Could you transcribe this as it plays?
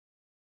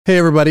Hey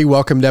everybody,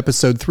 welcome to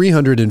episode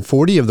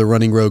 340 of the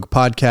Running Rogue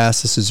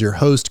podcast. This is your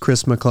host,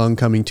 Chris McClung,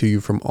 coming to you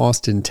from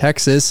Austin,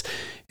 Texas.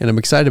 And I'm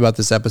excited about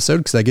this episode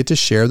because I get to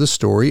share the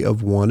story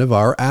of one of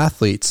our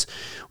athletes.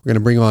 We're going to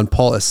bring on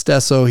Paul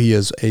Esteso. He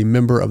is a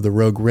member of the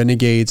Rogue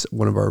Renegades,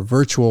 one of our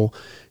virtual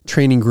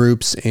training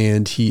groups,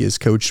 and he is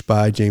coached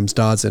by James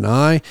Dodds and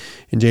I.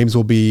 And James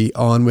will be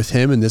on with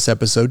him in this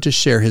episode to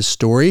share his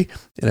story.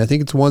 And I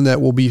think it's one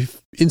that will be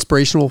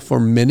inspirational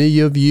for many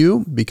of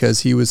you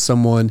because he was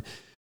someone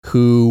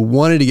who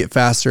wanted to get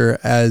faster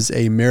as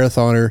a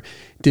marathoner,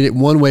 did it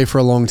one way for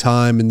a long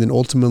time, and then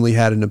ultimately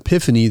had an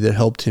epiphany that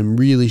helped him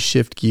really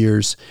shift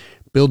gears,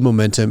 build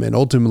momentum, and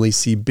ultimately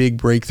see big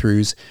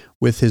breakthroughs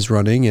with his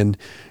running. And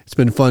it's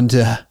been fun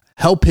to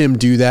help him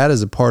do that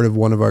as a part of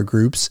one of our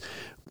groups,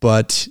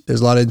 but there's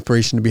a lot of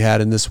inspiration to be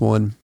had in this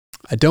one.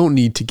 I don't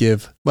need to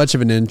give much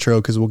of an intro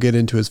because we'll get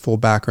into his full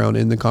background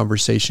in the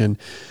conversation.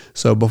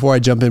 So before I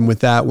jump in with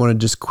that, I want to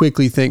just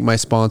quickly thank my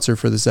sponsor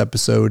for this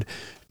episode,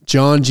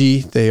 John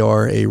G. They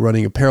are a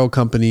running apparel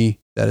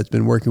company that has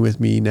been working with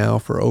me now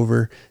for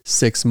over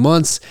 6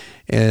 months,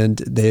 and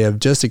they have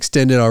just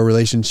extended our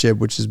relationship,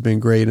 which has been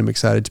great. I'm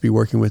excited to be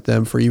working with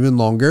them for even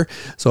longer.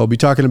 So I'll be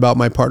talking about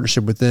my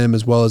partnership with them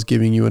as well as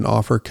giving you an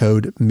offer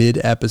code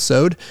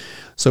mid-episode.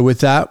 So with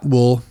that,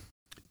 we'll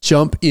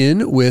jump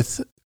in with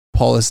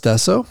Paul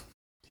Esteso.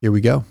 Here we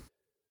go.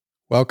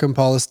 Welcome,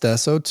 Paul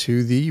Esteso,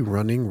 to the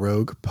Running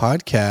Rogue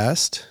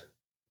podcast.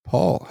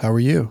 Paul, how are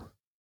you?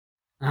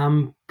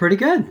 Pretty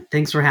good.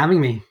 Thanks for having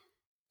me.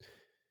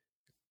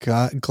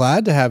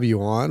 Glad to have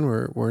you on.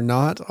 We're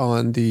not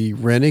on the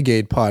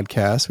Renegade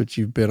podcast, which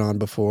you've been on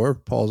before.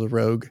 Paul's a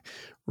Rogue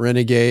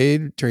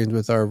Renegade, trains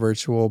with our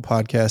virtual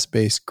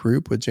podcast-based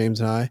group with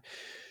James and I.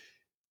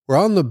 We're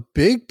on the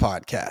big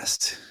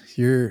podcast.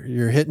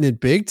 You're hitting it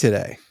big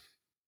today.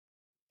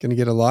 Going to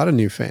get a lot of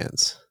new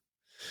fans.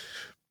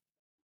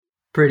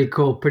 Pretty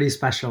cool. Pretty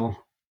special.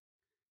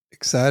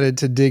 Excited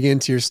to dig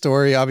into your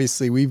story.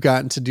 Obviously, we've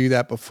gotten to do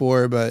that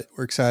before, but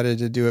we're excited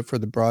to do it for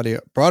the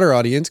broader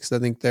audience because I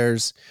think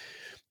there's,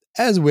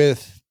 as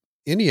with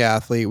any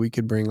athlete we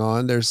could bring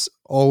on, there's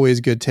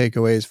always good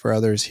takeaways for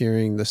others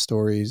hearing the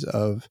stories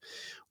of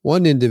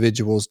one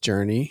individual's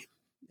journey,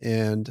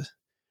 and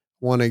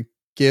want to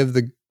give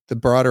the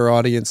broader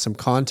audience some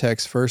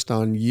context first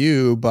on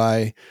you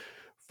by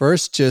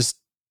first just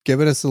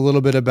giving us a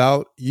little bit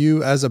about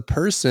you as a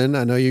person.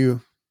 I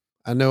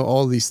know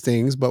all these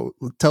things, but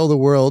tell the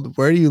world,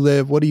 where do you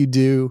live? What do you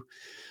do?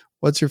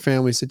 What's your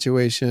family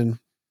situation?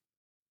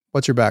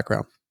 What's your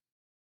background?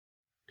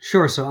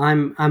 Sure. So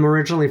I'm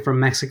originally from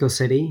Mexico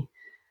City.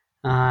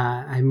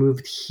 I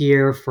moved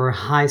here for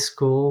high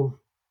school,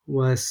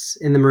 was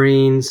in the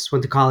Marines,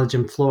 went to college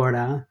in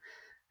Florida,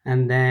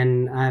 and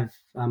then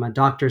I'm a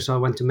doctor, so I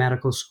went to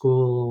medical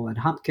school at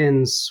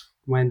Hopkins,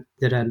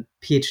 did a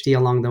PhD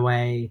along the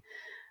way,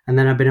 and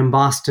then I've been in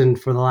Boston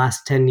for the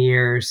last 10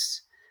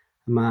 years.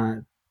 I'm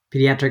a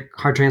pediatric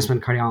heart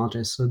transplant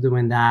cardiologist, so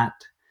doing that,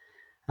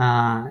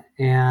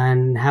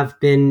 and have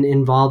been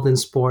involved in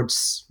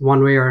sports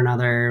one way or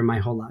another my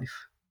whole life.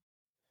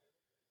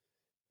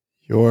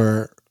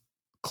 You're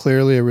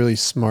clearly a really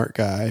smart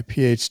guy,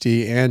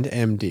 PhD and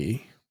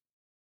MD,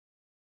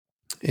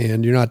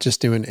 and you're not just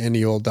doing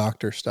any old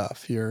doctor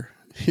stuff. You're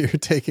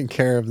taking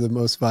care of the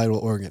most vital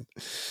organ.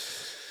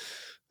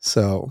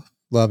 So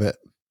love it.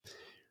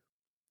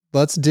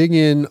 Let's dig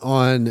in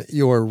on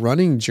your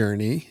running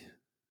journey.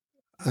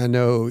 I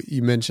know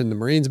you mentioned the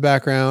Marines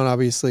background.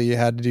 Obviously, you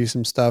had to do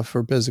some stuff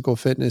for physical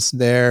fitness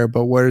there,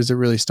 but where does it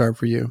really start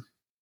for you?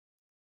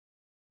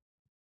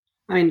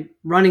 I mean,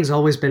 running's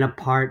always been a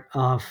part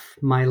of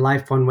my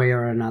life one way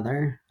or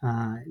another.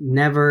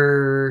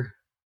 Never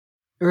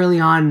early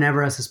on,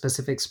 never as a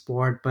specific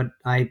sport, but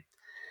as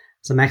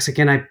a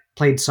Mexican, I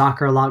played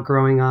soccer a lot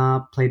growing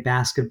up, played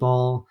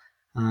basketball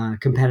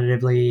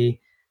competitively,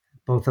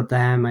 both of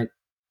them. I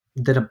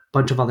did a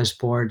bunch of other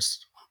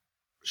sports,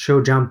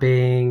 show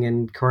jumping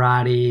and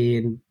karate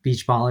and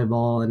beach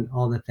volleyball and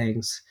all the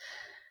things.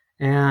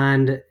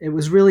 And it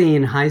was really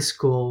in high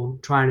school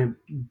trying to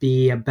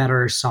be a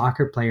better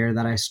soccer player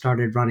that I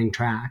started running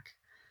track.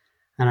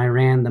 And I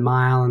ran the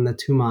mile and the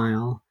 2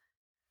 mile.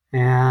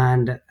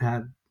 And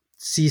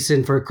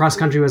season for cross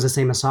country was the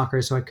same as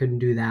soccer, so I couldn't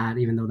do that,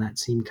 even though that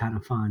seemed kind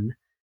of fun.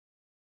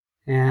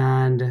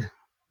 And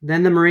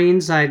then the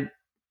Marines,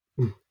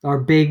 our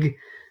big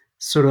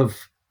sort of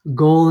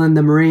goal in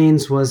the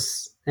Marines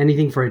was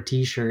anything for a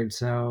t-shirt.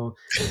 So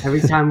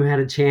every time we had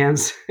a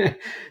chance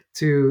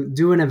to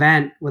do an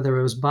event, whether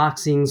it was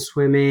boxing,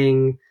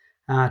 swimming,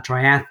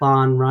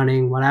 triathlon,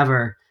 running,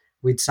 whatever,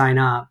 we'd sign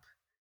up.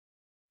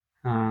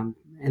 And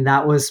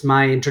that was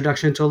my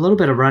introduction to a little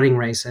bit of running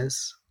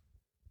races.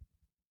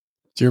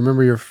 Do you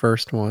remember your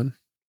first one?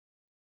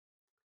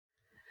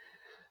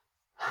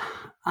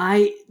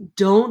 I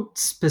don't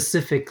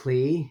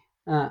specifically.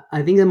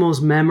 I think the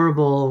most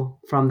memorable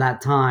from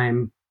that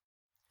time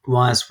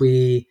was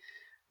we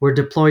were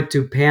deployed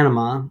to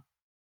Panama,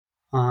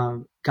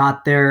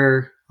 got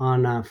there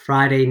on a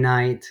Friday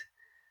night,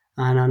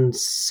 And on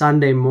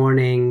Sunday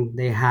morning,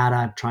 they had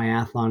a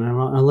triathlon,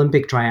 an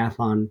Olympic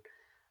triathlon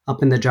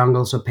up in the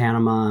jungles of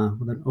Panama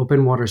with an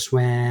open water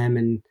swim,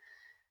 and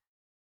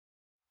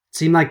it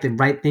seemed like the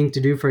right thing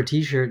to do for a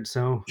t-shirt.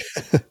 So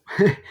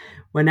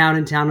went out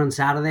in town on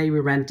Saturday. We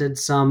rented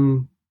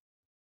some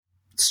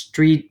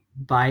street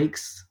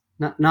bikes,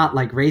 not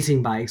like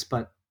racing bikes,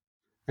 but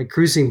like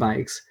cruising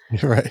bikes.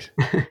 Right.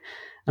 And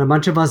a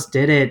bunch of us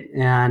did it,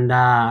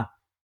 and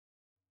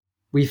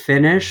we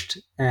finished,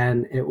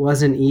 and it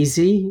wasn't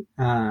easy,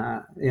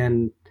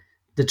 and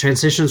the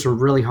transitions were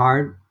really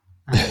hard,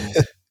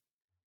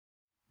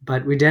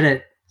 but we did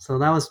it. So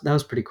that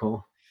was pretty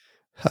cool.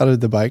 How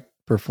did the bike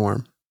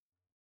perform?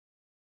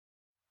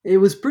 It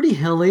was pretty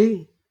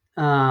hilly,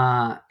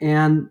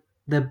 and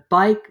the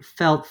bike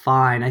felt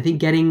fine. I think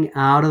getting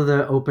out of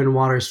the open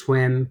water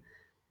swim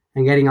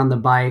and getting on the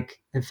bike,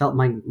 it felt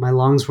my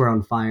lungs were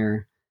on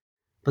fire.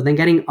 But then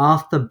getting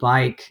off the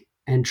bike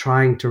and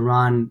trying to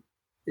run,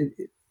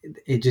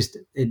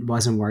 it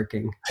wasn't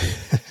working.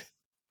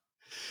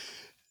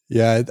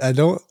 Yeah, I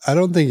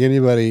don't think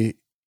anybody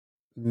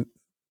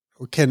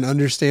can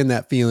understand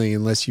that feeling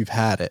unless you've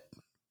had it,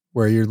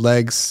 where your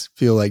legs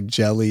feel like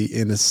jelly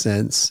in a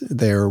sense.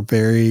 They're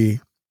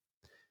very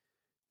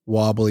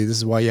wobbly. This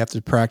is why you have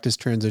to practice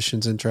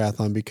transitions in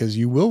triathlon, because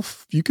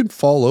you can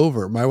fall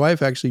over. My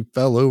wife actually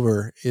fell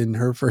over in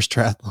her first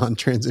triathlon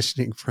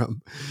transitioning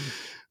from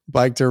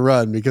bike to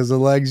run because the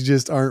legs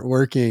just aren't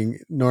working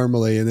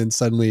normally, and then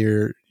suddenly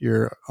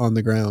you're on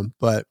the ground.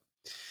 But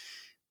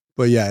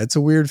yeah, it's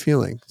a weird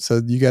feeling.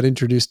 So you got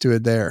introduced to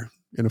it there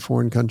in a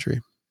foreign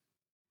country.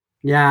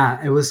 Yeah,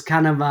 it was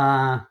kind of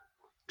a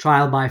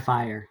trial by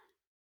fire.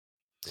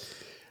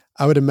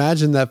 I would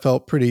imagine that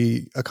felt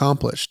pretty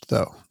accomplished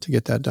though, to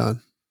get that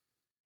done.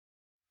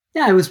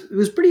 Yeah, it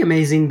was pretty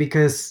amazing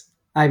because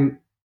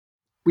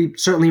we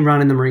certainly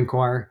run in the Marine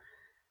Corps.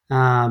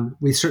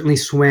 We certainly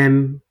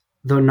swim,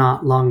 though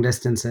not long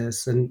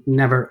distances and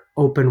never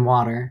open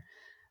water.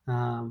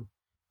 Um,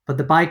 but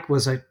the bike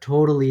was a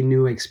totally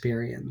new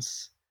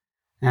experience,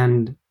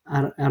 and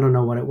I don't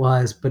know what it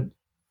was, but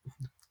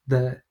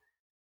the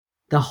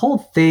the whole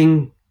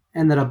thing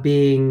ended up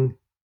being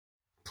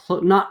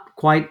not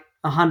quite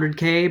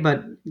 100K,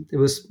 but it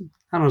was,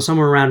 I don't know,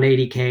 somewhere around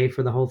 80K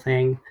for the whole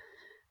thing.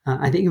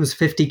 I think it was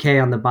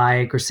 50K on the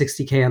bike or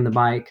 60K on the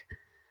bike,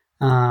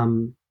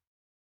 um,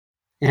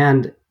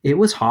 and it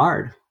was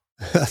hard.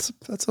 That's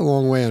a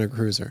long way on a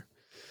cruiser.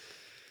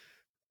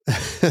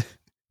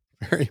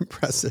 Very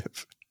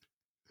impressive.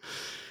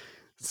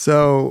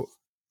 So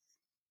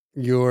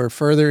your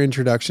further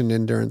introduction to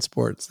endurance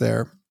sports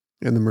there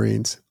in the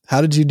Marines. How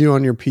did you do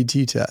on your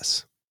PT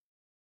tests?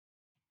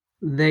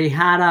 They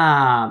had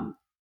a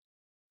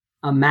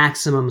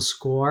maximum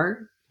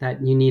score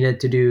that you needed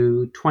to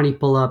do 20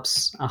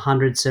 pull-ups,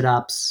 100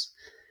 sit-ups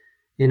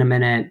in a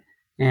minute,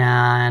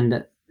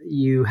 and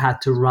you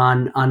had to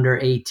run under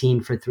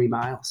 18 for 3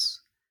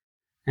 miles.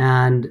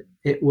 And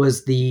it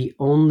was the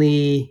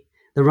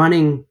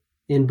running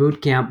in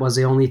boot camp was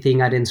the only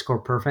thing I didn't score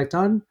perfect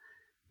on.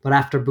 But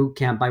after boot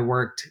camp, I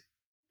worked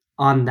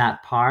on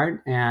that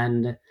part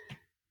and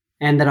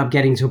ended up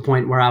getting to a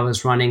point where I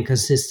was running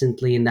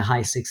consistently in the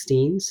high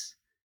 16s.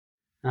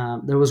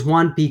 There was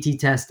one PT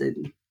test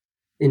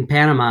in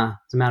Panama,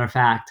 as a matter of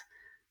fact,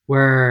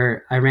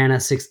 where I ran a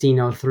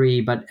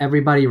 16:03, but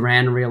everybody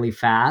ran really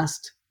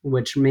fast,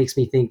 which makes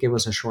me think it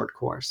was a short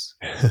course.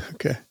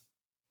 Okay.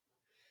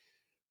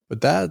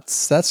 But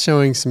that's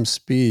showing some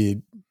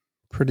speed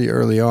pretty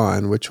early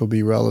on, which will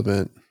be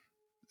relevant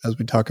as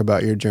we talk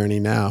about your journey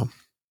now.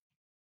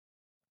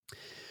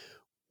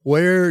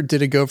 Where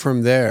did it go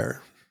from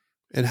there?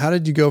 And how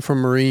did you go from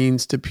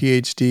Marines to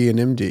PhD and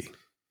MD?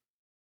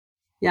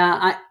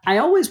 Yeah, I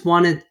always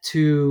wanted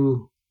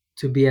to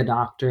be a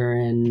doctor,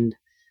 and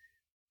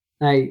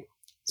I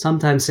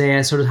sometimes say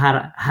I sort of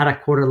had a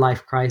quarter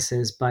life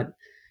crisis, but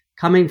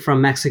coming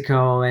from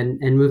Mexico and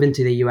moving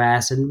to the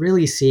US and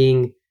really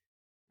seeing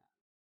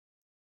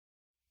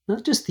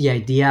not just the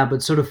idea,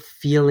 but sort of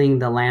feeling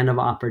the land of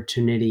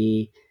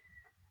opportunity,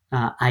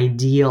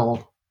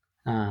 ideal,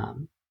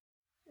 um,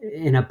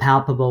 in a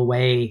palpable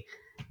way,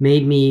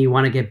 made me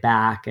want to get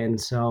back. And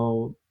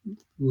so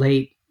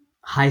late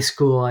high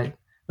school, I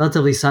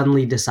relatively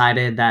suddenly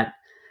decided that I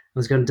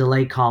was going to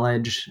delay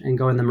college and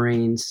go in the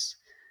Marines.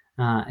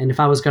 And if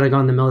I was going to go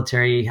in the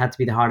military, it had to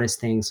be the hardest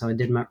thing. So I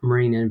did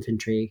Marine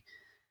infantry.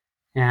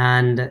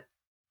 And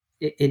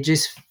it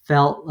just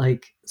felt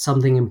like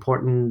something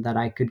important that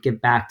I could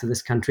give back to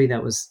this country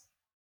that was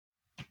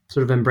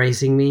sort of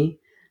embracing me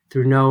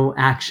through no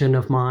action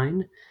of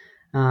mine.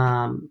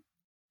 Um,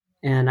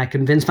 and I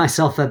convinced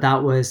myself that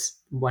that was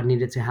what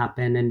needed to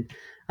happen. And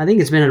I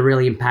think it's been a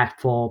really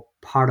impactful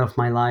part of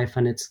my life,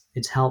 and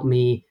it's helped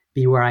me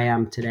be where I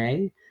am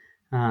today.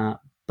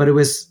 But it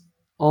was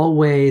I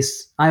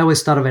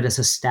always thought of it as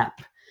a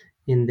step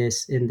in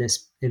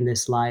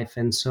this life.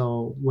 And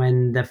so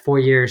when the 4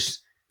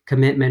 years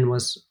commitment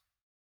was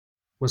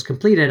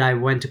completed, I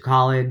went to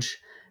college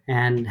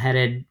and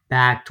headed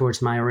back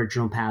towards my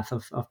original path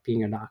of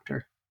being a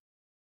doctor.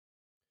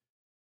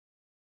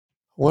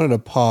 wanted to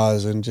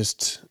pause and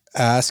just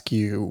ask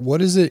you,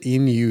 what is it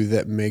in you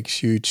that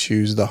makes you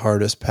choose the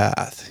hardest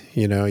path?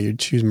 You know, you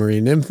choose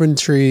Marine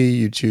Infantry,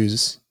 you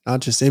choose not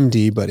just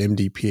MD, but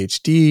MD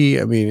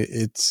PhD. I mean,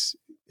 it's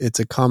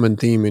a common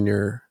theme in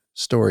your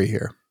story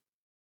here.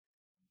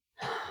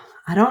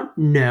 I don't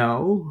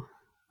know.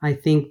 I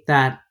think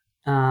that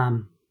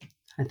um,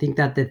 I think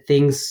that the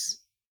things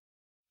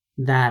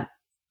that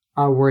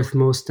are worth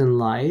most in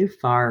life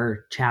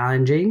are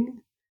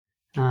challenging,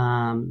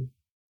 um,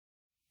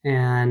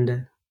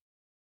 and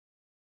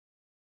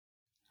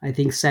I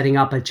think setting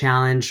up a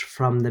challenge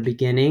from the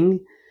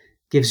beginning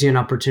gives you an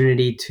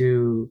opportunity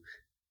to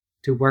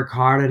work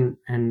hard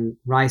and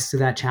rise to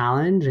that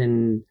challenge,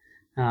 and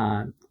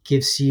uh,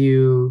 gives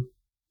you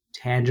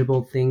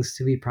tangible things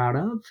to be proud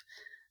of.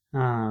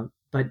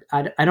 But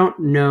I don't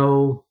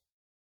know.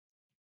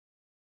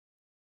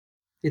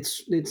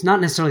 It's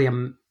not necessarily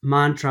a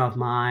mantra of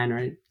mine,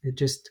 right?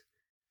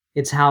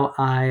 It's how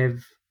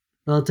I've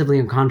relatively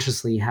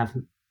unconsciously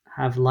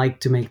have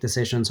liked to make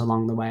decisions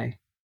along the way.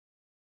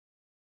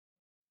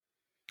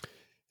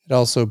 It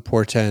also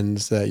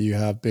portends that you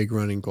have big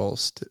running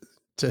goals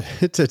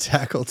to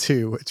tackle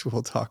too, which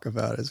we'll talk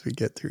about as we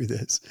get through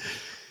this.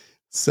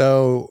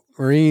 So,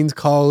 Marines,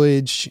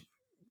 college,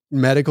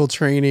 medical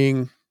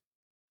training,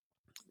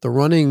 the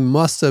running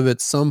must have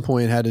at some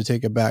point had to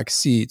take a back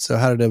seat. So,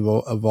 how did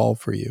it evolve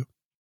for you?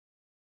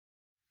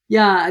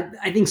 Yeah,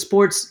 I think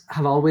sports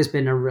have always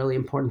been a really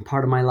important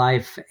part of my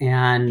life,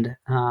 and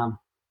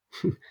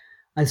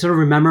I sort of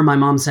remember my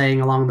mom saying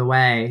along the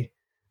way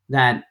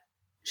that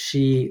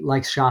she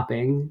likes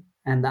shopping,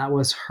 and that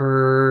was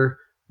her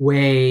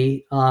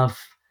way of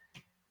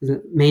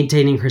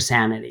maintaining her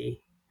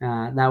sanity.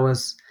 That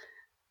was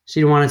she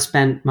didn't want to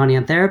spend money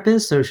on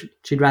therapists, so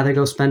she'd rather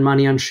go spend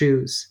money on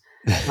shoes.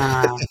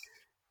 Uh,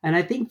 and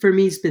I think for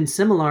me, it's been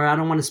similar. I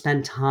don't want to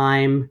spend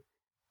time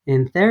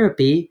in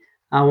therapy.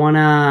 I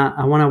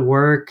wanna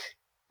work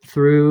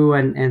through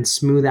and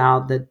smooth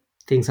out the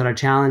things that are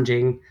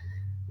challenging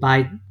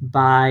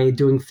by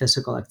doing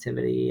physical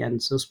activity.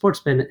 And so has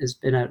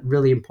been a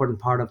really important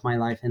part of my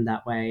life in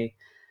that way.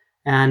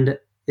 And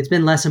it's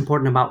been less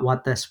important about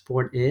what the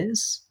sport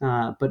is,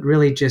 but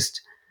really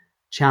just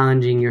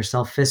challenging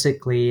yourself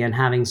physically and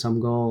having some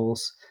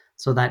goals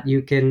so that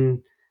you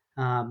can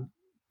um,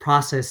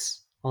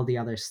 process all the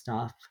other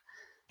stuff.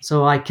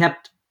 So I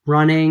kept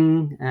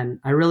running, and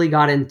I really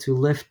got into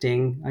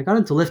lifting. I got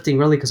into lifting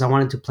really because I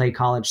wanted to play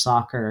college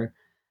soccer,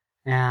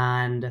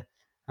 and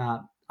uh,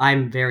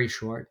 I'm very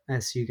short,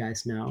 as you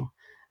guys know.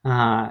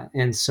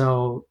 And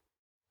so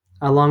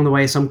along the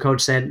way, some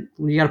coach said,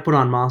 "You got to put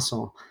on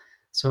muscle."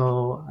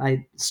 So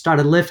I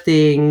started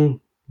lifting,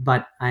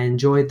 but I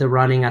enjoyed the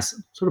running as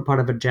sort of part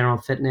of a general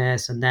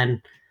fitness. And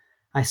then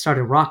I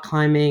started rock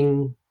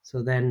climbing.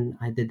 So then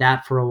I did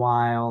that for a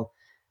while,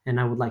 and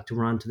I would like to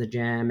run to the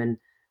gym. And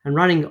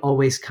running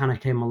always kind of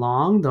came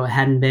along, though it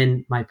hadn't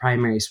been my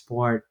primary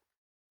sport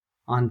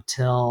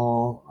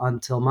until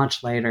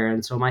much later.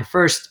 And so my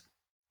first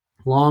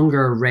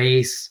longer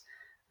race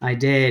I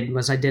did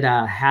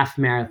a half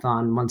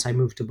marathon once I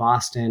moved to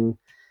Boston,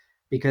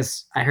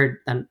 because I heard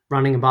that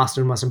running in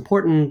Boston was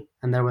important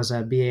and there was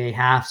a BA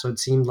half, so it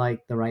seemed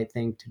like the right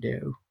thing to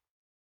do.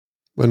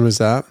 When was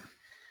that?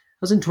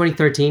 It was in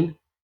 2013.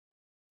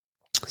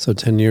 So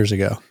 10 years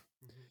ago.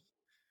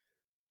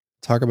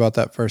 Talk about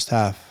that first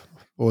half.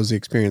 What was the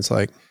experience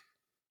like?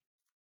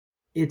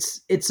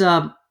 It's it's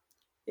a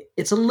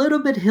it's a little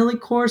bit hilly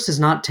course. It's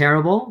not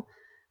terrible,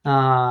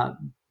 uh,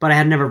 but I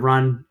had never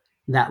run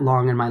that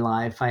long in my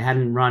life. I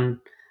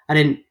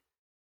didn't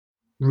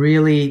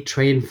really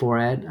train for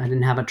it. I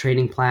didn't have a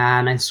training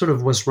plan. I sort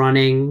of was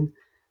running,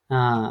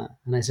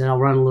 and I said I'll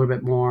run a little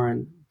bit more,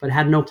 but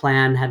had no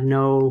plan, had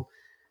no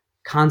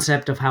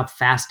concept of how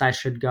fast I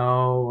should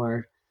go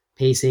or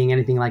pacing,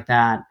 anything like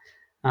that.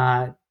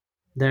 Uh,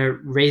 the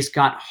race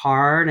got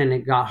hard, and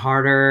it got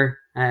harder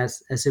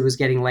as it was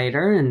getting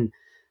later. And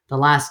the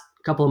last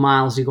couple of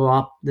miles, you go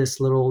up this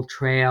little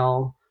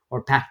trail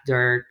or packed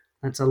dirt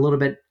that's a little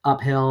bit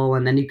uphill,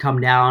 and then you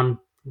come down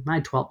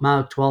mile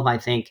 12, I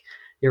think.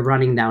 You're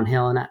running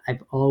downhill, and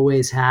I've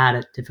always had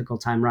a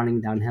difficult time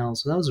running downhill,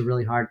 so that was a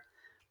really hard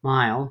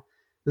mile.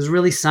 It was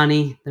really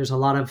sunny. There's a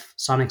lot of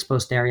sun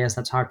exposed areas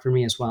that's hard for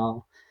me as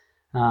well.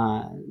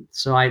 Uh,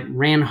 so I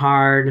ran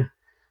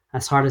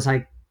as hard as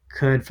I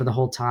could for the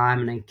whole time,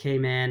 and then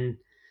came in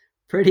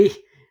pretty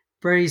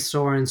pretty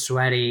sore and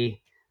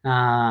sweaty,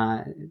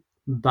 uh,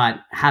 but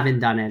haven't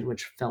done it,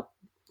 which felt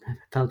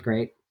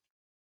great.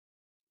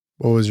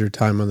 What was your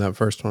time on that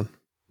first one?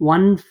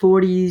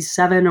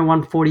 147 or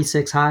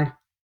 146 high.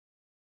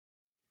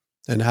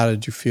 And how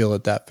did you feel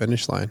at that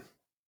finish line?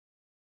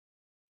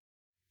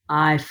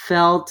 I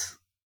felt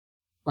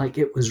like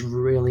it was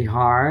really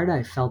hard.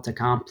 I felt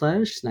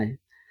accomplished, and I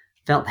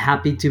felt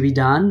happy to be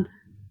done.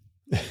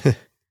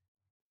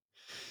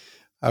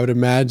 I would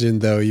imagine,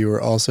 though, you were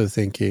also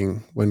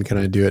thinking, when can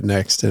I do it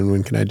next and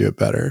when can I do it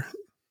better?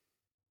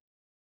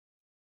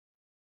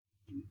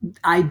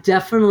 I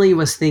definitely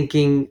was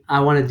thinking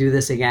I want to do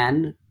this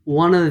again.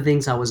 One of the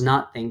things I was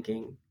not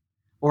thinking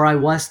or I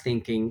was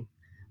thinking,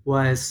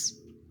 was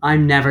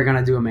I'm never going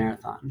to do a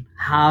marathon.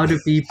 How do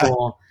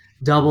people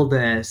double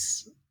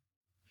this,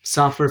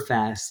 suffer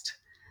fast,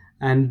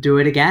 and do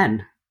it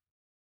again?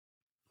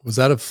 Was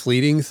that a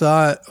fleeting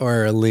thought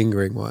or a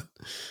lingering one?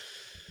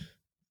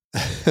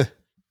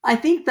 I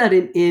think that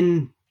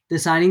in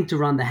deciding to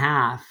run the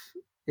half,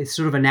 it's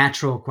sort of a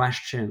natural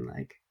question.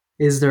 Like,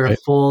 is there a Right.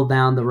 full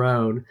down the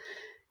road?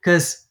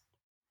 Because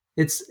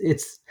it's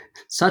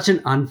such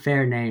an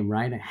unfair name,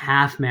 right? A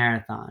half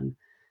marathon.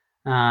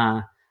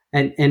 Uh,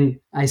 and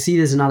I see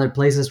this in other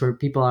places where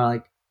people are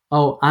like,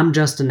 "Oh, I'm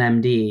just an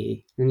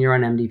MD, and you're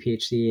an MD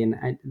PhD,"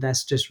 and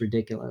that's just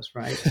ridiculous,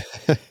 right?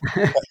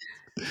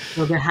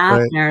 So the half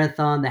Right.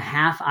 marathon, the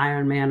half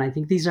Ironman, I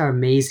think these are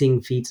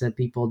amazing feats that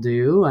people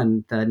do,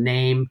 and the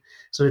name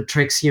sort of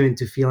tricks you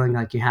into feeling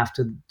like you have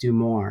to do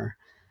more.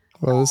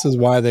 Well, this is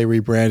why they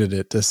rebranded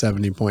it to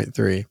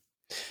 70.3.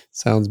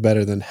 Sounds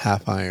better than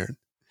half iron.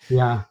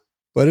 Yeah,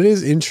 But it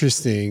is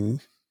interesting,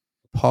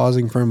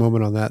 pausing for a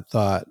moment on that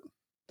thought,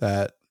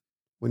 that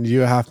when you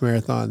do a half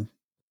marathon,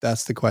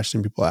 that's the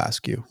question people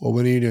ask you. Well,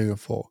 when are you doing a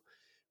full?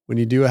 When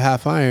you do a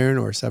half iron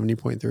or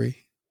 70.3,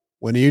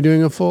 when are you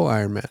doing a full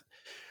Ironman?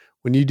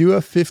 When you do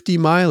a 50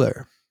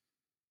 miler,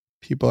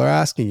 people are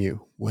asking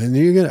you, when are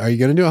you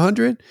going to do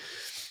 100?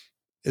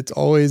 It's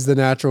always the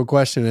natural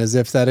question, as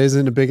if that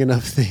isn't a big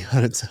enough thing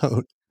on its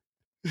own.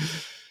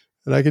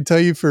 And I can tell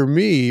you, for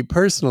me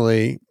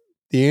personally,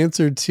 the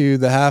answer to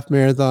the half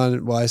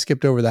marathon, well, I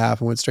skipped over the half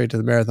and went straight to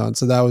the marathon.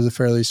 So that was a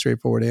fairly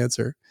straightforward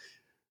answer.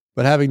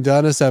 But having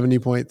done a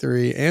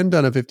 70.3 and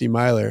done a 50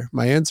 miler,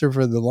 my answer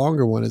for the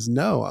longer one is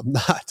no, I'm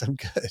not. I'm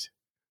good.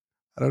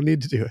 I don't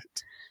need to do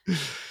it.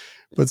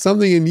 But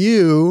something in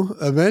you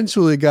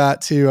eventually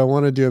got to, I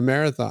want to do a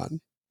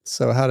marathon.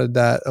 So how did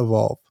that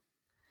evolve?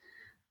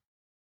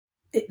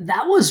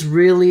 that was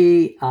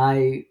really,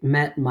 I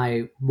met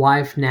my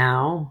wife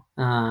now,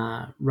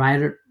 about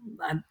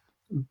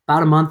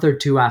a month or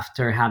two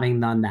after having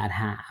done that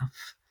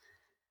half.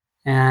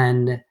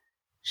 And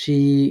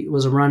she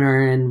was a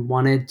runner and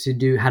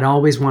had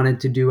always wanted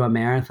to do a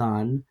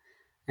marathon.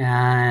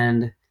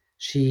 And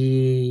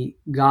she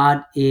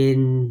got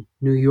in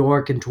New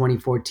York in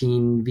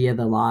 2014 via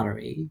the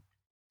lottery.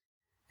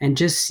 And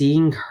just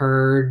seeing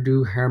her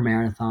do her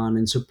marathon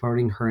and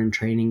supporting her and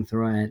training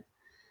through it,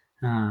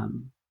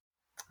 um,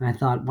 I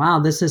thought, wow,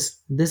 this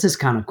is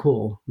kind of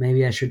cool.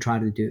 Maybe I should try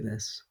to do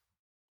this.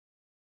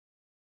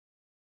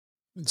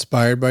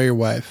 Inspired by your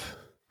wife.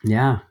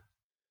 Yeah.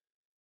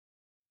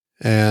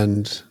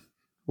 And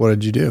what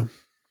did you do?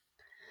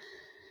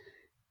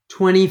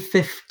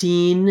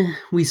 2015,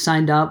 we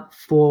signed up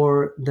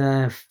for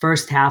the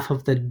first half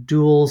of the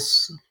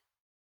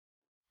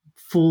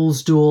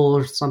Fool's Duel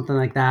or something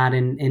like that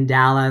in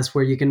Dallas,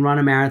 where you can run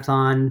a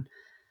marathon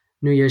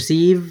New Year's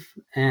Eve.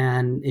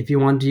 And if you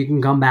want to, you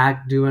can come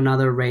back, do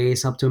another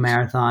race up to a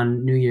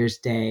marathon New Year's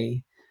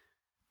Day.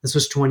 This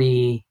was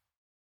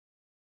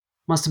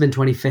must have been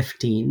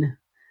 2015.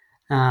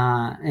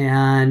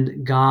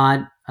 And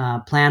got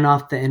planned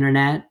off the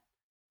internet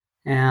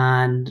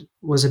and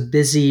was a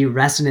busy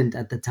resident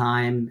at the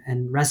time.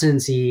 And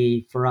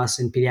residency for us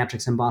in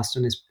pediatrics in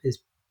Boston is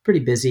pretty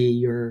busy.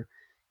 Your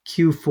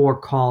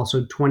Q4 call,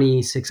 so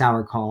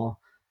 26-hour call,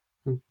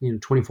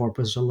 24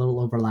 plus a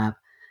little overlap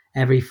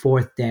every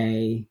fourth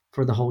day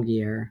for the whole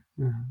year.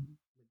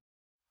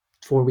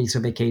 4 weeks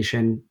of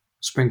vacation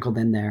sprinkled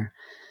in there.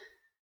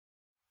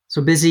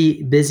 So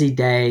busy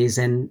days,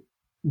 and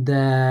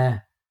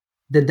the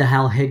did the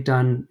Hal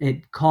Higdon.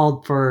 It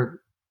called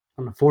for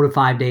 4 to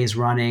 5 days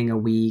running a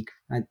week.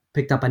 I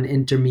picked up an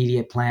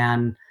intermediate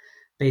plan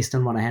based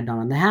on what I had done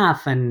on the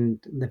half and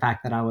the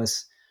fact that I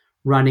was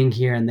running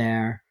here and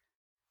there.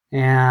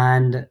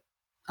 And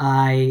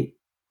I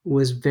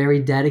was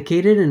very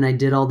dedicated and I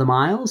did all the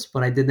miles,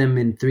 but I did them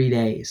in 3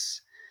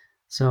 days.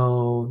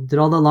 So did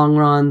all the long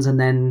runs, and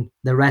then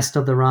the rest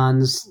of the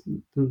runs,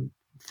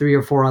 3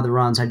 or 4 other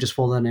runs, I just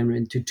folded them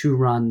into 2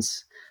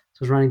 runs.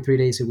 So I was running 3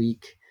 days a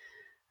week,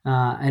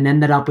 and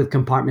ended up with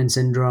compartment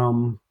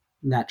syndrome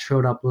that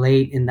showed up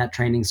late in that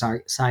training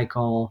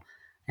cycle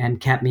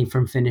and kept me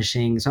from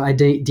finishing. So I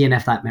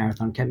DNF that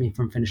marathon, kept me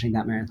from finishing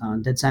that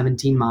marathon. Did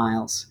 17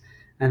 miles,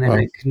 and then Well,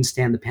 I couldn't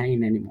stand the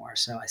pain anymore,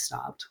 so I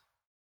stopped.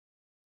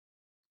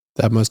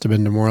 that must have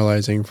been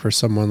demoralizing for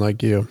someone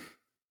like you.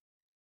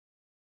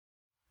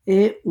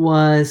 It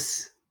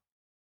was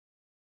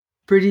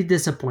pretty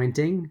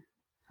disappointing.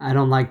 I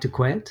don't like to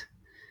quit.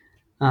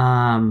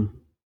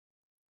 Um,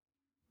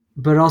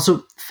 but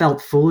also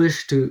felt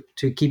foolish to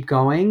keep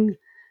going.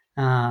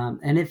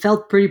 And it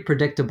felt pretty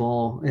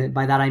predictable.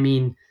 By that I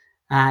mean,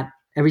 at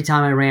every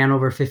time I ran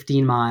over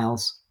 15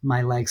 miles,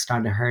 my legs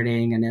started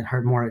hurting, and it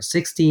hurt more at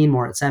 16,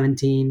 more at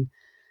 17.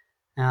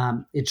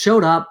 It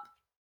showed up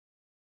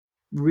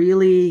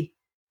really,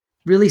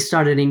 really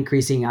started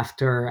increasing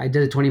after I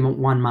did a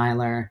 21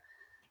 miler,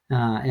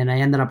 and I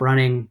ended up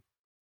running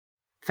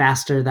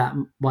faster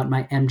than what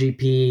my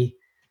MGP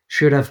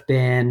should have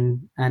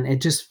been, and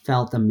it just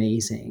felt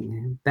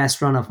amazing.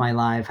 Best run of my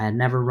life. I had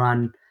never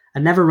run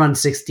I'd never run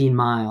 16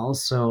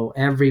 miles. So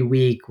every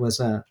week was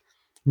a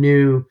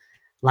new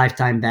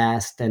lifetime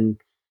best. And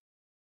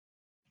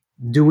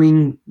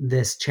doing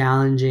this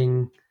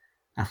challenging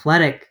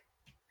athletic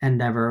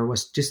endeavor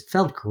was just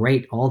felt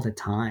great all the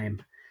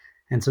time.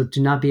 And so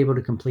to not be able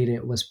to complete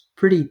it was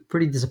pretty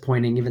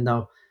disappointing, even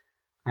though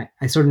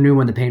I sort of knew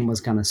when the pain was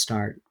going to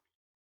start.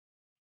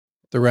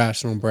 The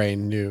rational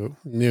brain knew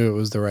it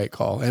was the right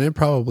call, and it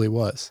probably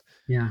was.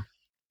 Yeah.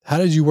 How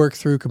did you work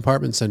through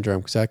compartment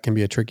syndrome? Because that can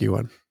be a tricky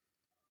one.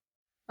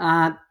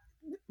 Uh,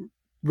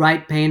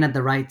 right pain at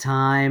the right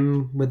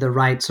time with the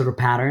right sort of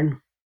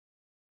pattern.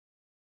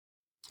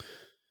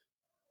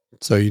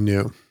 So you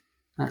knew.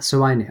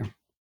 So I knew.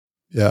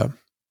 Yeah.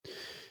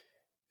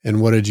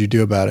 And what did you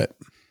do about it?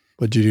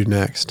 What did you do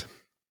next?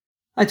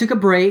 I took a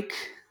break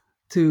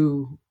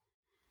to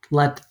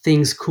let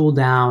things cool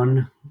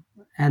down.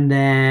 And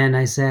then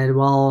I said,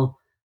 well,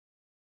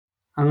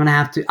 I'm going to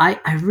have to.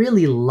 I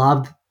really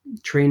loved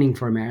training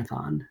for a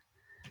marathon.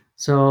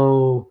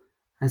 So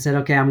I said,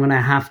 okay, I'm going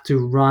to have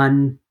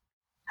to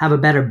have a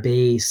better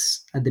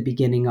base at the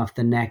beginning of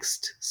the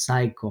next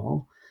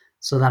cycle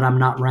so that I'm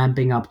not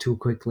ramping up too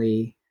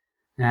quickly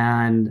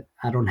and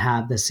I don't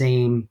have the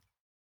same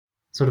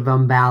sort of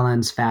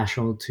unbalanced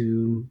fascial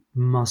to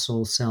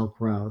muscle cell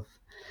growth.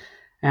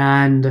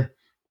 And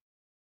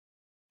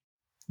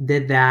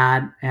did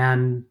that.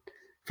 And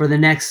for the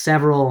next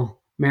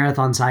several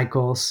marathon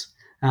cycles,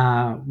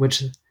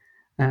 which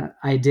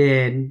I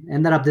did,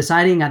 ended up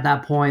deciding at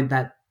that point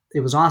that it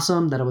was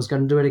awesome, that I was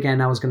going to do it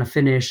again, I was going to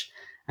finish,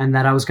 and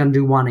that I was going to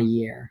do one a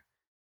year.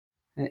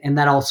 And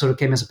that all sort of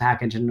came as a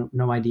package and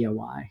no idea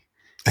why.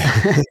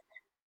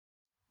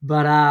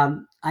 But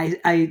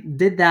I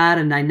did that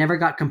and I never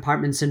got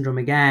compartment syndrome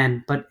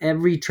again. But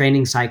every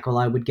training cycle,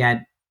 I would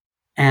get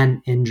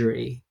an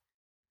injury.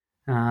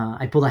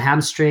 I pulled a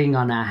hamstring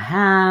on a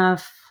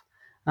half,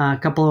 a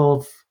couple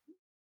of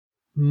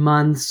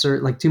months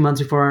or like 2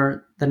 months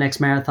before the next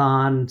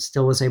marathon,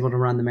 still was able to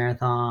run the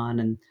marathon.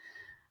 And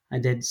I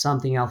did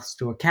something else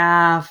to a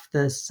calf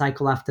the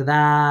cycle after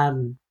that,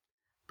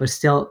 but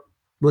still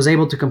was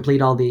able to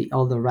complete all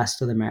the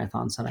rest of the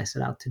marathons that I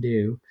set out to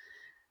do.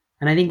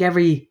 And I think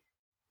every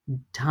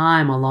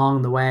time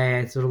along the way,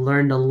 I sort of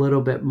learned a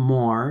little bit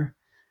more.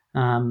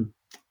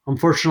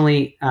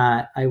 Unfortunately,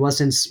 I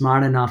wasn't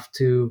smart enough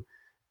to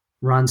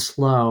run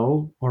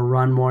slow or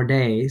run more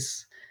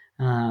days,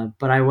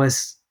 but I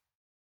was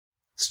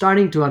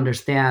starting to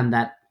understand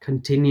that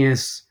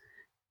continuous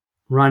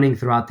running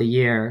throughout the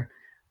year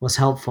was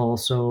helpful.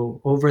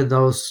 So over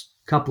those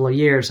couple of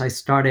years, I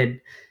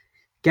started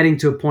getting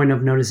to a point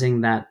of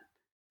noticing that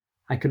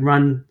I could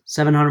run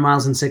 700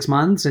 miles in 6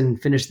 months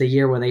and finish the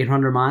year with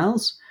 800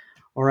 miles,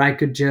 or I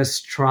could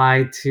just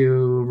try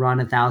to run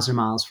 1,000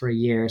 miles for a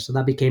year. So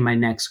that became my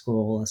next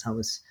goal as I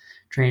was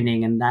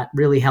training, and that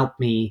really helped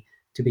me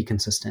to be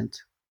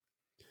consistent.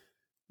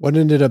 What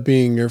ended up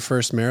being your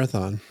first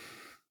marathon?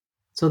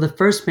 So the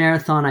first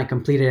marathon I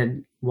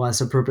completed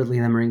was appropriately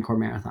the Marine Corps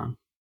Marathon.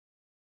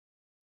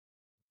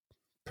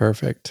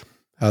 Perfect.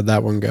 How'd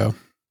that one go?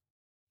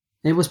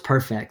 It was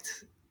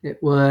perfect. It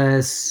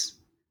was,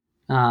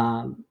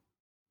 and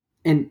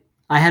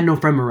I had no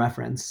frame of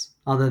reference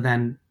other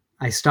than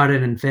I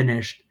started and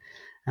finished.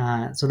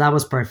 So that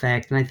was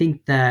perfect. And I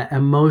think the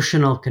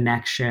emotional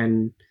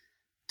connection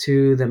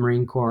to the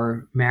Marine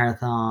Corps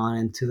Marathon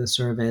and to the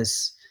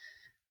service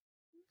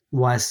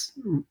was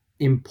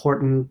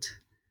important.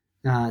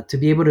 To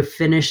be able to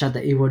finish at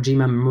the Iwo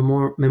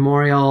Jima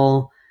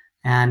Memorial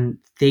and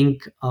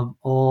think of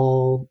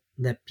all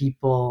the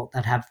people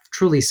that have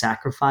truly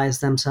sacrificed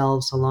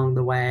themselves along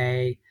the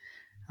way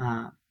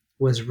uh,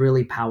 was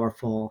really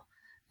powerful.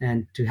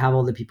 And to have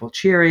all the people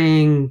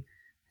cheering,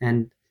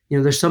 and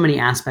there's so many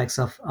aspects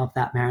of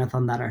that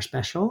marathon that are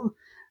special,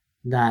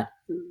 that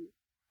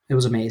it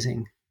was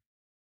amazing.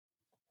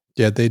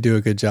 Yeah, they do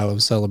a good job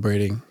of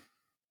celebrating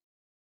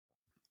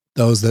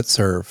those that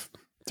serve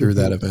through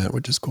that event,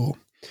 which is cool.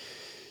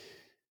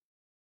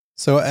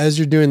 So as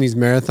you're doing these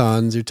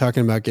marathons, you're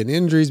talking about getting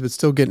injuries, but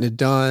still getting it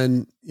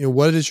done.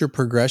 What is your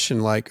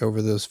progression like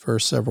over those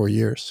first several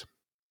years?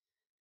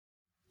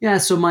 Yeah.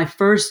 So my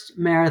first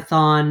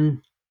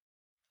marathon,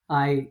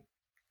 I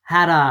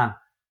had a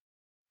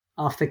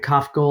off the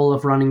cuff goal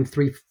of running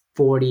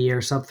 340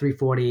 or sub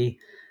 340.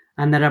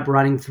 I ended up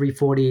running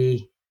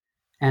 340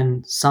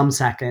 and some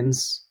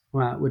seconds,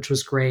 which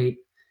was great.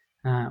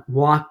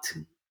 Walked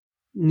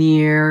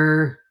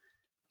near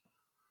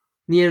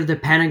the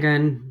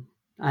Pentagon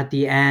at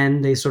the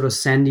end. They sort of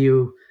send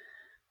you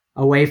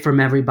away from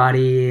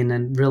everybody in a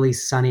really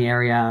sunny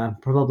area,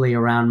 probably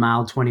around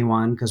mile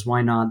 21, because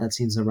why not? That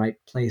seems the right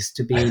place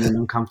to be in an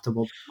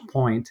uncomfortable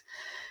point.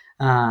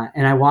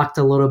 And I walked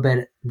a little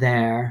bit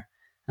there,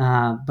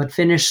 but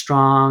finished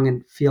strong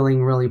and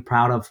feeling really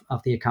proud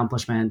of the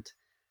accomplishment.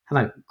 I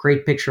have a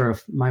great picture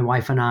of my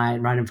wife and I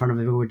right in front of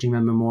the Iwo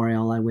Jima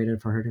Memorial. I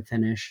waited for her to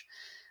finish.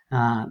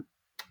 And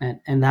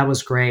that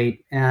was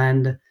great.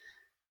 And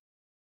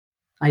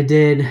I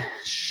did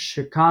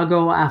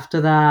Chicago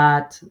after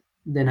that.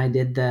 Then I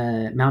did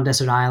the Mount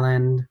Desert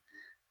Island.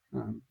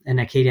 in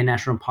Acadia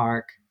National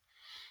Park.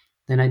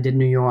 Then I did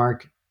New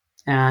York.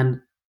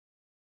 And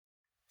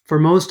for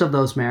most of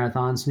those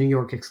marathons, New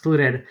York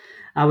excluded,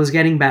 I was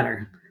getting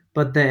better.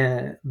 But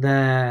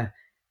the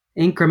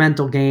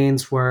incremental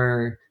gains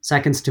were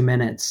seconds to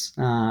minutes,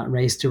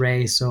 race to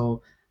race.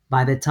 So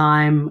by the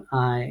time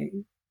I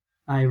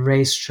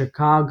raced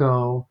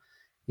Chicago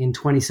in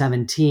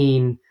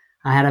 2017,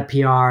 I had a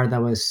PR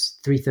that was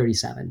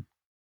 3:37.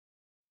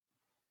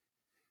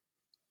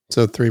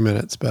 So 3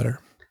 minutes better.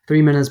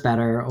 3 minutes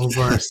better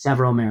over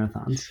several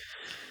marathons.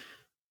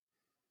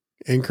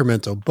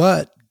 Incremental,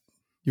 but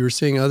you were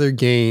seeing other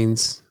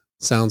gains,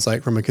 sounds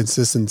like, from a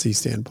consistency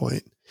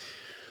standpoint.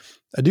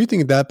 I do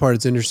think that part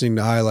is interesting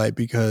to highlight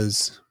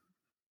because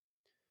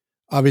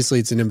obviously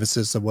it's an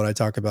emphasis of what I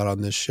talk about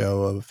on this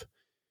show of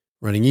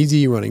running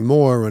easy, running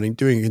more,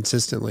 doing it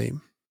consistently.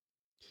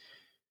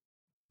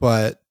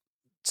 But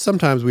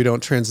sometimes we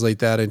don't translate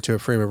that into a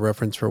frame of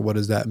reference for what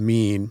does that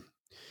mean.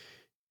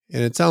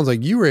 And it sounds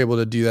like you were able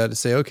to do that to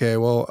say, okay,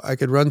 well, I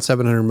could run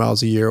 700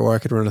 miles a year or I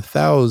could run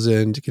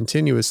 1,000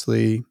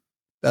 continuously.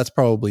 That's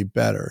probably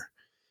better.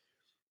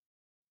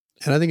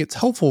 And I think it's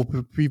helpful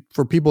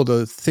for people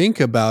to think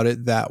about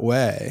it that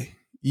way,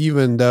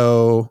 even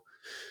though,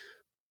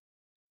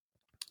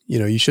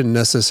 you shouldn't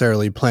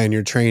necessarily plan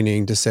your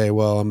training to say,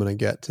 well, I'm going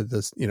to get to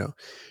this,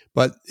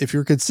 but if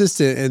you're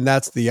consistent and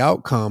that's the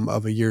outcome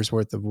of a year's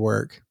worth of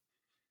work,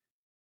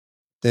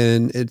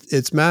 then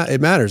it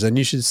matters. And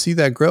you should see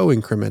that grow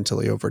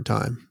incrementally over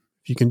time.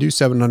 If you can do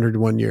 700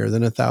 one year,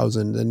 then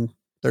 1,000, then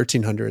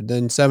 1,300,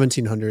 then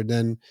 1,700,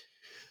 then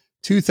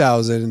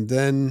 2,000,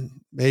 then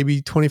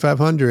maybe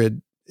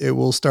 2,500, it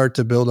will start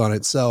to build on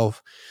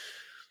itself.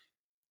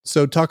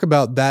 So talk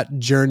about that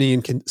journey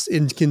and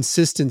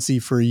inconsistency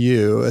for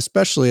you,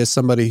 especially as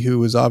somebody who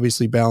was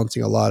obviously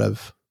balancing a lot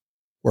of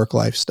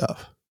work-life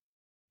stuff.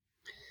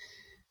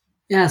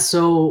 Yeah,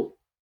 so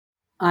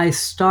I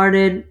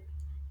started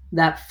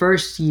that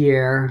first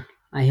year,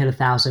 I hit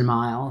 1,000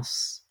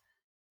 miles.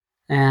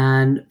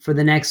 And for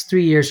the next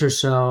 3 years or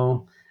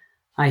so,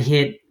 I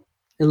hit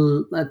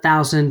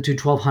 1,000 to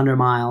 1,200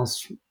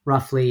 miles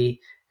roughly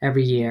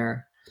every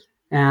year,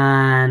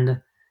 and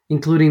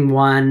including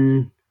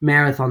one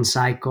marathon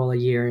cycle a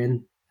year.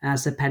 And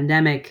as the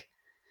pandemic,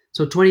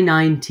 so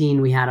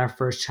 2019, we had our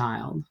first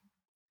child.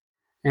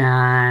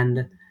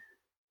 And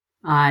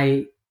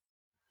I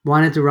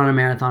wanted to run a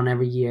marathon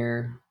every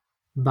year,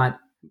 but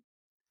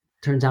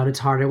turns out it's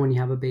harder when you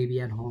have a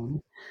baby at home.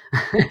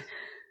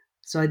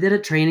 So I did a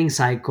training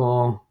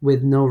cycle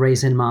with no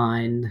race in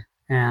mind,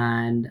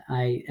 and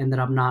I ended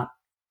up not.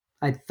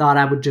 I thought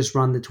I would just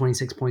run the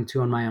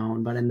 26.2 on my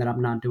own, but ended up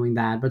not doing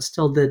that. But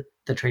still did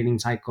the training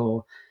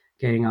cycle,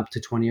 getting up to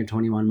 20 or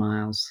 21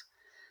 miles.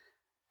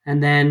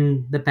 And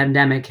then the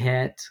pandemic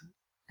hit,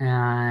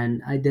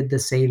 and I did the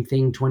same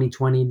thing.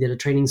 2020, did a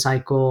training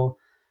cycle,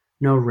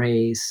 no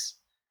race,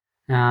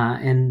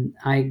 and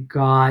I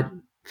got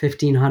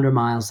 1,500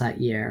 miles that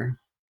year.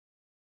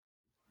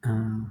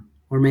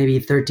 Or maybe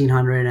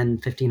 1,300 and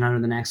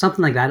 1,500 the next,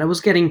 something like that. It was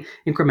getting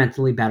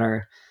incrementally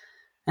better.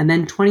 And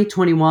then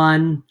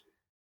 2021,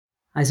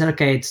 I said,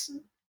 okay,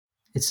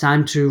 it's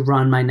time to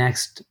run my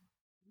next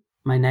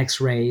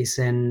race.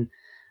 And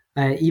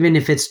even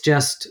if it's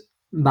just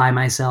by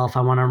myself,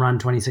 I want to run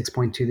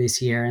 26.2 this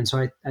year. And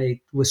so I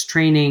was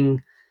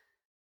training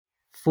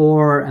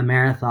for a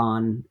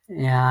marathon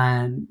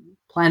and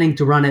planning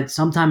to run it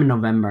sometime in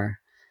November.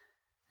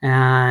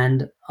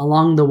 And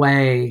along the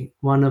way,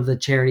 one of the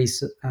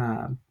charities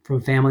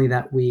from family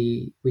that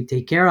we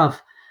take care of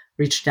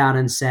reached out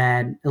and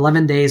said,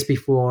 11 days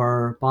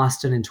before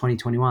Boston in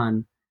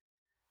 2021,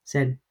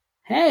 said,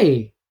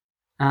 hey,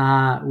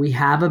 we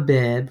have a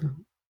bib.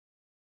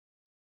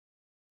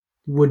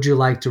 Would you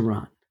like to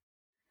run?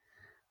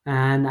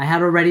 And I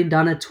had already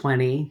done a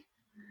 20.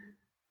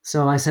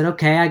 So I said,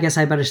 okay, I guess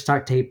I better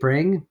start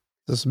tapering.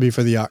 This will be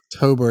for the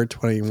October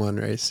 21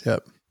 race.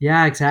 Yep.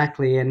 Yeah,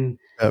 exactly. And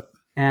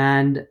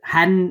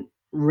hadn't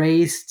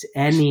raced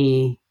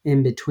any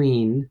in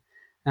between,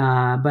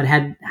 but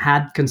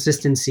had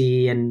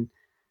consistency. And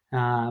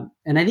I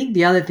think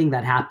the other thing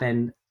that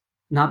happened,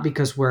 not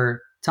because we're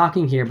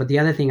talking here, but the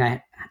other thing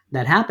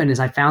that happened is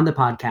I found the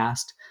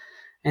podcast,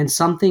 and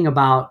something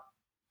about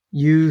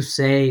you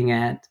saying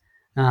it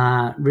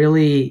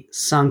really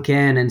sunk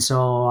in. And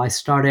so I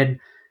started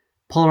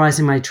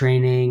polarizing my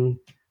training,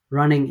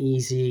 running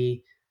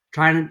easy,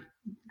 trying to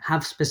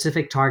have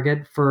specific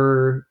target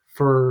for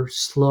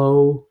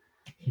slow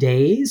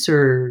days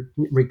or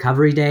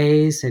recovery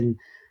days. And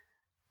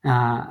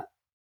that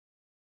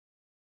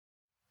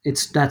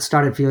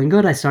started feeling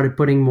good. I started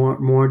putting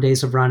more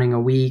days of running a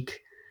week.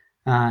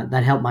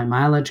 That helped my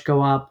mileage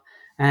go up,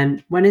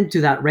 and went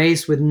into that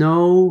race with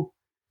no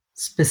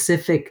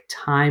specific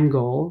time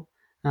goal,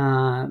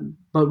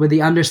 but with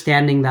the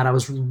understanding that I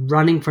was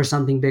running for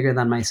something bigger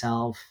than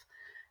myself,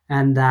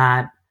 and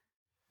that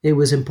it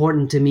was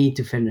important to me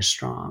to finish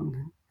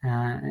strong.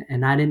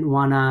 And I didn't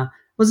want to,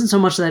 wasn't so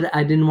much that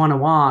I didn't want to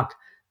walk,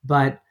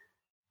 but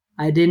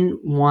I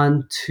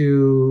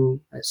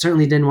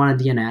certainly didn't want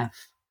to DNF.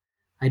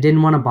 I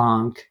didn't want to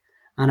bonk,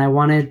 and I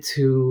wanted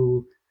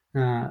to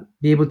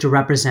be able to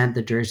represent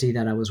the jersey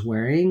that I was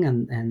wearing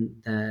and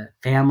the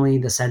family,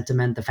 the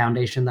sentiment, the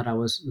foundation that I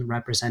was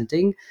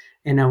representing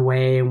in a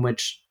way in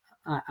which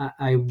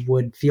I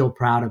would feel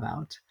proud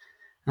about.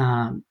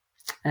 Um,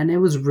 and it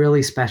was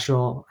really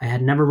special. I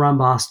had never run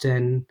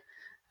Boston,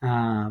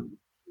 um,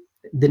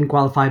 didn't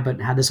qualify, but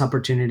had this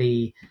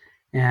opportunity.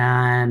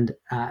 And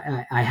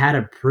I had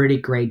a pretty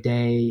great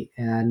day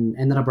and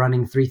ended up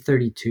running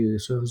 3:32.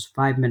 So it was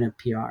 5-minute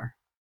PR.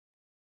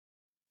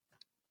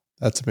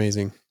 That's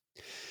amazing.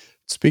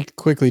 Speak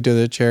quickly to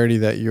the charity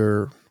that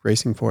you're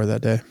racing for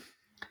that day.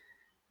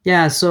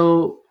 Yeah.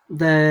 So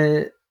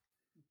the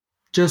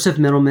Joseph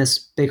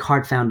Middlemiss Big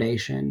Heart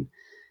Foundation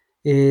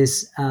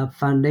is a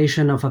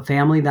foundation of a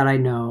family that I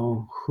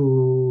know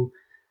who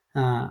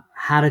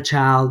had a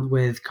child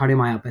with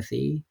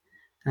cardiomyopathy,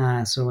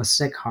 so a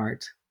sick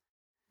heart,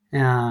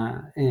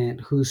 and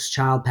whose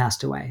child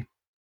passed away.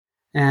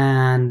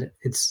 And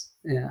it's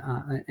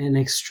an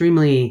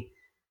extremely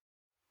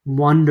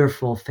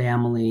wonderful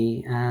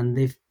family, and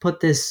they've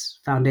put this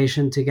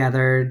foundation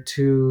together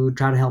to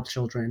try to help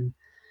children.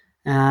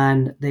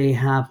 And they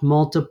have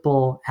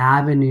multiple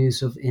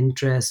avenues of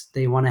interest.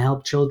 They want to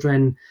help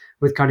children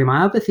with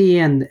cardiomyopathy,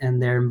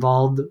 and they're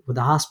involved with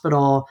the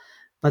hospital,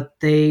 but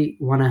they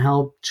want to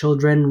help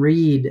children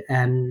read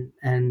and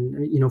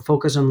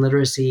focus on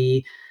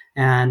literacy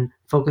and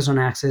focus on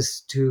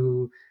access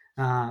to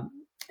uh,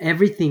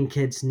 everything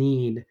kids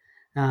need.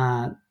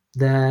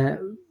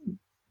 The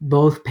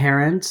Both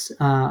parents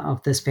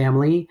of this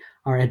family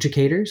are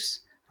educators,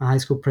 a high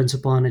school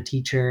principal and a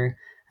teacher,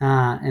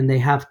 and they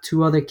have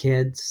two other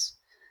kids.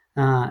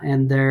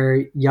 And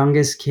their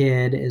youngest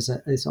kid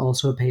is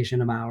also a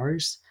patient of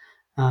ours,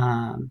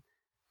 um,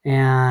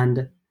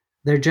 and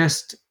they're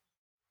just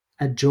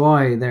a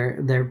joy.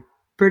 They're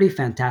pretty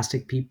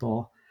fantastic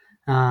people,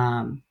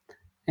 um,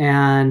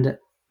 and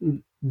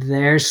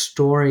their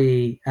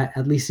story,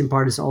 at least in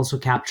part, is also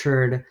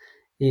captured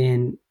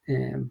in.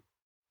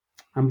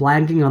 I'm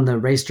blanking on the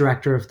race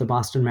director of the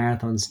Boston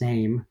Marathon's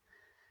name.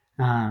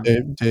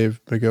 Dave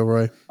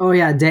McGilroy. Oh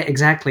yeah,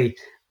 exactly.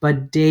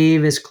 But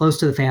Dave is close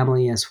to the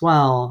family as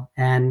well,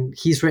 and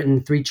he's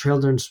written 3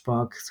 children's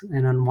books.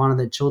 And on one of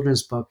the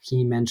children's book,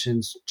 he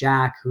mentions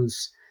Jack,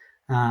 who's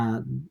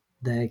uh,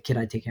 the kid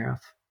I take care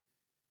of.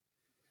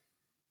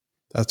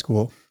 That's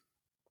cool.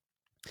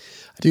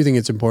 I do think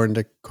it's important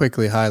to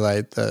quickly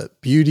highlight the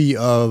beauty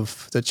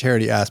of the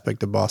charity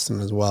aspect of Boston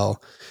as well.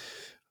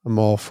 I'm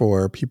all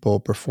for people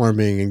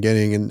performing and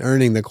getting and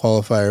earning the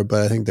qualifier,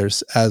 but I think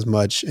there's as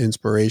much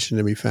inspiration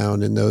to be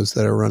found in those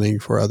that are running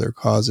for other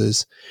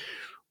causes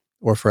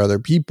or for other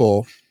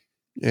people.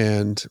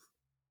 And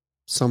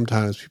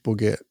sometimes people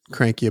get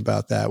cranky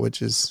about that,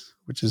 which is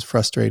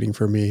frustrating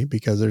for me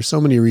because there's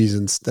so many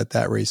reasons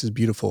that race is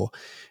beautiful.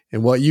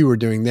 And what you were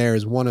doing there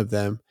is one of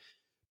them.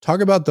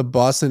 Talk about the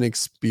Boston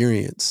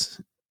experience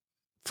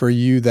for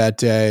you that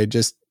day,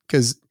 just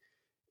because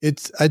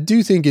I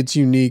do think it's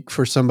unique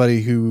for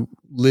somebody who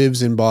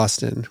lives in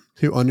Boston,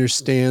 who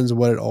understands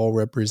what it all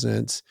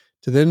represents,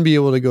 to then be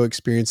able to go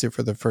experience it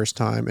for the first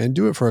time and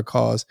do it for a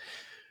cause.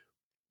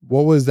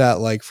 What was that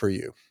like for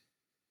you?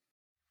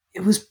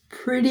 It was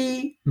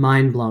pretty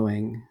mind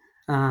blowing.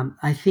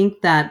 I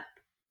think that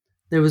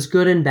there was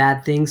good and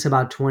bad things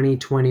about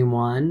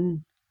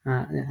 2021.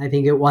 I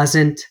think it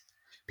wasn't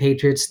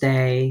Patriots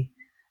Day,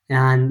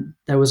 and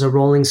there was a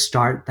rolling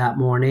start that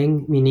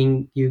morning,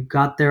 meaning you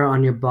got there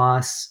on your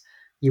bus,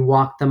 you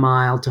walked the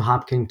mile to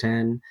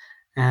Hopkinton,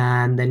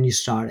 and then you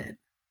started.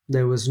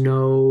 There was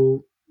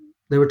no,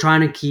 they were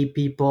trying to keep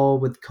people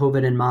with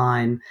COVID in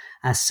mind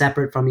as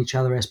separate from each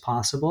other as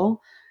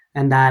possible.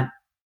 And that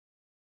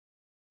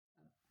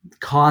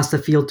caused the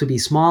field to be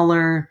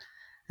smaller,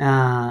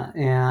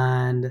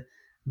 and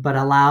but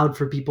allowed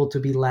for people to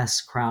be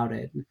less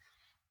crowded.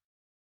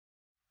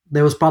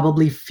 There was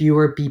probably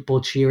fewer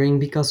people cheering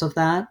because of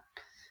that,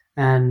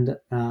 and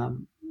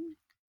I'm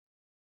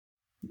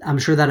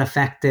sure that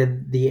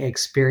affected the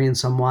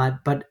experience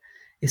somewhat. But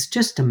it's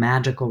just a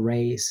magical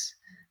race.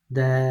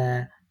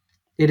 The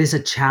It is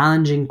a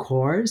challenging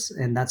course,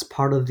 and that's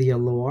part of the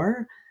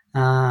allure,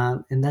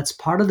 and that's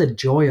part of the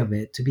joy of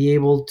it. To be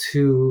able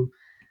to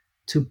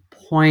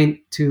point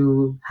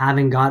to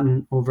having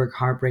gotten over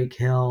Heartbreak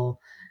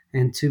Hill,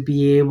 and to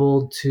be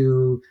able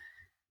to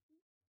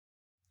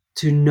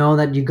know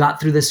that you got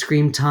through the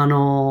Scream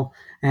Tunnel.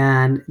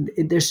 And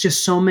there's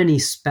just so many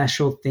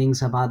special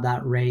things about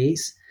that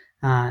race,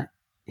 uh,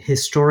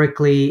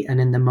 historically and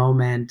in the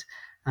moment,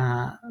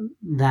 uh,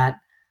 that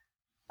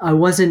I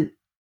wasn't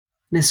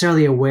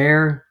necessarily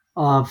aware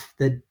of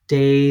the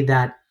day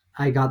that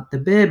I got the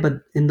bid,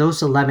 but in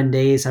those 11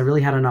 days, I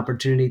really had an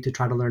opportunity to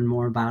try to learn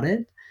more about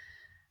it.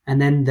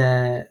 And then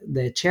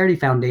the charity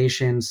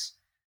foundations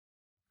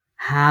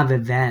have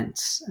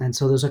events, and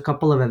so there's a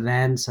couple of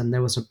events, and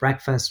there was a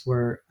breakfast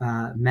where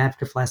Matt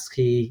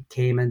Keflesky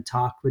came and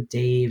talked with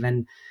Dave,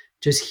 and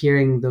just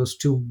hearing those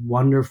two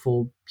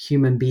wonderful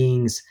human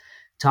beings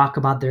talk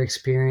about their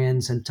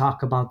experience and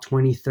talk about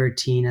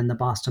 2013 and the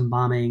Boston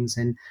bombings,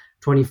 and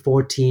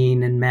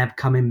 2014 and Meb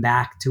coming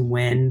back to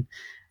win.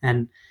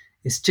 And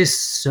it's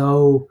just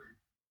so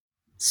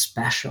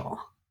special.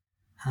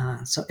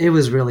 So it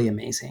was really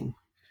amazing.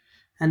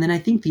 And then I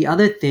think the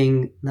other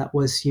thing that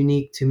was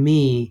unique to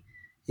me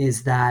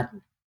is that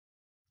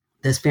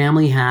this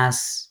family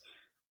has,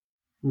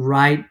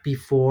 right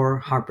before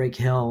Heartbreak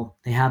Hill,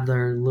 they have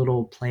their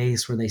little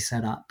place where they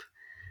set up.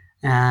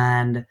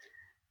 And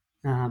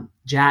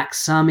Jack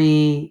saw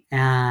me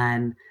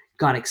and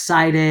got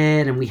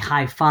excited, and we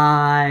high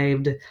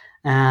fived,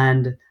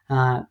 and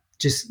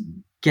just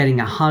getting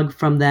a hug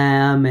from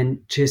them, and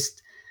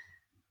just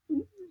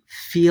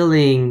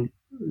feeling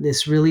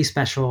this really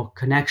special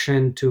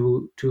connection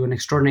to an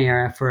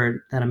extraordinary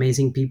effort that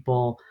amazing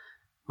people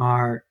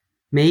are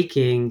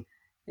making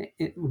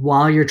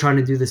while you're trying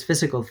to do this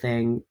physical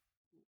thing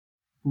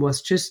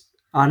was just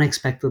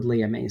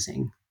unexpectedly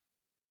amazing.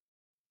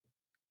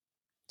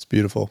 It's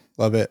beautiful.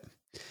 Love it.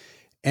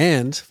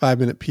 And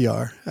 5-minute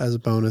PR as a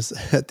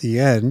bonus at the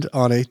end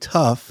on a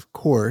tough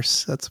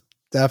course. That's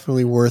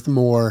definitely worth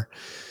more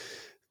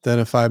than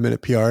a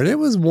 5-minute PR. And it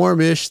was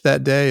warmish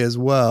that day as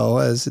well,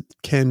 as it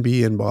can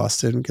be in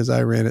Boston because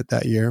I ran it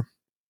that year.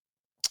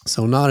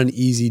 So not an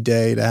easy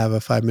day to have a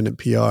 5-minute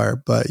PR,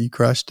 but you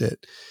crushed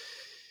it.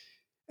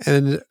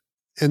 And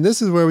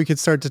this is where we could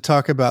start to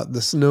talk about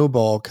the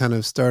snowball kind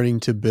of starting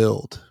to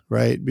build,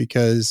 right?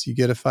 Because you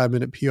get a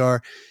 5-minute PR,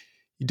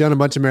 you've done a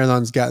bunch of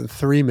marathons, gotten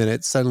 3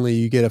 minutes, suddenly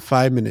you get a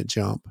 5-minute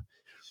jump.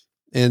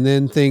 And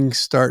then things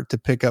start to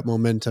pick up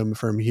momentum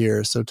from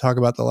here. So talk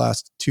about the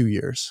last 2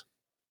 years.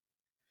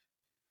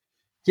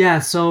 Yeah,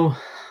 so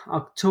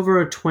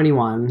October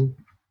 21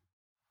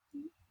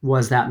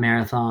 was that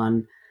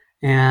marathon.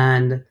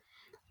 And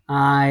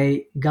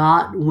I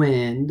got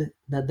wind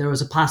that there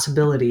was a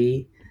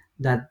possibility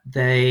that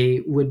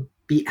they would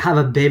have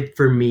a bib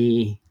for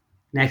me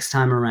next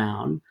time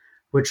around,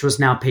 which was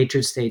now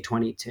Patriots Day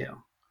 22.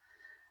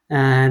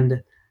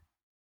 And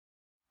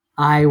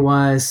I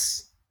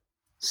was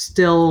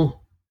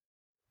still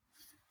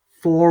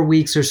 4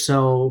 weeks or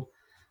so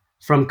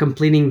from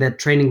completing the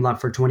training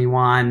block for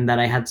 21 that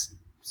I had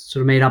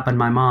sort of made up in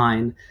my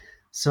mind.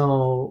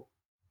 So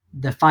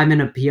the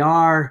 5-minute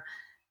PR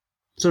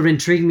sort of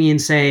intrigued me in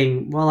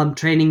saying, well, I'm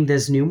training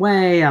this new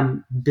way.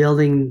 I'm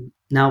building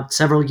now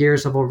several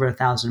years of over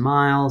 1,000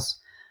 miles,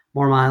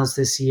 more miles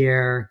this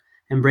year,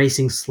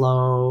 embracing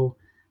slow,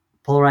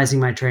 polarizing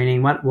my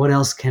training. What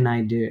else can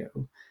I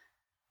do?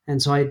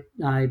 And so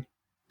I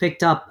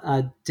picked up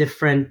a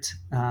different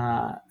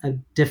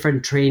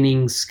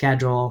training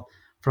schedule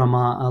from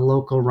a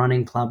local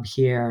running club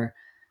here,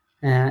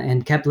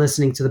 and kept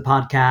listening to the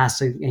podcast,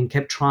 and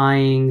kept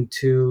trying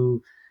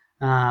to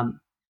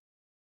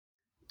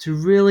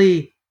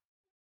really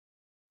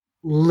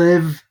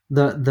live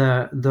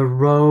the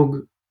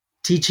rogue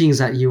teachings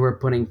that you were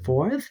putting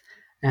forth,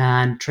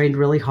 and trained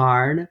really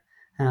hard,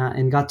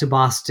 and got to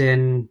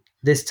Boston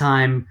this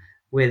time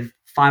with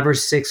 5 or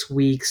 6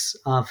 weeks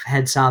of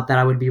heads up that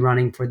I would be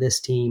running for this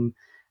team.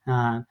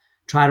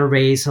 Try to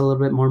raise a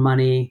little bit more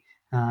money.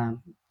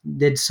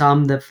 Did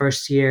some the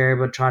first year,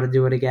 but try to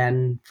do it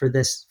again for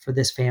this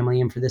family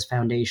and for this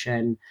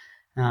foundation.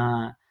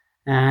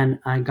 And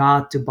I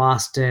got to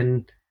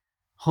Boston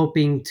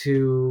hoping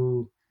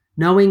to,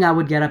 knowing I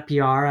would get a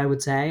PR, I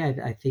would say.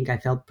 I think I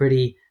felt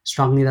pretty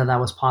strongly that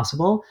was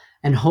possible,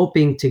 and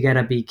hoping to get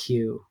a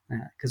BQ.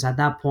 Because at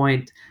that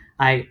point,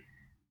 I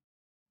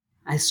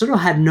sort of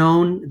had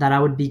known that I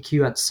would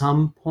BQ at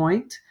some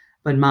point,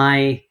 but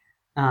my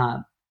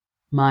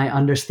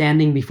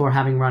understanding before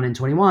having run in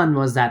 21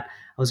 was that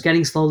I was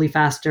getting slowly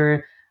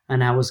faster,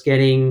 and I was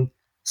getting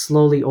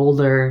slowly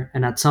older,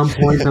 and at some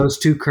point those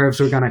two curves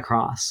were going to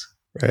cross.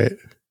 Right.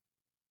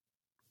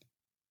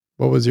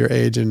 What was your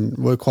age and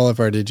what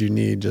qualifier did you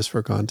need, just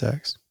for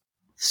context?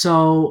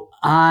 So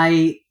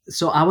I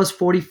was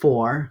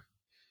 44.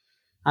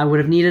 I would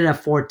have needed a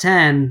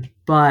 410,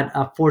 but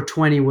a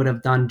 420 would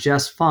have done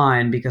just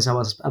fine because I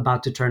was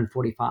about to turn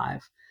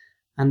 45.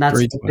 And that's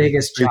the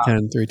biggest jump.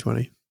 310,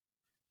 320.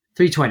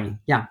 320.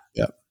 Yeah.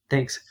 Yep.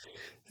 Thanks.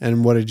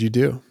 And what did you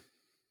do?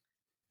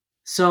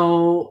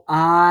 So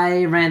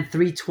I ran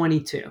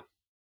 322.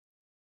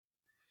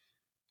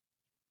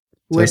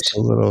 Just a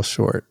little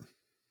short.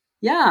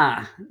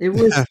 Yeah, it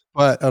was.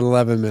 But an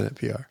 11-minute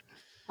PR.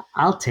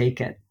 I'll take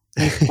it.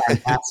 It's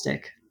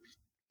fantastic.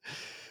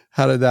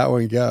 How did that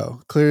one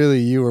go?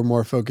 Clearly you were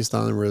more focused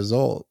on the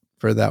result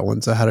for that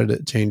one. So how did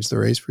it change the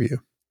race for you?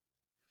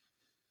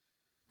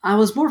 I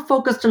was more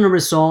focused on the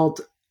result,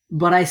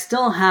 but I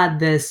still had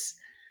this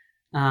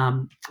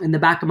in the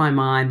back of my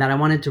mind that I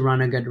wanted to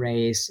run a good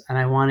race, and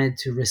I wanted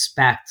to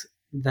respect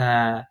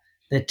the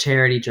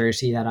charity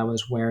jersey that I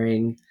was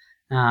wearing,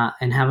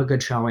 and have a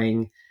good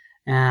showing.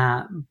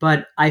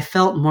 But I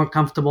felt more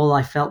comfortable.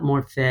 I felt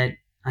more fit.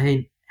 I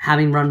mean,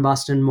 having run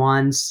Boston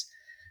once,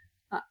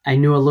 I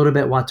knew a little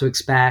bit what to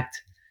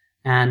expect.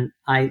 And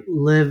I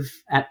live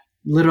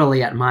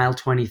literally at mile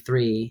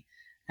 23,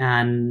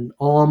 and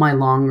all my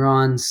long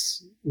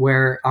runs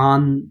were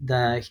on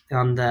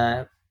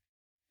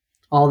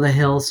all the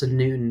hills in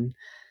Newton.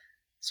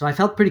 So I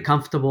felt pretty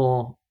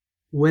comfortable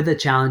with the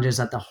challenges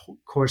that the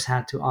course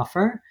had to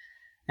offer.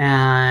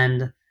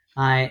 And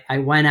I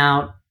went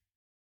out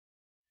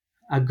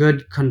a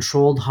good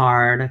controlled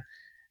hard,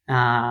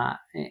 uh,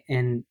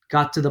 and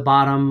got to the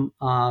bottom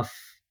of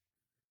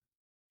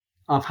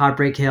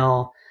Heartbreak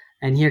Hill,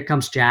 and here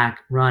comes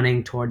Jack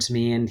running towards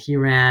me, and he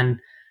ran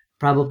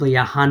probably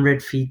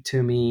 100 feet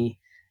to me,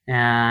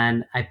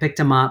 and I picked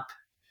him up,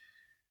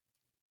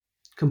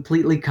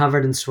 completely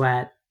covered in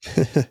sweat,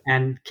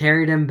 and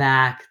carried him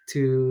back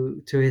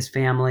to his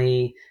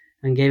family,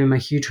 and gave him a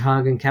huge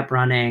hug, and kept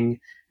running,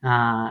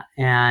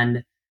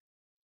 and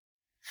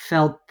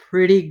felt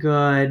pretty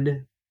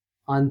good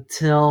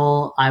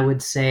until I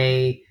would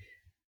say,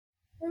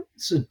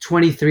 so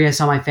 23. I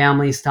saw my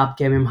family, stopped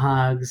giving him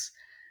hugs.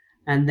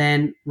 And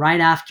then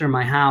right after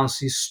my house,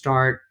 you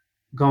start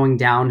going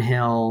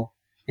downhill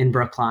in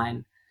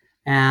Brookline.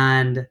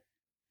 And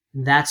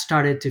that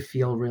started to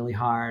feel really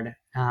hard.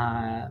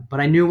 But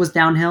I knew it was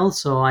downhill,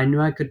 so I knew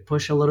I could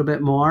push a little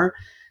bit more.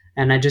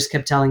 And I just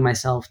kept telling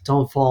myself,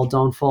 don't fall,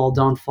 don't fall,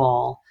 don't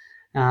fall.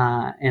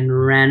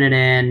 And ran it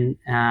in.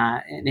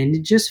 And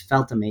it just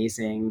felt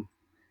amazing.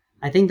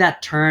 I think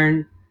that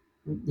turn,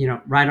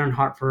 right on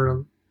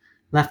Hartford,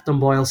 left on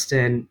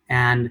Boylston,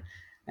 and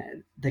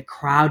the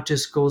crowd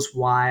just goes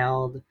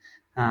wild.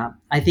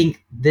 I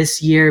think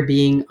this year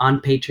being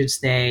on Patriots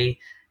Day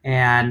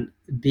and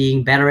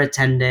being better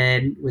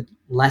attended with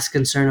less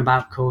concern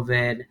about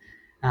COVID,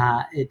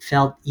 it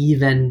felt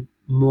even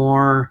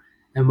more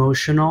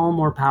emotional,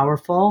 more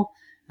powerful,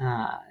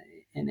 uh,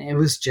 and it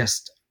was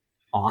just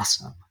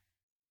awesome.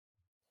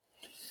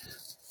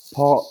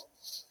 Paul,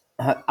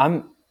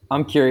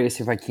 I'm curious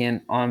if I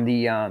can on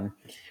the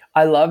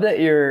I love that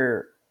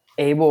you're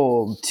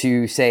able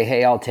to say,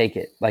 "Hey, I'll take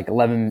it," like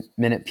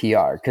 11-minute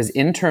PR, because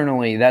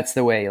internally that's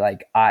the way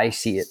like I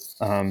see it.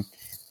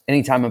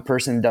 Anytime a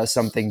person does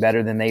something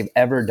better than they've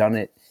ever done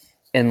it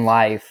in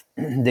life,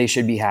 they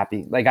should be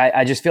happy. Like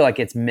I just feel like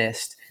it's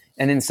missed,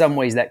 and in some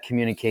ways that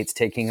communicates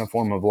taking a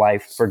form of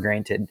life for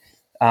granted.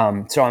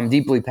 So I'm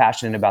deeply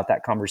passionate about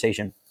that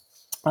conversation.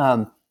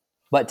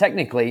 But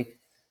technically,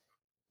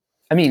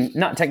 I mean,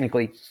 not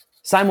technically,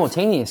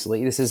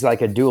 simultaneously, this is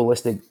like a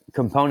dualistic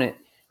component.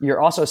 You're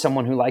also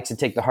someone who likes to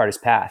take the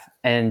hardest path,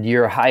 and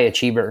you're a high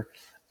achiever.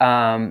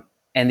 And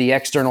the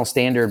external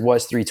standard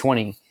was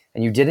 320,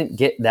 and you didn't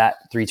get that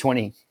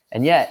 320.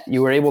 And yet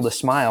you were able to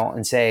smile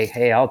and say,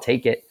 "Hey, I'll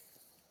take it."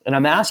 And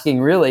I'm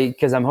asking really,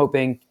 because I'm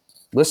hoping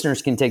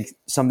listeners can take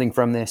something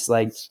from this.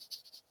 Like,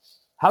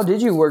 how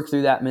did you work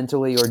through that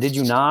mentally, or did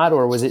you not?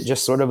 Or was it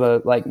just sort of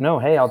a like, no,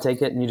 hey, I'll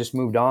take it, and you just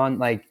moved on?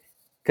 Like,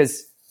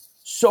 because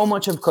so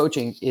much of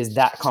coaching is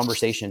that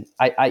conversation.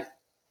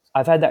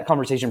 I've had that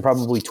conversation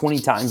probably 20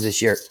 times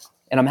this year,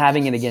 and I'm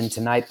having it again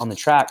tonight on the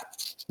track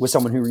with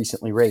someone who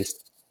recently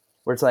raced,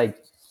 where it's like,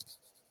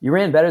 you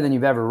ran better than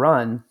you've ever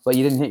run, but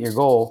you didn't hit your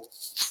goal.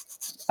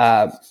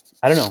 I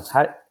don't know.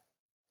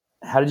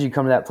 How did you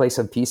come to that place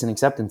of peace and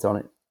acceptance on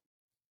it?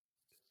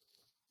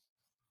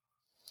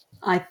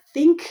 I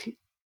think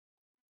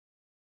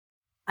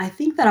I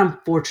think that I'm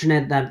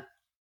fortunate that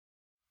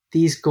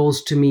these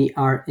goals to me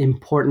are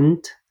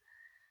important,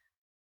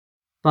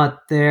 but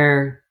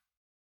they're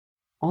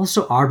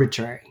also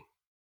arbitrary.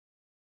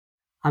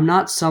 I'm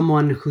not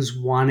someone who's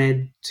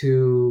wanted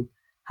to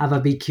have a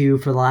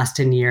BQ for the last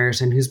 10 years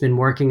and who's been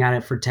working at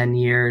it for 10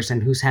 years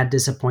and who's had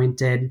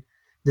disappointment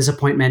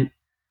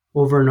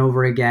over and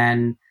over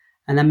again.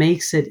 And that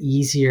makes it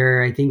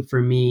easier, I think, for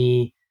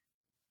me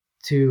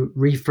to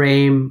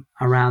reframe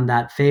around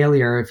that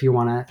failure. If you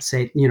want to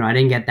say, I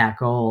didn't get that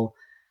goal,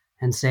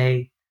 and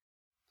say,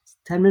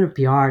 10-minute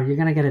PR, you're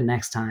going to get it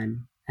next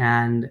time.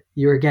 And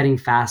you're getting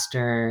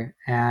faster,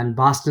 and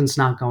Boston's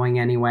not going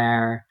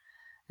anywhere.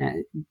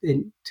 And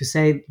to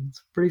say it's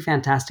a pretty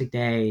fantastic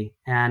day.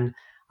 And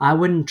I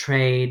wouldn't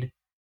trade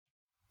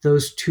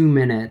those 2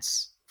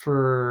 minutes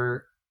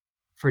for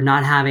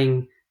not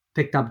having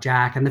picked up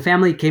Jack. And the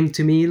family came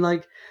to me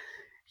like,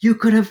 you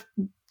could have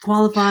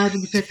qualified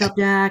and you picked up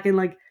Jack. And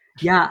like,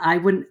 yeah, I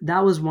wouldn't.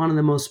 That was one of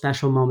the most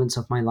special moments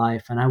of my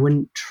life, and I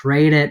wouldn't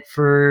trade it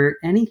for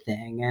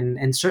anything,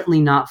 and certainly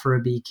not for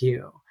a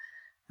BQ.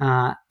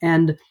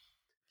 And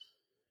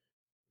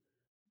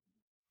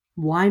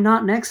why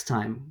not next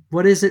time?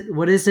 What is it?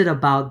 What is it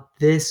about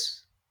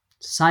this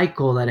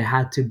cycle that it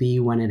had to be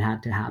when it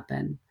had to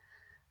happen?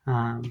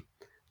 Um,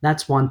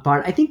 that's one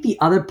part. I think the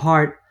other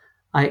part,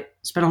 I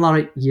spent a lot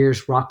of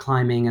years rock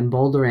climbing and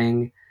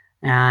bouldering,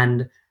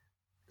 and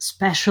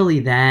especially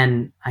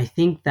then, I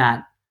think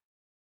that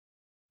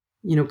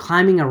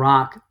climbing a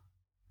rock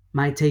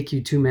might take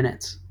you 2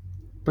 minutes,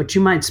 but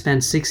you might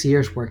spend 6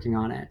 years working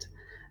on it.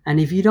 And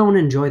if you don't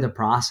enjoy the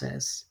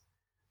process,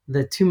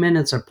 the 2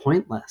 minutes are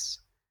pointless.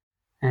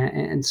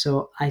 And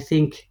so I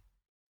think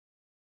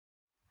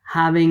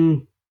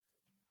having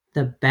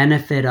the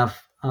benefit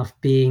of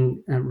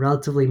being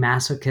relatively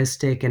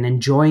masochistic and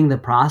enjoying the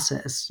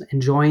process,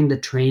 enjoying the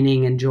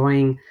training,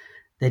 enjoying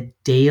the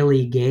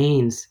daily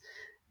gains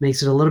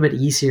makes it a little bit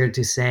easier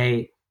to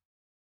say,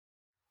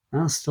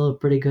 well, it's still a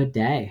pretty good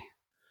day.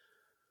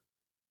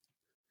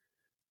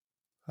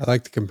 I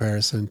like the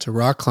comparison to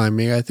rock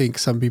climbing. I think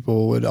some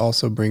people would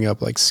also bring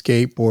up like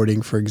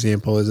skateboarding, for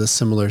example, is a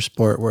similar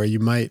sport where you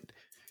might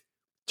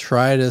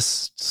try to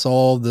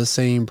solve the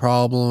same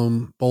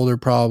problem, boulder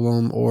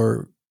problem,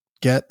 or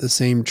get the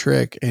same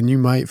trick, and you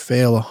might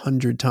fail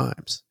 100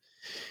 times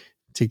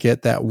to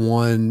get that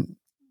one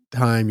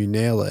time you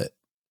nail it.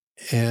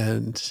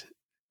 And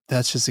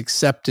that's just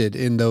accepted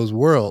in those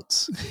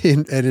worlds.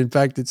 And in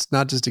fact, it's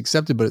not just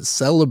accepted, but it's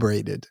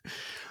celebrated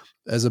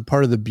as a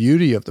part of the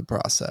beauty of the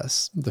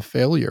process, the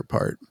failure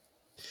part.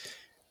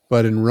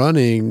 But in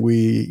running,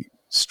 we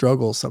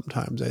struggle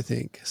sometimes, I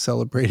think,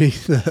 celebrating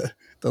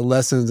the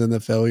lessons and the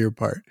failure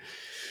part.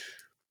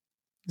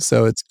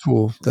 So it's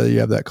cool that you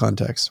have that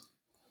context.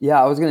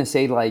 Yeah, I was going to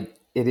say, like,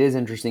 it is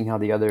interesting how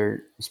the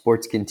other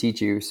sports can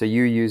teach you. So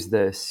you use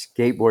the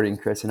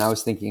skateboarding, Chris, and I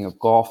was thinking of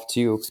golf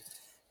too,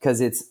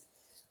 because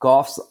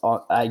golf's.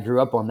 I grew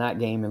up on that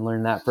game and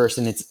learned that first,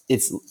 and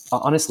it's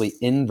honestly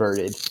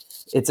inverted.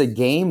 It's a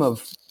game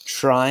of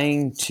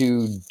trying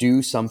to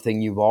do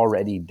something you've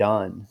already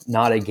done,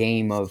 not a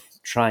game of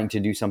trying to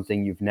do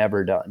something you've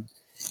never done.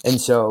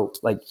 And so,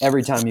 like,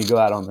 every time you go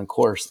out on the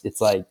course,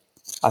 it's like,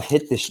 I've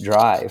hit this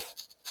drive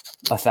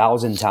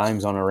 1,000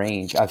 times on a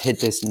range. I've hit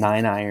this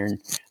 9-iron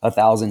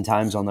 1,000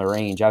 times on the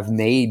range. I've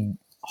made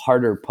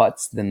harder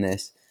putts than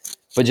this,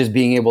 but just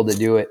being able to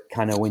do it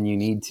kind of when you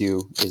need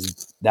to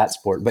is that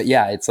sport. But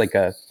yeah, it's like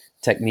a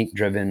technique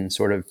driven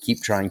sort of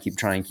keep trying, keep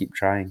trying, keep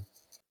trying.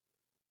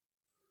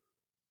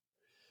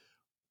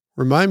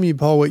 Remind me,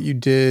 Paul, what you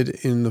did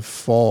in the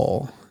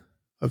fall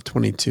of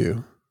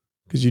 22,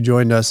 because you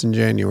joined us in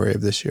January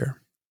of this year.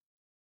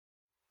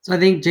 So I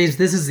think, James,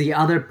 this is the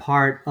other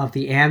part of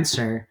the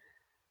answer.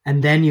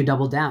 And then you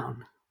double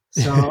down.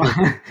 So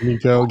you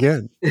go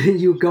again.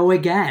 You go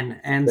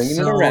again. And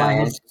so I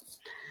had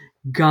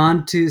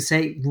gone to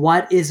say,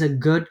 what is a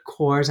good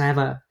course? I have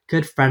a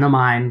good friend of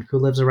mine who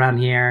lives around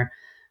here,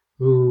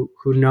 who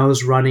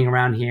knows running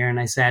around here. And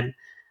I said,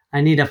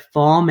 I need a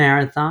fall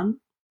marathon.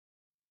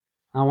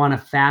 I want a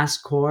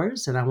fast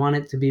course, and I want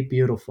it to be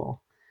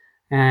beautiful.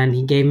 And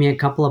he gave me a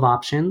couple of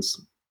options.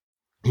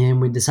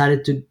 And we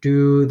decided to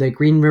do the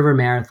Green River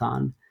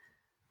Marathon.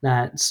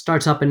 That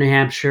starts up in New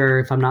Hampshire,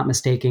 if I'm not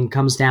mistaken,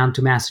 comes down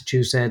to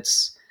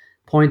Massachusetts,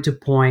 point to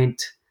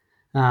point,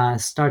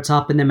 starts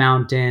up in the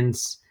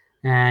mountains,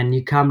 and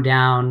you come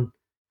down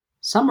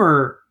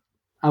somewhere,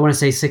 I want to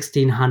say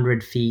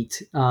 1,600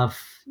 feet of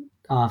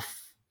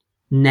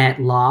net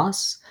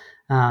loss,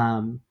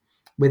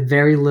 with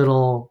very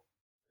little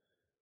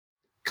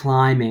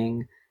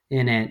climbing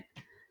in it,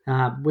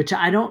 which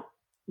I don't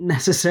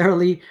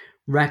necessarily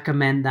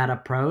recommend that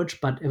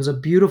approach, but it was a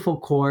beautiful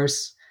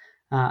course.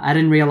 I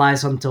didn't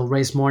realize until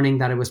race morning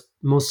that it was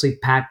mostly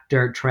packed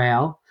dirt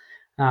trail.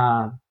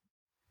 But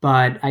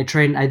I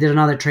did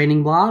another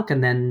training block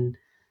and then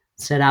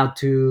set out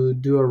to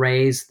do a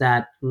race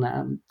that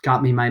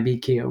got me my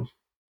BQ.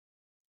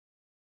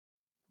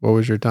 What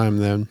was your time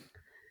then?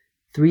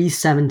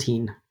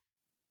 3:17.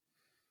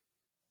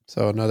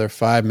 So another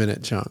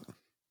 5-minute chunk.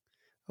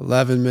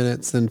 11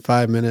 minutes, then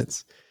 5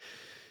 minutes.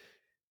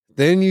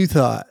 Then you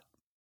thought,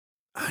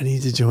 I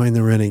need to join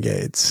the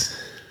Renegades.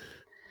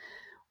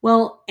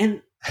 Well,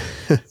 and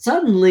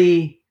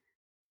suddenly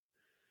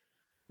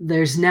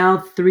there's now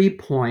 3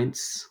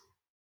 points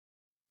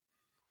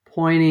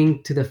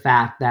pointing to the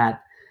fact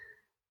that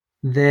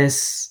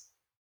this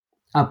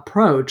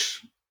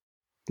approach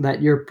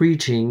that you're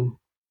preaching,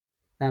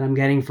 that I'm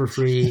getting for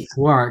free,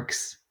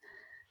 works.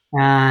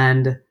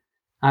 And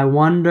I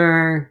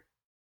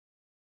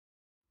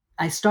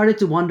started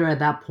to wonder at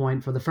that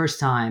point for the first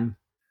time,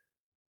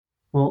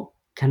 well,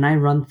 can I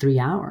run 3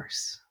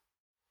 hours?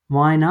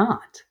 Why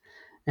not?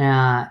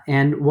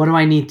 And what do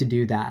I need to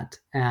do that?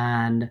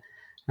 And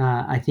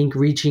I think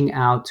reaching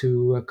out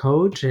to a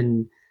coach,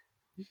 and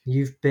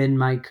you've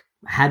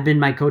had been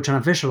my coach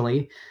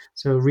unofficially,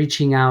 so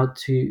reaching out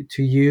to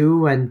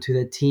you and to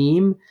the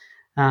team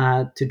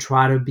to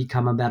try to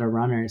become a better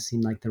runner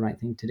seemed like the right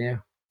thing to do.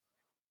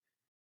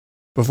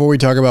 Before we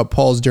talk about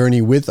Paul's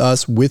journey with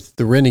us, with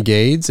the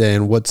Renegades,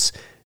 and what's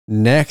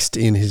next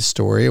in his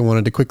story, I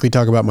wanted to quickly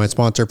talk about my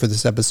sponsor for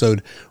this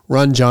episode,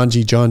 Run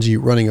Janji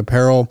Running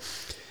Apparel.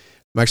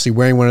 I'm actually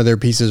wearing one of their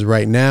pieces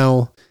right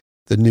now,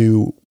 the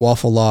new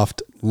Waffle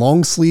Loft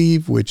long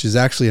sleeve, which is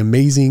actually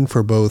amazing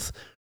for both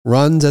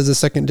runs as a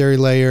secondary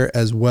layer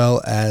as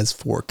well as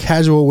for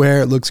casual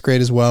wear. It looks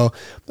great as well.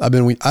 I've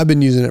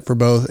been using it for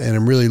both, and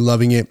I'm really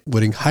loving it.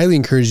 Would highly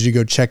encourage you to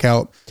go check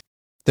out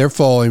their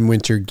fall and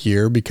winter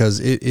gear because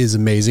it is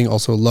amazing.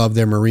 Also love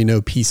their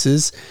merino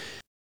pieces.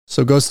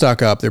 So go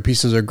stock up. Their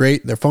pieces are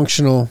great. They're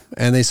functional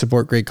and they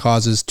support great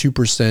causes.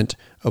 2%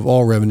 of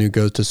all revenue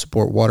goes to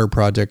support water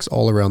projects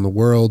all around the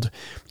world.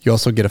 You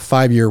also get a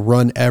 5-year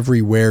run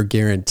everywhere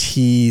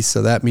guarantee.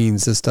 So that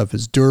means this stuff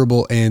is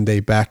durable and they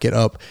back it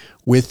up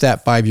with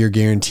that 5-year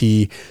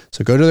guarantee.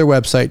 So go to their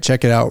website,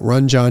 check it out,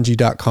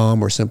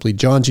 runjohng.com or simply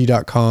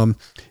johng.com.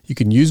 You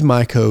can use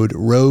my code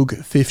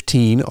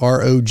ROGUE15,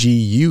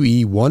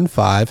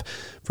 ROGUE15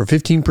 for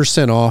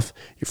 15% off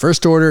your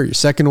first order, your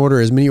second order,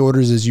 as many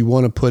orders as you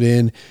want to put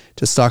in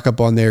to stock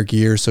up on their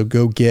gear. So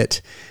go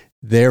get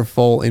their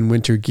fall and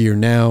winter gear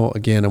now.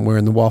 Again, I'm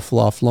wearing the Waffle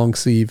Off long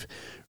sleeve.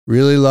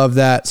 Really love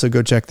that. So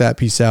go check that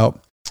piece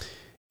out.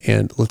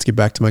 And let's get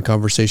back to my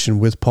conversation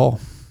with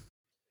Paul.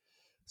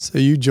 So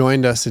you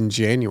joined us in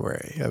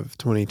January of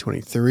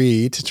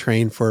 2023 to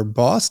train for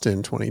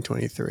Boston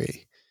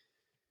 2023.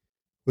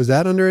 Was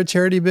that under a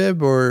charity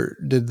bib or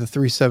did the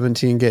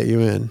 317 get you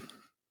in?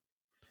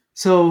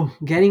 So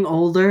getting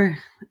older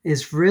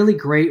is really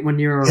great when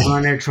you're a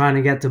runner trying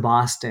to get to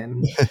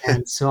Boston.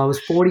 And so I was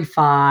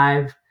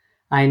 45.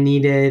 I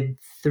needed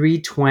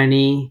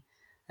 320.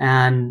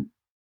 And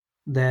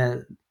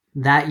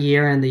that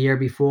year and the year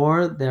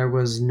before, there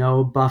was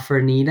no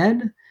buffer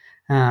needed,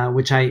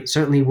 which I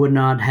certainly would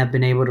not have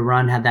been able to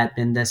run had that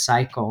been this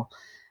cycle.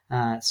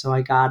 So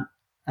I got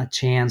a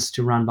chance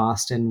to run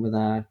Boston with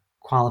a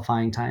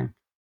qualifying time.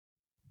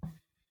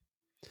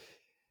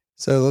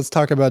 So let's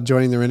talk about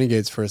joining the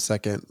Renegades for a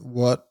second.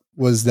 What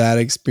was that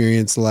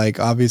experience like?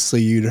 Obviously,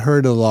 you'd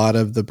heard a lot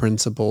of the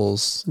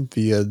principles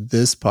via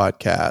this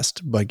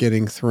podcast, but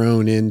getting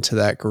thrown into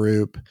that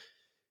group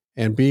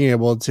and being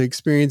able to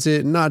experience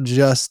it, not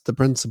just the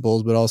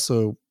principles, but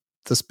also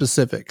the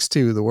specifics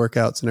too, the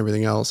workouts and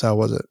everything else. How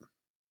was it?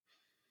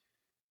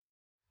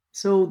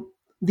 So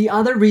the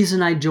other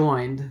reason I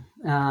joined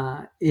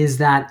is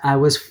that I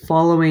was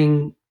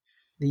following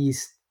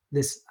this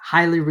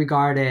highly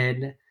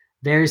regarded,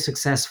 very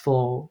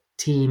successful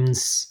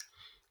team's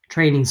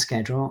training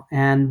schedule,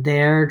 and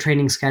their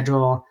training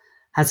schedule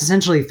has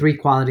essentially 3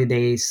 quality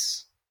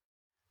days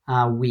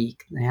a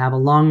week. They have a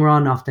long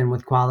run, often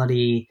with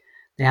quality.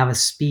 They have a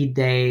speed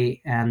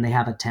day, and they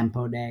have a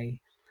tempo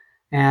day.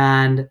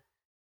 And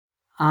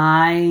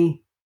I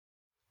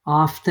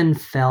often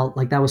felt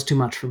like that was too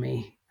much for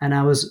me, and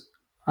I was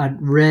at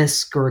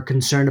risk or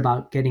concerned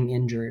about getting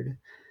injured.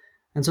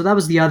 And so that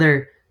was the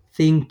other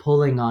thing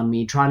pulling on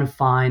me, trying to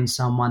find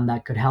someone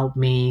that could help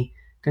me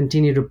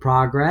continue to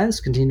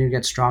progress, continue to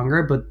get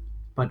stronger,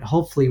 but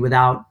hopefully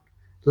without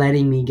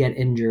letting me get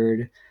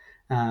injured.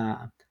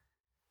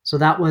 So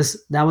that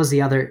was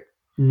the other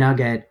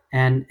nugget.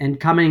 And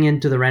coming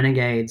into the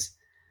Renegades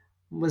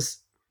was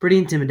pretty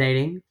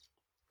intimidating.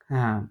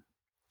 The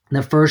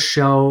first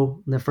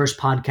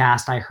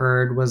podcast I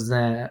heard was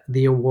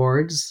the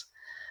awards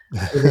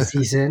for the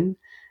season,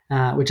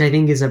 which I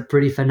think is a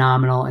pretty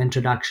phenomenal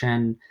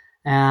introduction.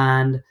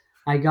 And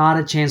I got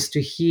a chance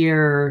to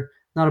hear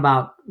not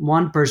about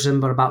one person,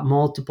 but about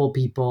multiple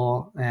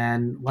people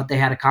and what they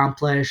had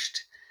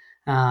accomplished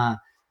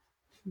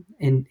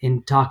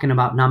in talking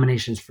about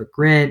nominations for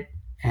grit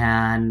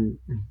and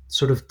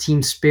sort of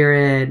team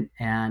spirit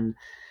and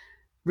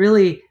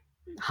really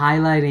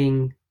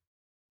highlighting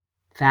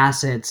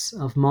facets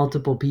of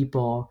multiple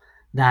people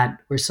that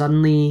were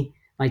suddenly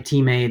my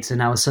teammates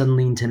and I was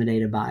suddenly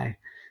intimidated by.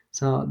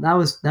 So that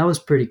was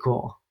pretty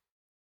cool.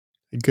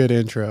 A good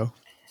intro.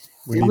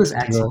 It was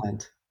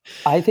excellent.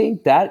 I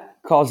think that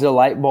caused a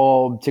light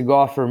bulb to go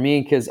off for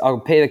me because I'll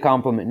pay the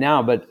compliment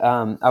now, but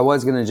I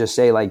was going to just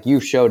say, like, you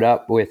showed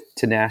up with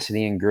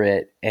tenacity and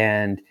grit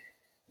and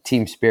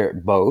team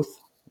spirit both.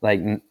 Like,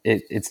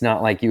 it's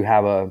not like you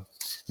have a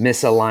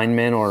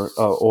misalignment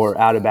or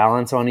out of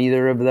balance on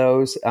either of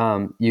those.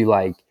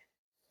 You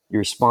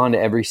respond to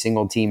every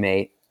single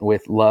teammate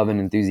with love and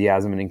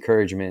enthusiasm and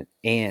encouragement,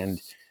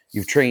 and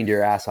you've trained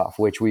your ass off,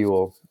 which we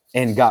will,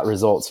 and got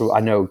results. So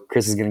I know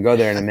Chris is going to go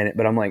there in a minute,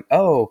 but I'm like,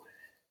 oh,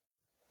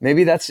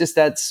 maybe that's just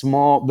that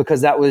small,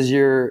 because that was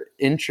your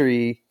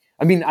entry.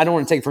 I mean, I don't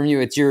want to take from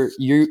you. It's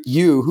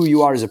you, who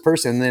you are as a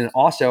person. And then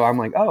also I'm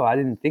like, oh, I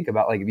didn't think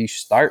about, like, if you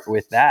start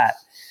with that,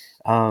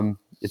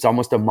 it's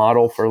almost a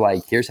model for,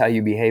 like, here's how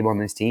you behave on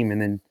this team.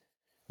 And then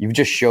you've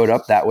just showed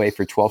up that way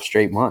for 12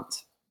 straight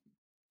months.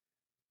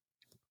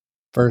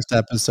 First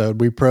episode,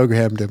 we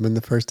programmed him in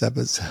the first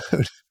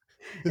episode.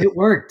 It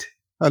worked.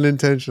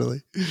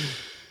 Unintentionally.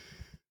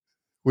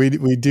 We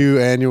do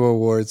annual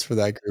awards for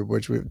that group,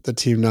 which the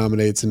team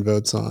nominates and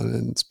votes on,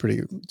 and it's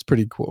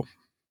pretty cool.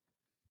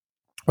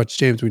 Which,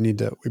 James, we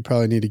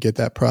probably need to get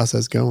that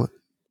process going.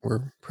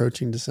 We're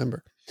approaching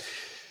December.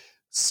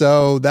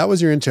 So that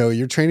was your intro.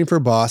 You're training for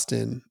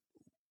Boston.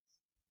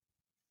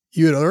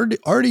 You had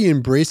already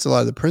embraced a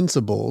lot of the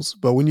principles,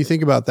 but when you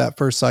think about that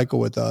first cycle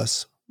with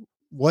us,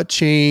 what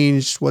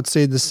changed? What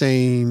stayed the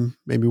same?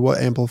 Maybe what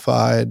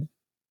amplified?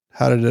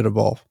 How did it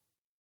evolve?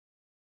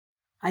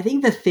 I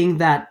think the thing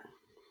that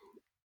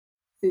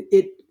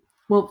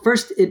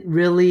first it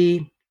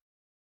really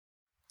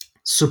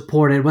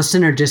supported, was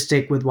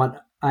synergistic with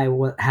what I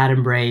had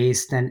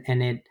embraced, and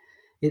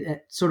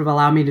it sort of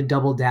allowed me to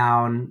double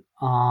down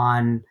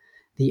on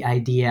the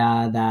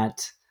idea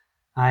that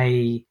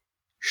I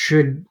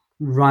should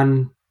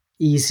run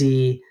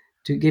easy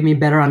to give me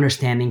better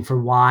understanding for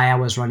why I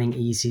was running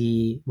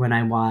easy when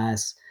I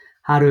was,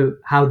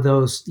 how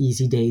those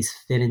easy days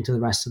fit into the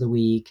rest of the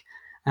week.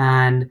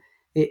 And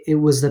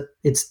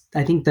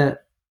I think the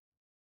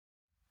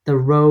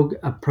Rogue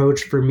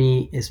approach for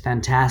me is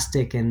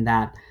fantastic in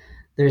that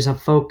there's a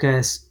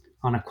focus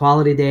on a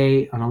quality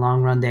day, on a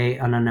long run day,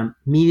 on a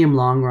medium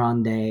long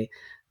run day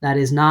that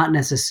is not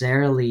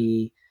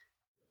necessarily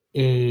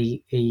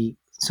a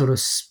sort of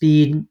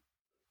speed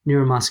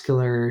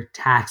neuromuscular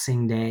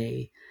taxing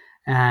day.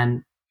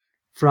 And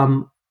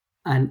from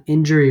an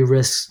injury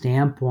risk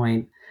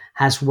standpoint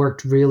has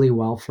worked really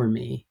well for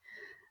me.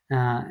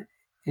 Uh,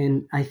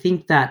 and I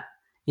think that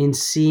in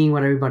seeing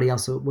what everybody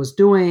else was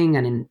doing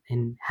and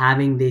in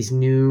having these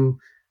new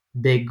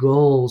big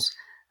goals,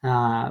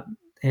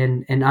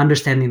 and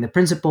understanding the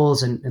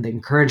principles and the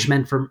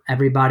encouragement from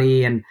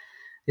everybody, and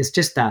it's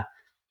just a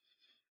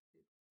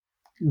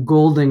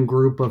golden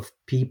group of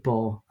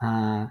people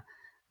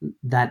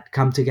that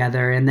come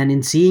together. And then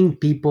in seeing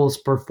people's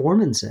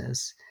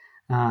performances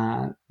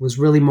was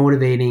really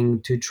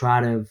motivating to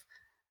try to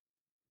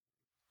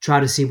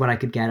see what I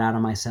could get out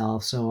of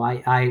myself. So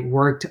I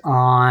worked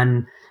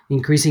on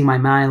increasing my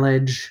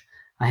mileage.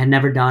 I had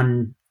never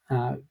done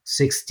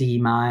 60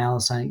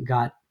 miles. I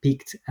got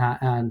peaked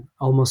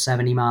almost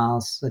 70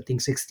 miles, I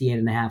think 68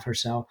 and a half or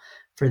so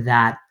for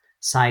that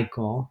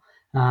cycle.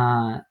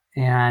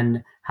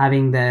 And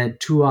having the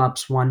 2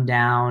 ups, 1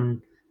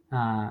 down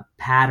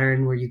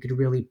pattern where you could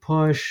really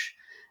push,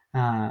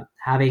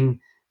 having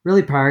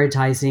really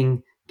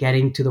prioritizing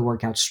getting to the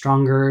workout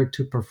stronger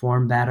to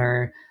perform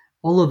better.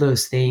 All of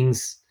those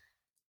things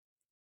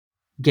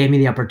gave me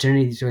the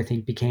opportunity to, I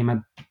think,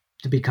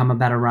 to become a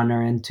better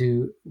runner, and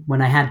to,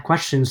 when I had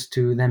questions,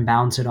 to then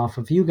bounce it off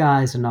of you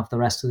guys and off the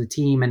rest of the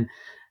team,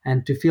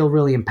 and to feel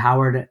really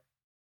empowered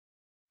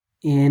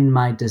in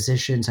my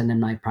decisions and in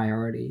my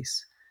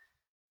priorities.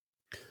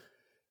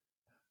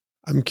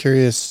 I'm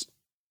curious,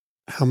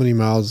 how many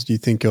miles do you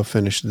think you'll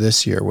finish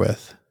this year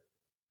with?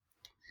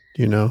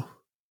 Do you know?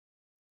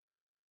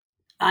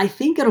 I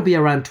think it'll be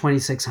around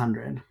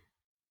 2,600.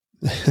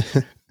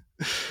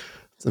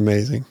 It's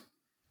amazing.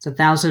 It's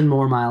 1,000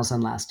 more miles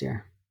than last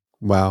year.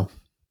 Wow.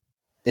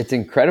 It's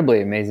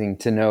incredibly amazing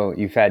to know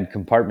you've had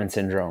compartment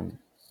syndrome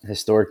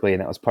historically,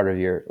 and that was part of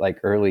your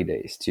early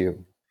days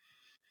too.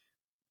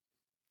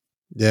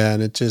 Yeah.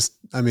 And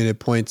it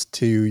points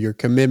to your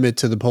commitment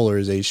to the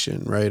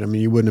polarization, right? I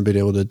mean, you wouldn't have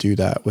been able to do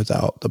that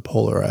without the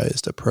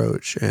polarized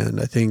approach.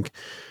 And I think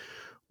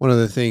one of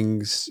the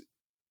things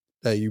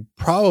that you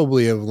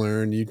probably have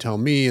learned, you tell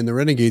me, in the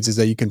Renegades, is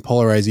that you can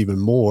polarize even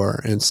more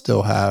and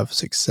still have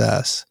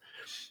success,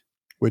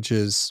 which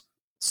is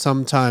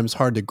sometimes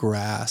hard to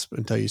grasp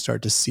until you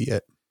start to see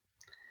it.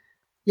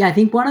 Yeah, I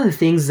think one of the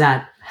things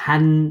that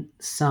hadn't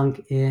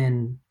sunk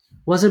in,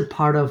 wasn't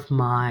part of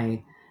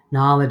my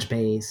knowledge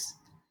base,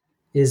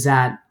 is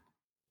that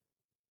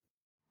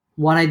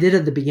what I did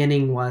at the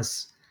beginning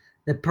was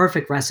the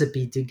perfect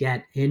recipe to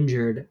get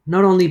injured,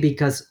 not only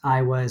because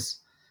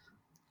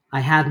I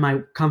had my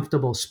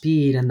comfortable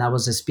speed and that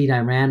was the speed I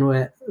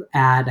ran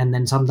at, and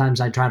then sometimes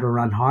I try to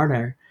run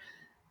harder,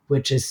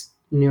 which is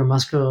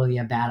neuromuscularly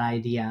a bad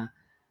idea,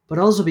 but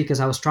also because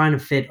I was trying to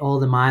fit all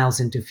the miles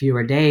into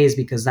fewer days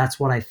because that's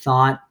what I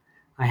thought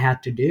I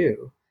had to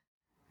do.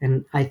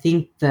 And I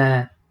think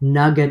the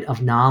nugget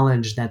of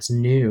knowledge that's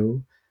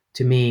new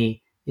to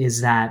me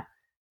is that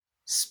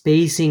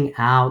spacing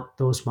out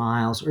those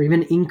miles, or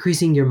even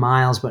increasing your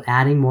miles but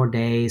adding more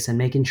days and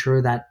making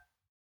sure that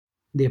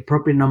the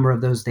appropriate number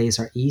of those days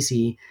are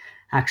easy,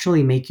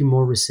 actually make you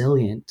more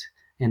resilient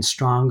and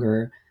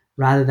stronger,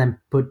 rather than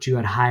put you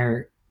at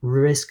higher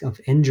risk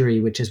of injury,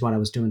 which is what I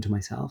was doing to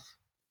myself.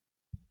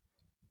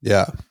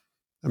 Yeah.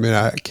 I mean,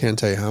 I can't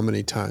tell you how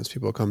many times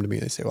people come to me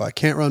and they say, well, I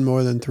can't run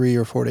more than 3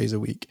 or 4 days a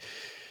week.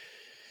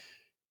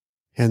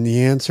 And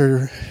the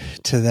answer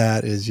to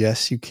that is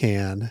yes, you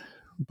can,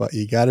 but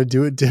you got to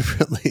do it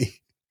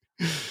differently.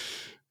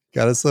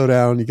 Got to slow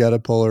down, you got to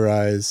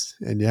polarize,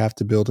 and you have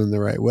to build in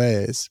the right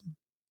ways.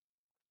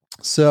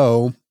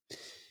 So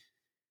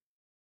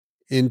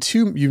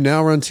you've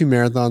now run 2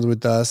 marathons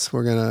with us.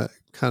 We're going to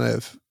kind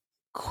of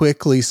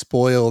quickly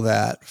spoil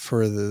that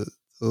for the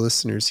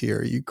listeners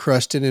here. You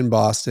crushed it in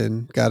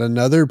Boston, got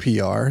another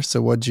PR.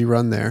 So what'd you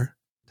run there?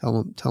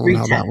 Tell them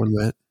how that one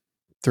went.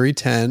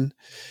 3:10,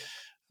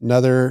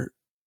 another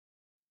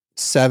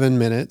 7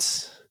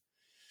 minutes.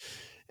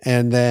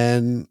 And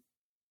then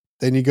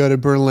you go to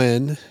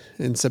Berlin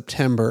in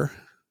September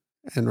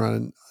and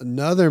run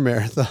another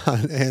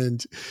marathon.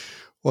 And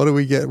what do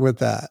we get with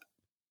that?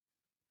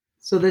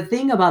 So the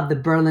thing about the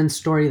Berlin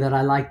story that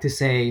I like to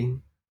say,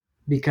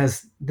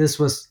 because this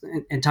was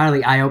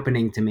entirely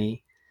eye-opening to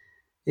me,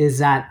 is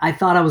that I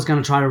thought I was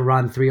going to try to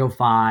run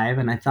 3:05,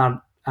 and I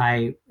thought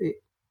I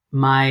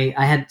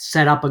had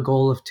set up a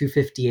goal of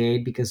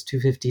 2:58 because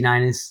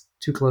 2:59 is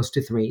too close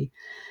to 3.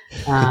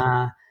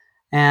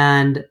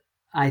 And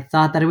I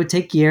thought that it would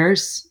take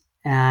years,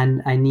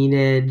 and I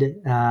needed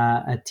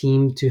a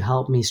team to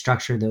help me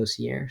structure those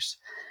years.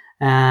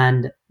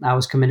 And I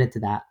was committed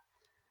to that.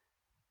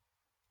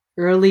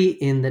 Early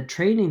in the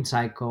training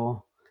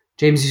cycle,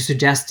 James, you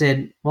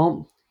suggested,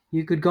 well,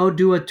 you could go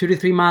do a 2 to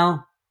 3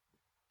 mile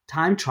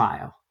time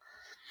trial.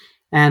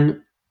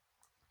 And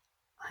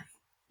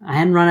I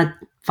hadn't run a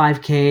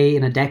 5K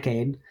in a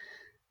decade.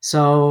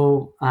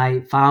 So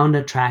I found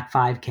a track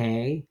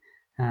 5K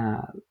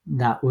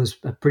that was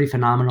a pretty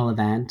phenomenal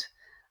event.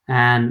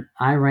 And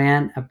I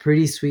ran a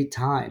pretty sweet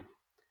time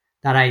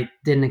that I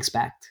didn't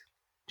expect,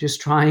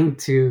 just trying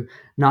to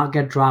not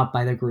get dropped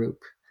by the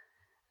group.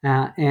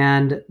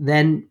 And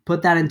then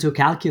put that into a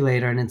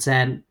calculator, and it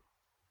said,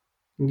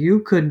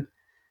 you could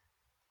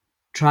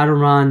try to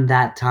run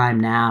that time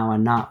now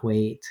and not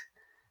wait.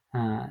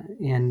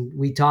 And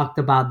we talked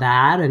about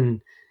that,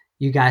 and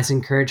you guys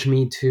encouraged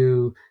me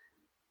to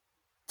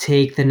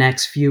take the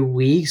next few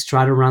weeks,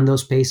 try to run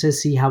those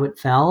paces, see how it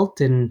felt.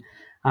 And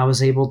I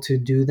was able to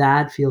do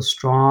that, feel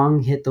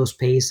strong, hit those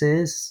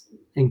paces,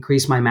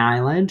 increase my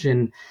mileage.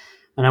 And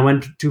I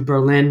went to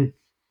Berlin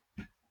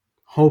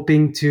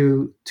hoping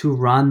to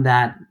run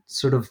that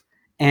sort of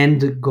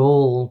end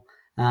goal,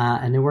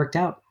 and it worked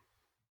out.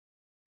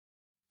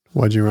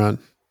 What'd you run?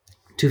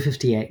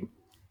 2:58.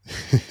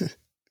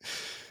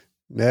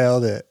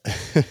 Nailed it.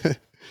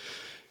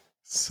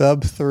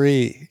 Sub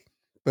 3.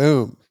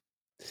 Boom.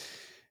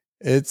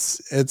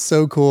 It's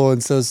so cool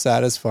and so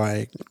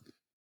satisfying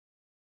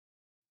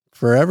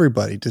for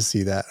everybody to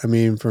see that. I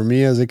mean, for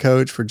me as a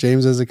coach, for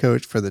James as a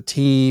coach, for the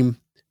team,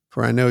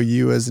 for I know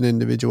you as an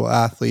individual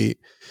athlete.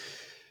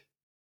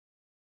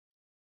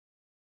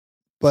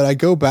 But I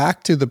go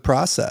back to the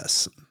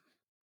process.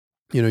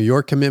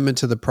 Your commitment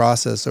to the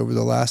process over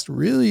the last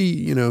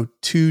really,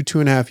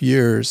 2.5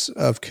 years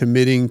of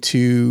committing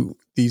to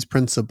these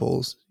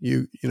principles.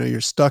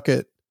 You're stuck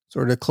at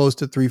sort of close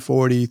to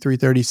 340,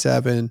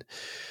 337.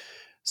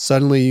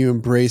 Suddenly you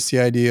embrace the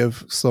idea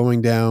of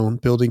slowing down,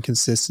 building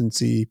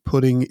consistency,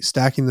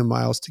 stacking the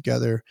miles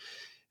together.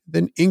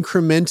 Then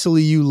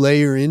incrementally you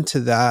layer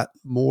into that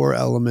more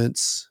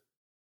elements,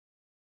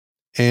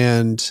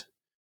 and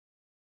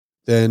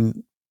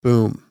then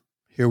boom,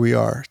 here we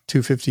are,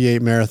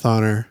 2:58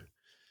 marathoner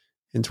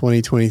in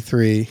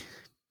 2023,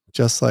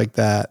 just like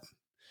that.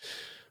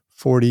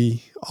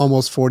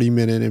 Almost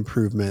 40-minute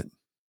improvement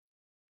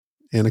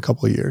in a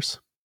couple of years.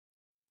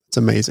 It's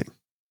amazing.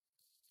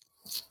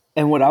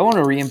 And what I want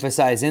to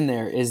reemphasize in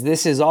there is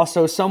this is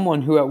also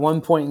someone who at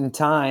one point in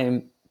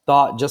time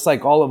thought, just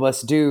like all of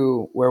us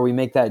do, where we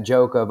make that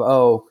joke of,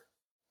 oh,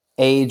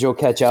 age will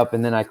catch up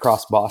and then I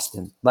cross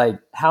Boston. Like,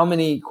 how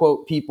many,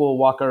 quote, people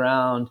walk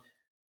around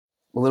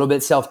a little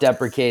bit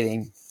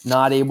self-deprecating,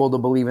 not able to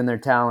believe in their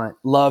talent,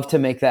 love to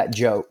make that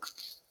joke.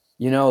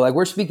 Like,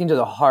 we're speaking to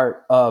the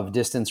heart of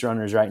distance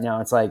runners right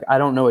now. It's like, I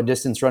don't know a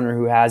distance runner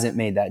who hasn't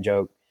made that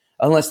joke,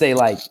 unless they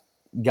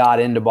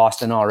got into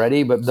Boston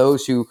already. But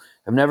those who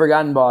have never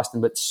gotten Boston,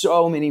 but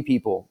so many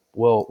people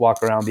will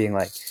walk around being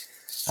like,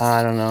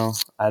 I don't know,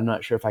 I'm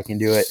not sure if I can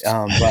do it,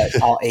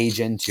 but I'll age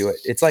into it.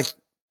 It's like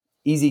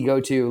easy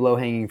go-to,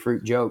 low-hanging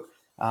fruit joke.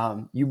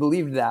 You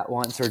believed that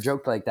once or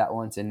joked like that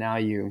once, and now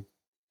in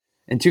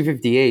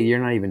 2:58, you're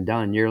not even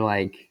done. You're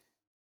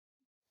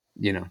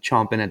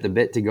chomping at the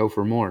bit to go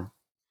for more.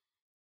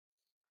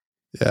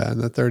 Yeah,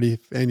 and the 30,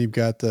 and you've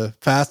got the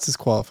fastest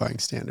qualifying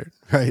standard,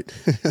 right?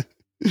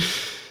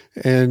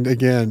 And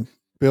again,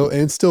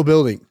 still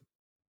building.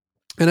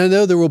 And I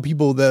know there will be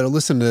people that will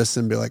listen to this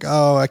and be like,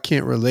 oh, I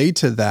can't relate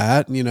to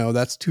that.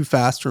 That's too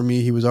fast for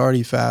me. He was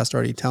already fast,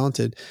 already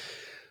talented.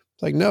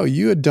 It's like, no,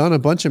 you had done a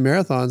bunch of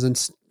marathons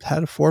and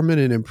had a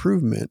 4-minute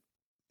improvement.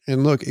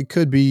 And look, it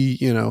could be,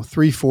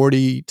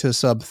 340 to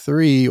sub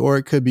 3, or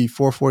it could be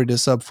 440 to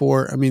sub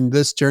 4. I mean,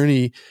 this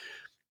journey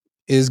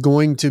is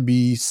going to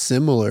be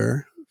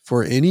similar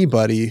for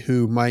anybody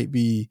who might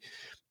be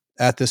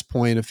at this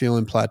point of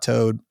feeling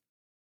plateaued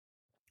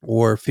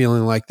or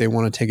feeling like they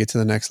want to take it to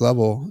the next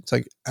level. It's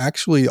like,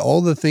 actually,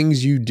 all the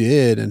things you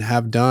did and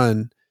have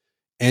done,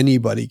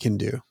 anybody can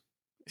do.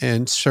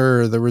 And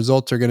sure, the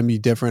results are going to be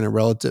different and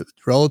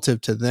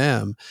relative to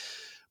them,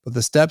 but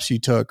the steps you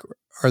took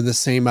are the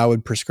same I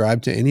would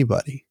prescribe to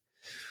anybody.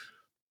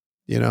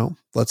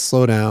 Let's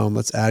slow down.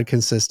 Let's add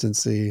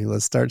consistency.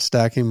 Let's start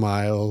stacking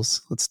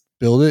miles. Let's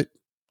build it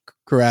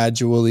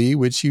gradually,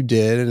 which you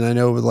did. And I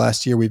know over the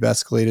last year, we've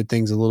escalated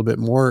things a little bit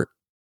more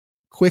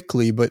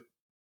quickly, but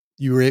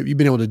you've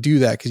been able to do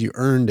that because you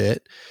earned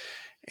it.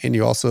 And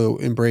you also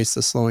embrace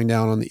the slowing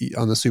down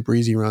on the super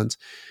easy runs.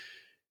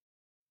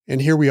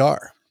 And here we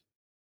are.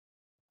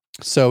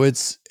 So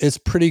it's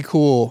pretty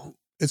cool.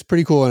 It's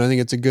pretty cool. And I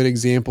think it's a good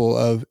example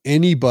of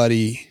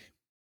anybody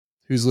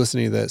who's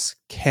listening to this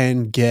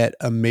can get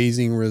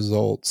amazing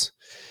results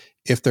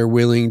if they're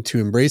willing to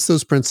embrace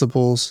those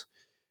principles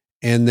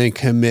and then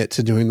commit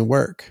to doing the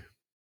work.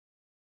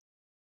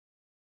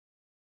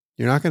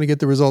 You're not going to get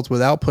the results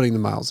without putting the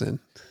miles in,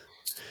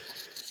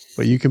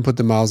 but you can put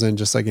the miles in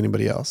just like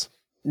anybody else.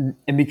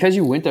 And because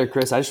you went there,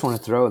 Chris, I just want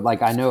to throw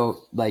it. I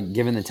know,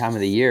 given the time of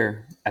the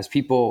year, as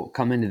people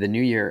come into the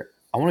new year,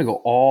 I want to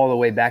go all the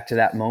way back to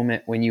that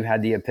moment when you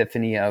had the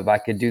epiphany of, I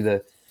could do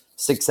the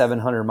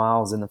 700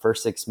 miles in the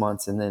first 6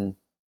 months and then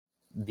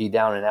be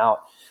down and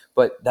out.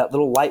 But that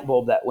little light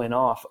bulb that went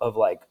off of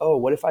like, oh,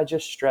 what if I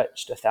just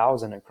stretched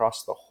 1,000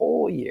 across the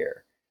whole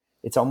year?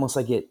 It's almost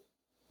like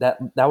that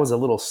was a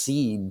little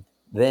seed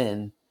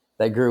then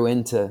that grew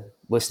into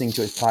listening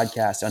to his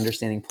podcast,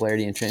 understanding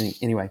polarity and training.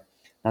 Anyway,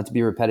 not to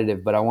be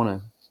repetitive, but I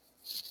want to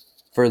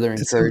further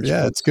encourage.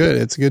 It's good.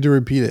 It's good to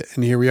repeat it.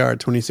 And here we are,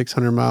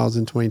 2,600 miles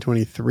in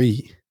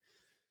 2023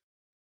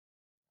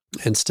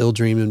 and still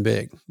dreaming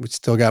big. We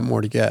still got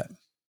more to get.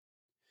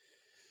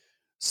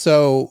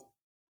 So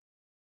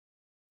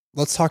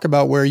let's talk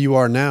about where you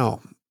are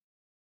now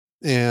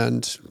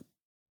and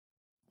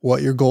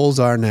what your goals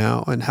are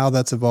now and how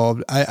that's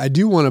evolved. I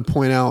do want to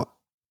point out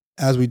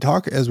as we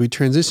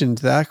transition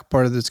to that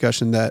part of the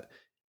discussion that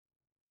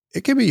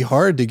it can be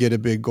hard to get a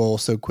big goal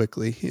so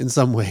quickly in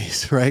some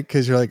ways, right?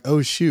 Because you're like,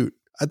 oh, shoot,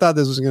 I thought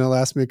this was going to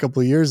last me a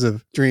couple of years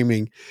of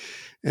dreaming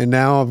and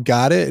now I've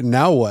got it. And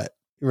now what,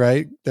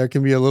 right? There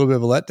can be a little bit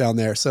of a letdown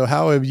there. So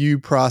how have you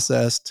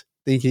processed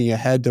thinking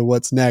ahead to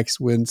what's next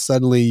when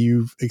suddenly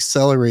you've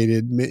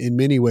accelerated in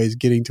many ways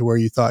getting to where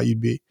you thought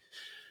you'd be?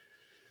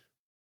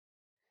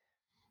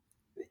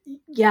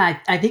 Yeah,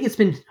 I think it's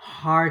been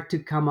hard to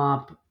come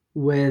up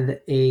with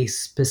a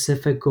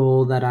specific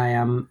goal that I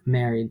am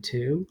married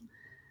to.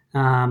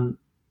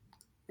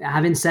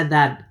 Having said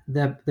that,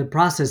 the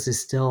process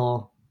is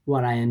still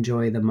what I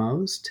enjoy the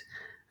most.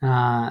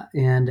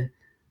 And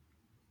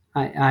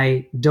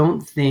I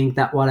don't think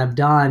that what I've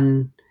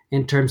done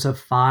in terms of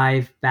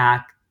 5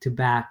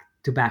 back-to-back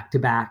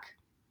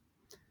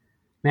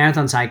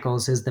marathon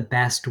cycles is the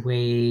best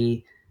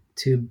way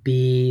to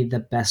be the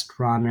best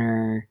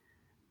runner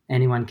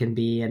anyone can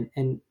be.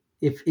 And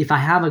if I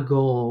have a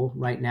goal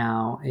right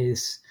now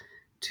is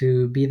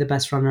to be the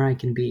best runner I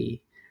can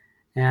be.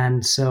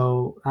 And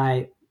so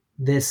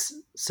this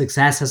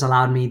success has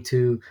allowed me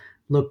to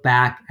look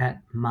back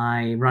at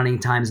my running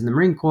times in the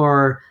Marine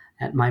Corps,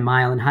 at my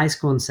mile in high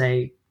school and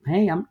say,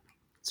 hey, I'm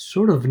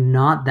sort of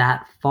not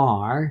that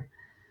far.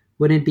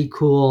 Wouldn't it be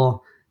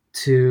cool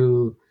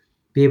to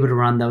be able to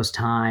run those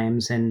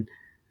times? And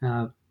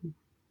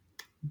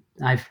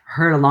I've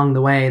heard along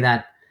the way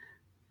that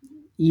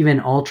even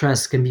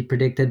ultras can be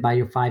predicted by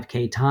your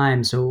 5K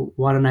time. So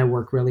why don't I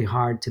work really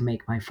hard to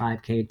make my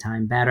 5K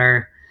time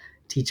better,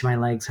 teach my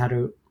legs how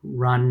to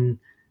run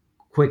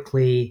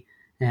quickly.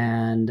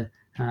 And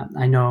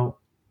I know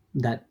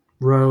that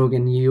Rogue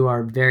and you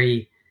are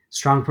very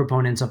strong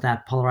proponents of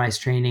that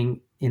polarized training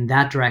in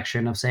that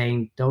direction of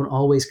saying, don't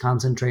always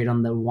concentrate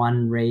on the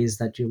one race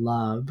that you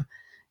love,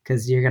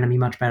 because you're going to be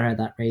much better at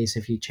that race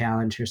if you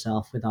challenge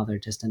yourself with other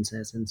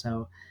distances. And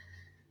so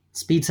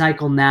speed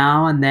cycle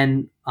now, and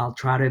then I'll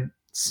try to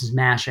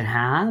smash a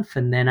half,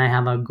 and then I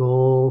have a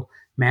goal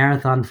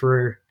marathon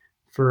for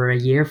a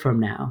year from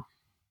now.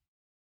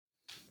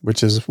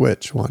 Which is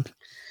which one?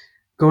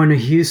 Going to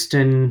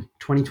Houston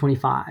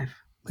 2025.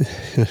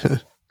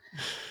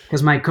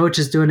 Because my coach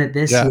is doing it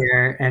this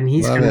year, and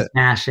he's going to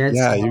smash it.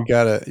 Yeah, so.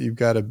 you've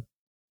got to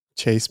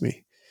chase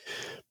me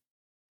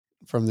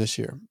from this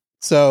year.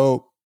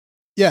 So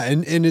yeah,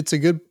 and it's a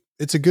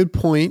good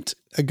point,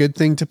 a good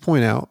thing to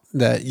point out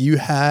that you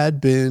had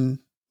been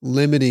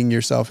limiting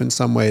yourself in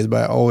some ways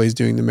by always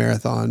doing the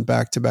marathon,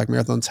 back-to-back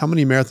marathons. How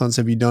many marathons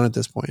have you done at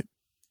this point?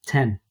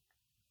 10.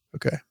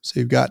 Okay. So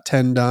you've got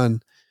 10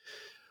 done,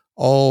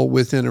 all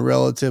within a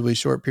relatively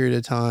short period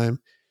of time.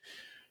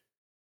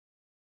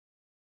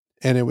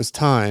 And it was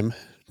time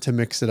to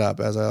mix it up.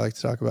 As I like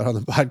to talk about on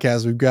the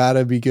podcast, we've got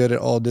to be good at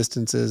all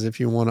distances if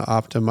you want to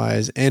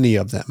optimize any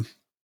of them.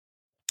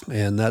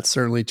 And that's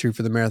certainly true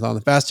for the marathon.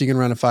 The faster you can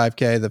run a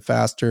 5K, the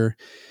faster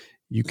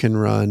you can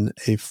run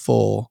a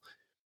full.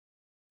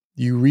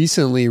 You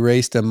recently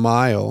raced a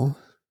mile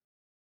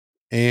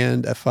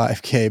and a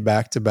 5K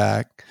back to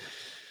back.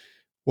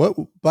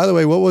 By the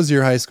way, what was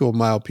your high school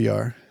mile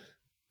PR?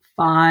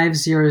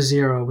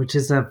 5:00, which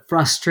is a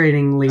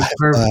frustratingly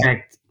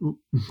perfect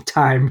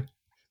time.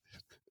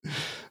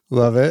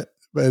 Love it.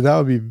 But that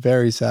would be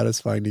very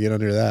satisfying to get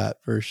under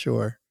that for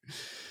sure.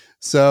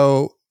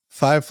 So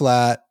 5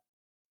 flat,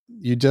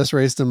 you just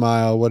raced a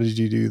mile. What did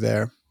you do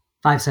there?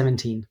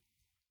 5:17.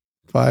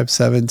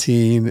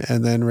 5:17,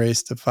 and then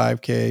raced a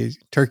 5K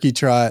turkey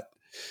trot.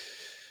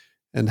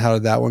 And how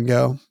did that one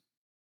go?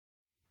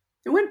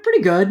 It went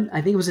pretty good.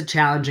 I think it was a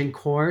challenging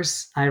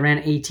course. I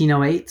ran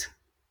 18:08.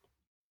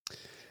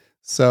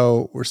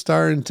 So we're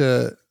starting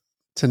to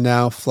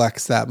now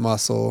flex that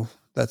muscle,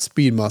 that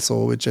speed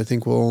muscle, which I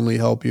think will only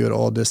help you at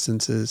all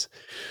distances.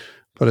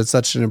 But it's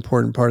such an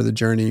important part of the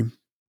journey.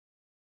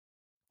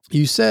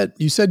 You said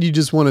you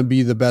just want to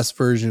be the best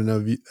version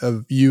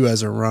of you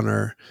as a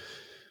runner.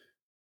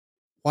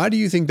 Why do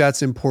you think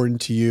that's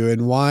important to you,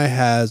 and why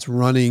has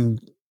running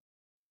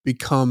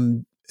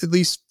become, at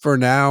least for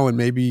now and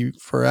maybe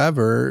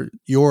forever,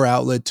 your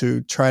outlet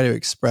to try to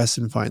express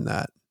and find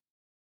that?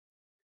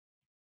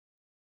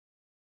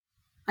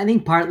 I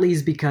think partly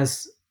is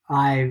because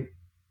I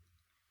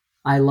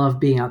love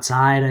being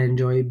outside. I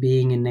enjoy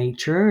being in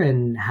nature,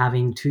 and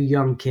having 2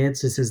 young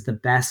kids, this is the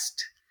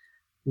best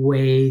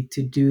way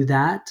to do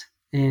that.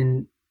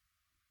 in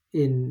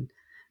in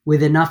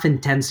with enough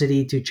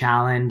intensity to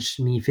challenge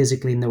me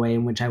physically in the way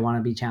in which I want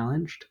to be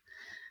challenged.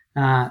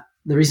 The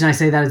reason I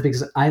say that is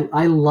because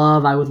I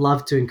would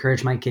love to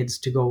encourage my kids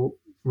to go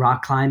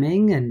rock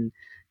climbing and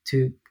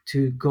to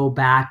go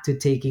back to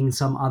taking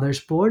some other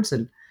sports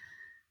and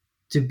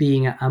to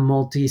being a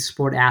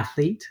multi-sport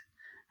athlete.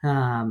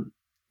 Um,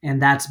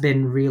 and that's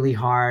been really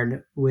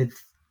hard with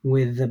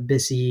the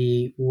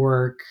busy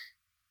work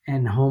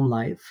and home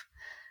life.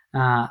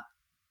 Uh,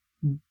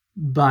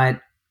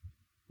 but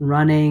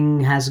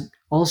running has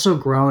also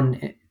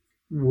grown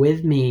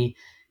with me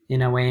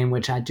in a way in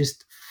which I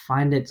just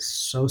find it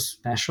so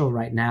special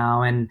right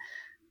now. And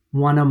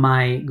one of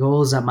my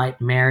goals that might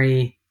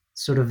marry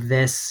sort of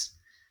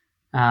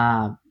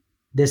uh,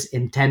 this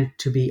intent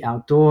to be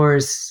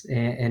outdoors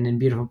and in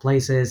beautiful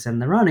places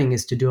and the running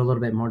is to do a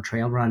little bit more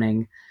trail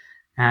running.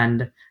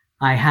 And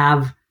I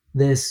have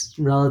this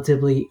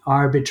relatively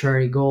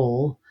arbitrary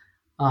goal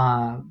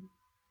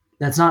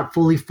that's not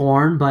fully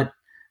formed, but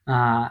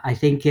I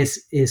think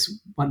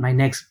is what my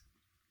next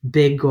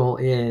big goal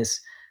is,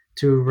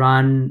 to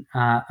run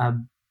a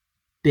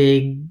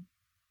big,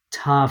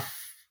 tough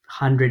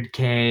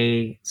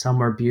 100K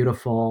somewhere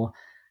beautiful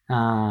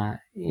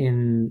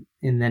in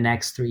the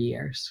next 3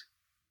 years.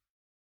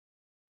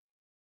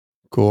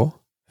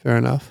 Cool. Fair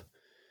enough.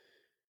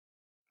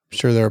 I'm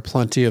sure there are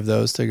plenty of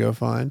those to go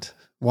find.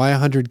 Why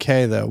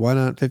 100K though? Why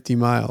not 50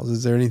 miles?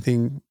 Is there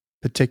anything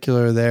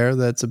particular there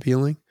that's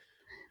appealing?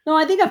 No,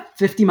 I think a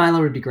 50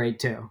 miler would be great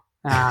too.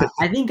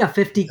 I think a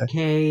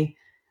 50K,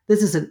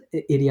 this is an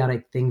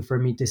idiotic thing for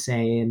me to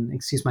say, and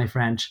excuse my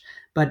French,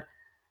 but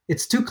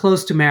it's too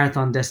close to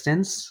marathon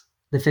distance,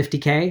 the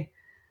 50K.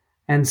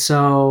 And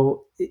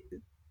so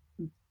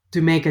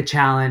to make a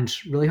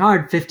challenge really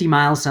hard, 50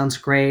 miles sounds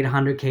great,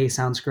 100K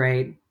sounds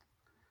great.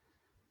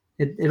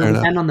 It'll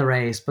depend on the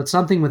race, but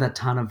something with a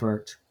ton of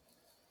vert.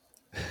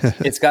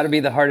 It's got to be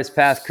the hardest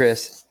path,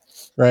 Chris.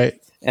 Right.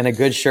 And a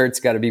good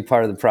shirt's got to be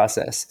part of the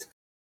process.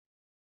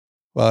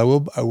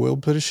 Well, I will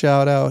put a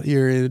shout out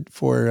here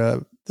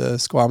for the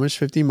Squamish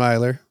 50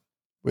 miler,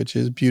 which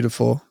is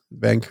beautiful.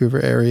 Vancouver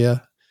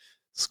area,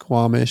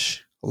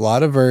 Squamish, a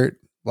lot of vert,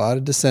 a lot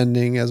of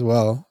descending as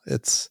well.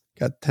 It's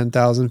got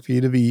 10,000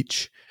 feet of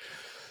each.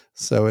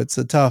 So it's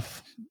a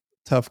tough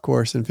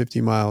course in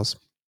 50 miles,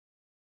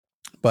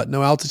 but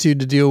no altitude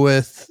to deal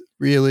with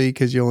really,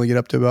 because you only get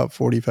up to about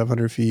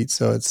 4,500 feet.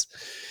 So it's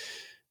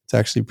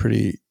actually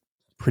pretty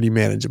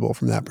manageable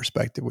from that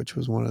perspective, which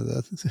was one of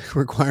the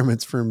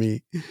requirements for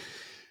me.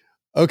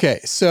 Okay.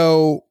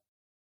 So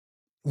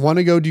want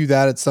to go do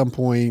that at some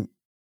point.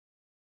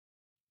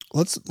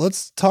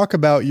 Let's talk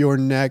about your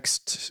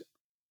next,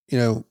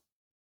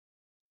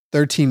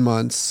 13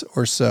 months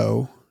or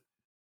so.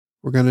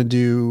 We're going to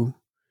do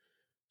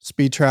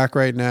speed track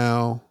right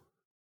now,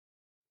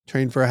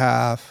 train for a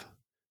half,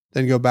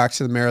 then go back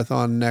to the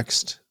marathon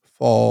next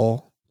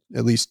fall,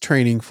 at least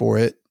training for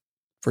it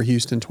for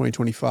Houston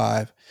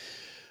 2025.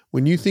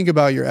 When you think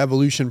about your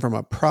evolution from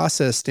a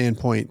process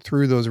standpoint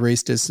through those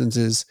race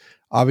distances,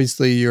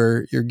 obviously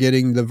you're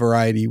getting the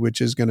variety, which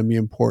is going to be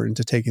important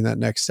to taking that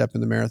next step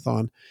in the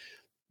marathon.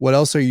 What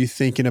else are you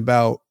thinking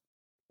about,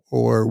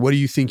 or what do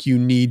you think you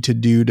need to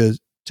do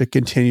to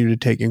continue to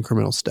take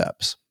incremental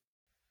steps?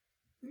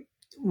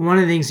 One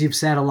of the things you've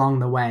said along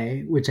the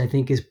way, which I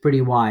think is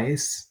pretty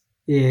wise,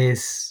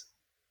 is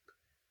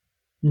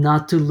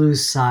not to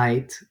lose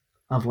sight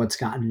of what's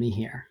gotten me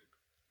here.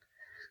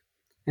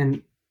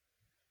 And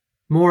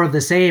more of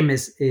the same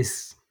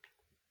is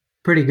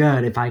pretty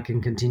good if I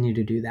can continue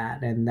to do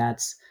that. And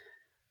that's,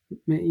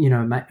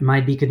 it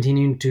might be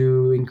continuing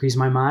to increase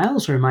my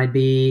miles, or it might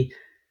be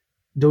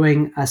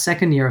doing a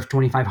second year of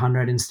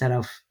 2,500 instead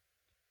of,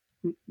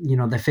 the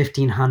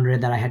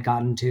 1,500 that I had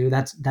gotten to.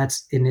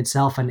 That's in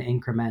itself an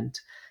increment,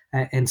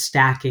 and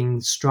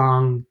stacking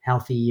strong,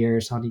 healthy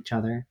years on each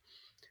other.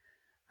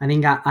 I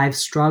think I've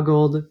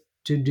struggled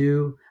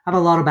to I have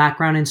a lot of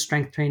background in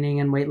strength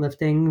training and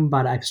weightlifting,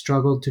 but I've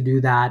struggled to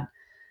do that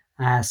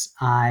as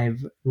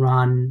I've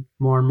run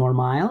more and more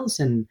miles.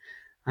 And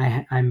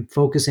I'm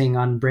focusing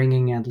on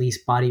bringing at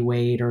least body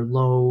weight or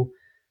low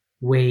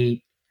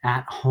weight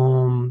at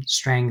home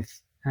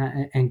strength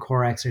and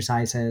core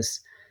exercises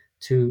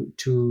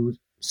to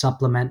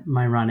supplement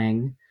my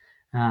running.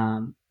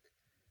 And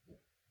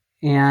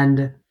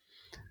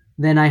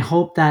then I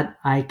hope that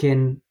I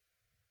can,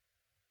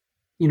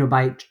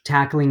 by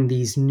tackling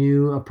these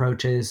new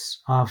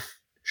approaches of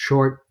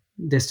short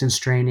distance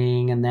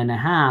training and then a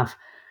half,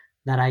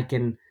 that I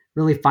can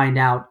really find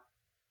out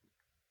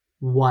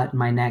what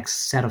my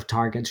next set of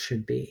targets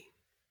should be.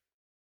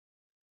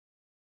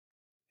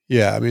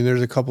 Yeah, I mean,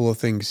 there's a couple of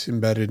things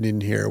embedded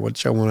in here,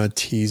 which I want to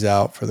tease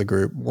out for the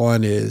group.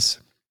 One is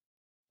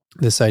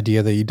this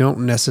idea that you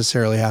don't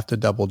necessarily have to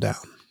double down,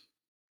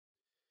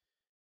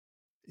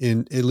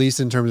 at least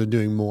in terms of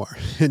doing more.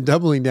 And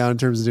doubling down in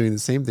terms of doing the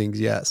same things,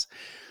 yes.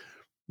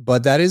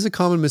 But that is a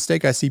common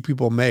mistake I see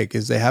people make,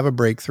 is they have a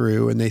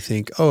breakthrough and they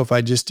think, oh, if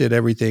I just did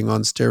everything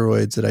on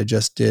steroids that I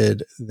just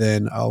did,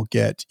 then I'll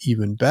get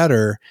even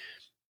better.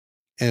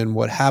 And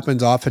what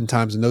happens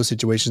oftentimes in those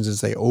situations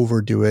is they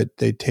overdo it.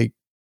 They take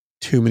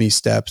too many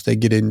steps, they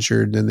get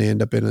injured, and they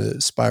end up in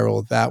a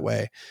spiral that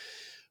way.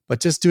 But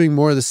just doing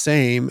more of the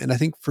same. And I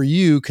think for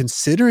you,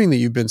 considering that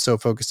you've been so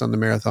focused on the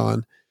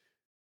marathon,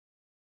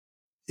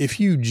 if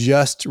you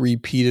just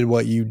repeated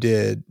what you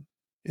did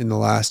in the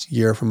last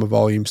year from a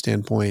volume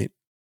standpoint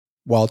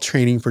while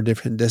training for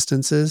different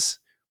distances,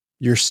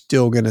 you're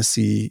still going to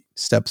see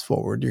steps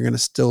forward. You're going to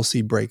still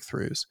see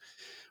breakthroughs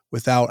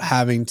without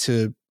having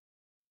to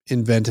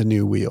invent a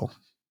new wheel.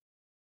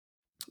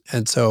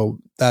 And so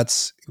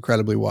that's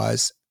incredibly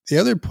wise. The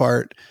other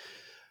part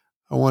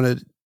I want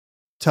to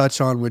touch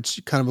on, which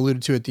you kind of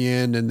alluded to at the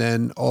end, and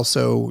then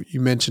also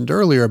you mentioned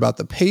earlier about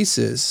the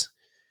paces,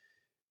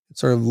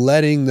 sort of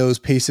letting those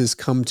paces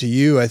come to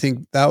you. I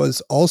think that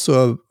was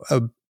also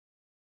a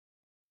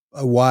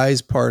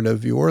wise part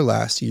of your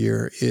last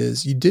year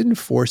is you didn't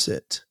force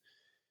it.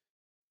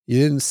 You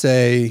didn't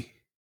say,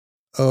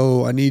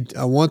 oh,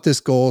 I want this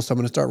goal, so I'm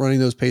going to start running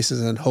those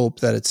paces and hope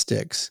that it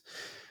sticks.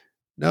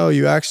 No,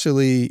 you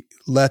actually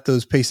let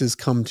those paces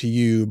come to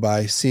you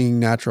by seeing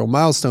natural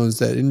milestones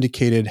that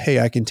indicated, hey,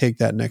 I can take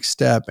that next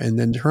step, and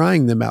then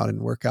trying them out in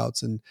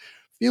workouts and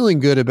feeling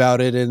good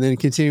about it, and then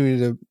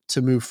continuing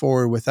to move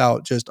forward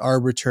without just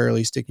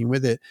arbitrarily sticking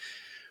with it.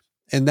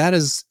 And that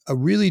is a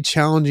really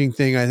challenging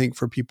thing, I think,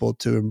 for people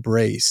to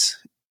embrace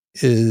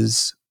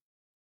is,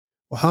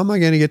 well, how am I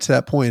going to get to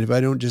that point if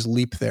I don't just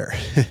leap there?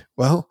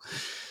 Well,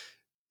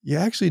 you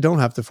actually don't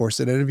have to force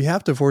it. And if you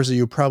have to force it,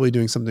 you're probably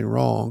doing something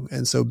wrong.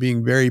 And so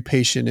being very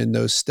patient in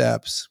those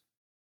steps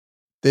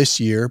this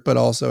year, but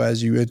also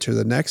as you enter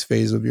the next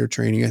phase of your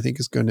training, I think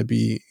is going to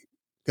be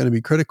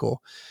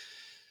critical.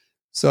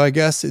 So I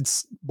guess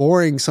it's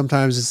boring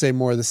sometimes to say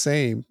more of the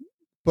same,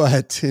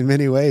 but in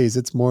many ways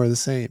it's more of the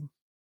same.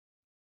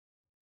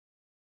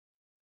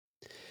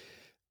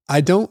 I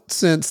don't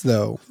sense,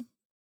 though,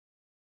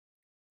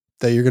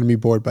 that you're going to be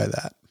bored by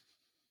that.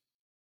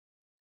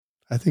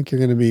 I think you're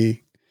going to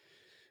be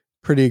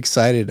pretty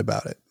excited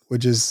about it,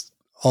 which is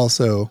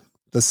also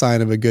the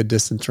sign of a good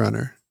distance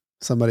runner,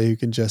 somebody who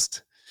can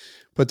just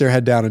put their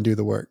head down and do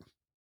the work.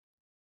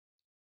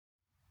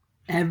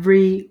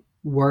 Every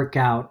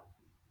workout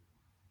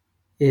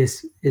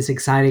is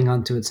exciting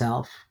unto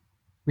itself.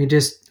 I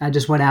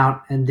just went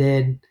out and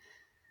did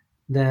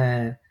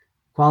the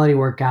quality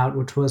workout,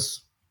 which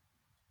was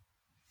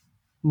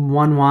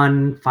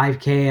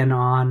 5K and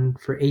on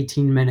for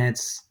 18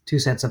 minutes, 2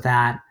 sets of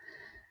that.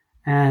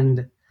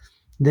 And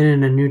then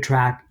in a new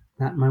track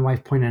that my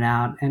wife pointed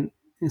out. And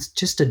it's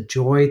just a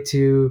joy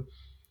to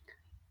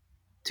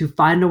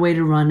find a way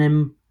to run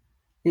him.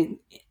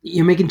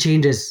 You're making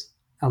changes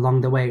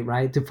along the way,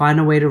 right? To find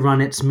a way to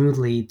run it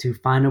smoothly, to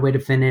find a way to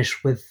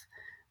finish with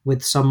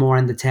some more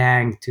in the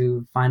tank,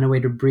 to find a way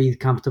to breathe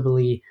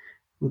comfortably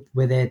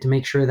with it, to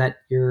make sure that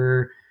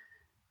you're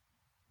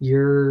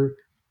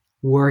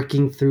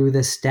working through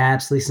the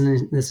steps,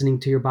 listening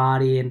to your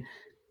body. And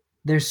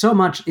there's so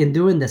much in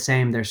doing the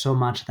same. There's so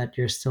much that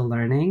you're still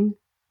learning.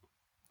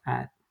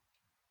 I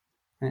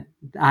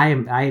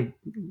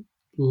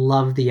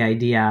love the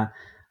idea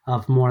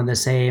of more of the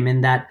same, in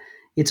that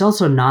it's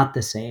also not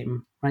the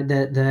same, right?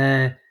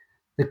 The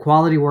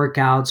quality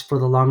workouts for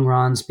the long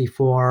runs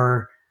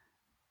before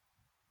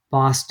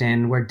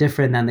Boston were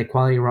different than the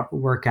quality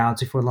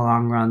workouts before the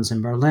long runs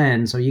in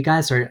Berlin. So you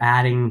guys are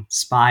adding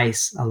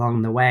spice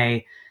along the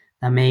way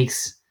that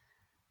makes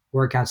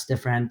workouts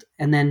different.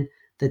 And then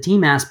the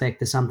team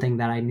aspect is something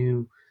that I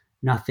knew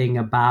nothing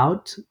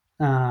about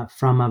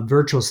from a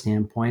virtual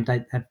standpoint.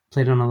 I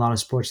played on a lot of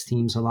sports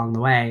teams along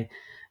the way,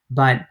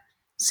 but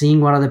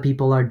seeing what other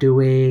people are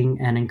doing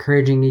and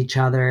encouraging each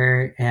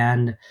other.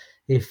 And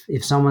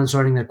if someone's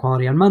running their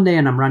quality on Monday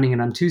and I'm running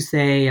it on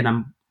Tuesday and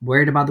I'm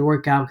worried about the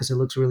workout because it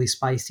looks really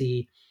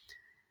spicy,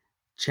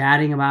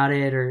 chatting about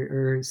it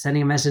or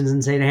sending a message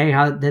and saying, hey,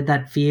 how did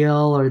that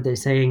feel? Or they're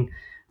saying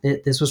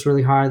that this was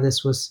really hard,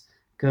 this was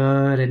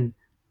good, and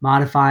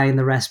modifying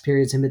the rest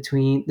periods in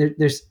between.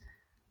 There's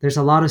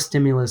a lot of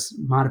stimulus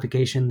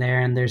modification there,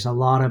 and there's a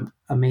lot of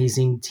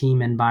amazing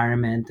team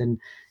environment. And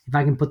if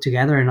I can put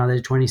together another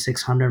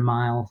 2,600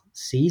 mile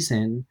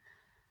season,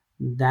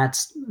 that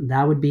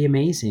would be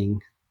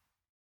amazing.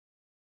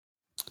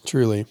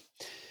 Truly.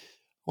 I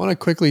want to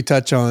quickly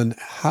touch on,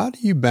 how do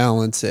you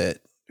balance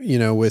it,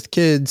 with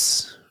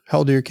kids? How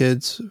old are your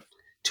kids?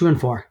 2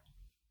 and 4.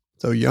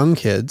 So young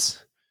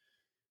kids,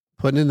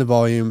 putting in the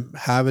volume,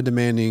 have a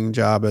demanding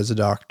job as a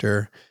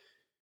doctor.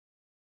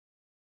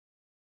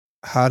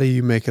 How do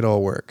you make it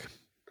all work?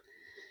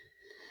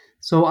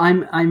 So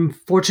I'm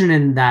fortunate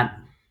in that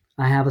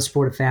I have a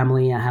supportive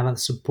family, I have a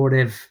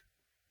supportive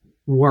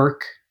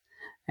work,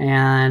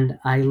 and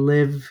I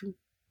live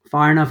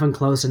far enough and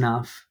close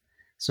enough.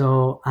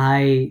 So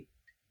I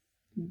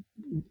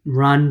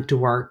run to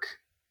work,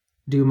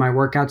 do my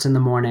workouts in the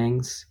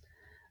mornings.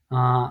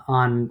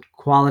 On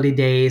quality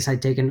days, I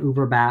take an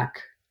Uber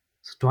back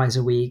twice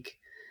a week.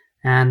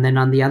 And then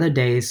on the other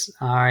days,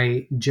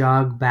 I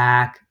jog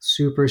back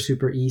super,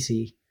 super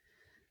easy.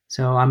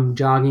 So I'm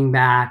jogging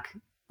back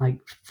like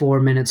 4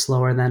 minutes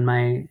slower than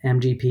my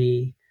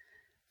MGP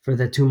for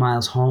the 2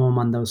 miles home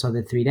on those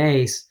other 3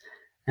 days.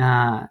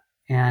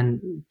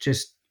 And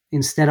just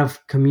instead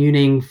of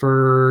commuting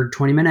for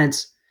 20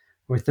 minutes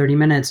or 30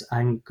 minutes,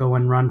 I can go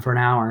and run for an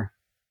hour.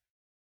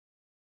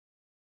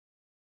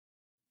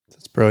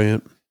 That's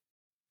brilliant. I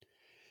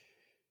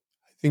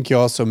think you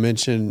also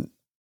mentioned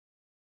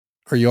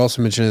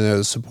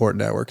the support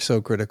network,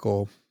 so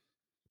critical.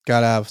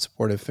 Got to have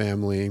supportive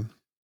family,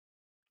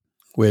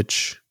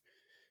 which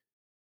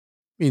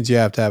means you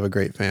have to have a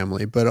great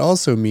family, but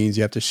also means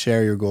you have to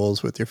share your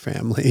goals with your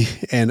family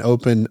and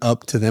open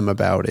up to them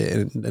about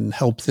it and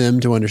help them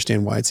to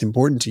understand why it's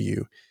important to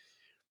you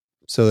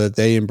so that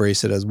they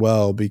embrace it as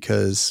well,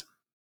 because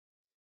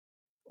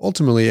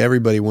ultimately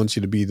everybody wants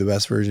you to be the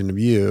best version of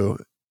you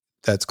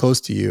that's close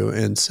to you.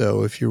 And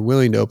so if you're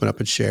willing to open up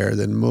and share,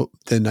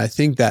 then I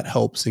think that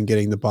helps in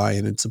getting the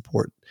buy-in and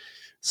support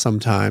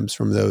sometimes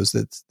from those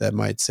that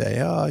might say,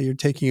 oh, you're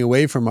taking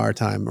away from our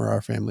time or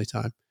our family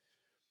time.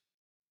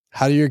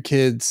 How are your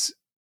kids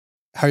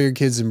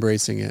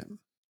embracing it?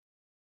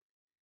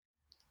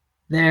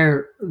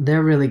 They're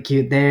really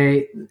cute.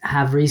 They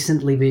have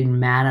recently been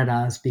mad at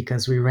us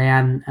because we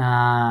ran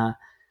a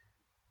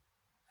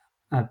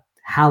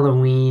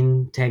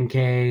Halloween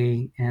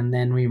 10K and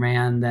then we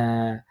ran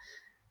the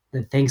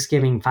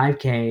Thanksgiving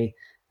 5K,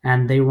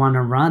 and they want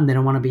to run. They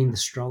don't want to be in the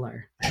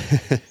stroller.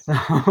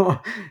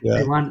 So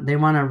Yeah. they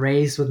want to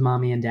race with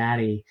mommy and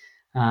daddy.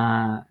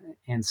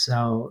 And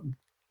so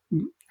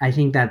I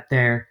think that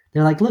they're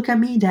like, look at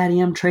me, daddy,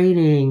 I'm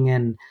training.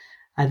 And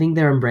I think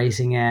they're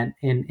embracing it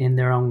in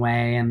their own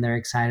way, and they're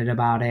excited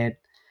about it.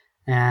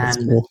 That's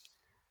And cool.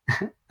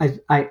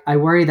 I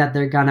worry that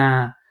they're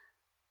gonna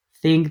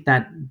think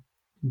that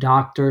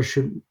doctors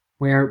should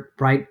wear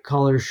bright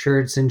color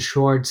shirts and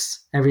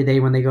shorts every day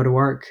when they go to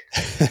work.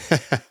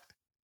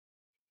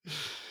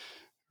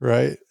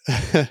 Right.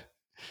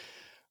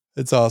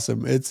 It's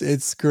awesome.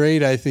 It's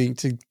great, I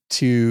think,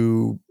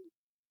 to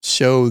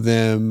show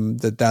them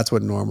that that's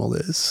what normal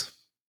is.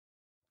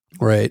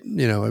 Right.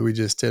 You know, we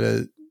just did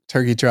a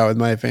turkey trot with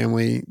my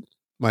family,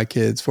 my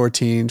kids,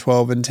 14,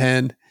 12, and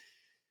 10.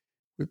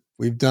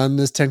 We've done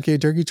this 10K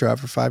turkey trot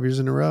for 5 years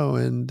in a row,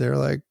 and they're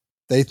like,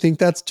 they think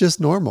that's just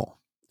normal,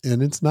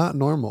 and it's not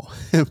normal.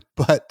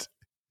 But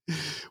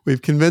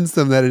we've convinced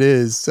them that it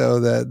is, so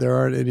that there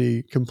aren't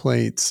any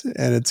complaints,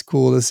 and it's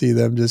cool to see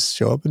them just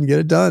show up and get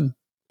it done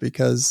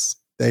because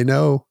they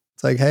know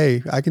it's like,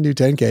 hey, I can do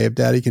 10K if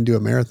daddy can do a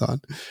marathon.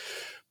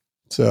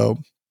 So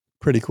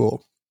pretty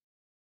cool.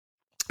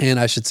 And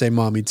I should say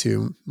mommy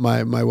too.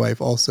 My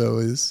wife also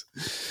is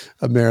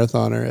a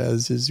marathoner,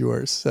 as is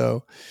yours.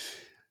 So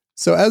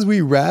as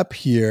we wrap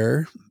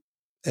here,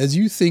 as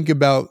you think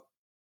about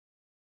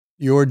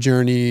your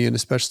journey and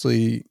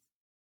especially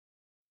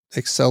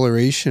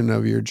acceleration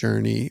of your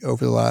journey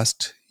over the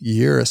last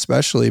year,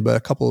 especially, but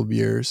a couple of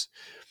years,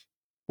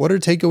 what are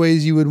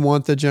takeaways you would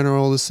want the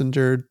general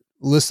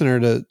listener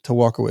to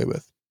walk away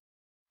with?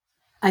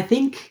 I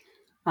think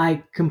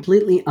I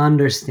completely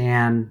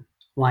understand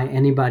why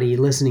anybody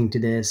listening to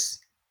this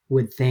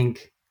would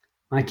think,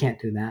 I can't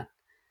do that.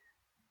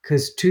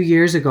 Because 2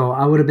 years ago,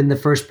 I would have been the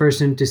first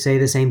person to say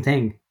the same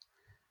thing.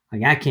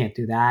 Like, I can't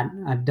do that.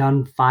 I've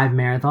done 5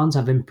 marathons,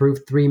 I've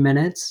improved 3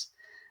 minutes,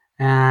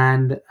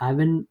 and I've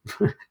been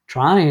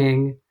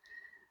trying.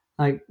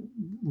 Like,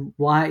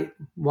 why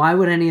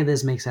would any of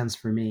this make sense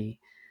for me?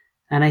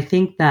 And I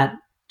think that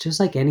just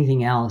like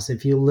anything else,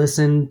 if you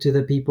listen to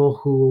the people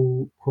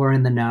who are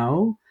in the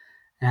know,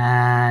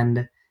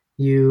 and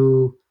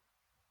you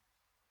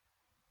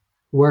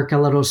work a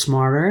little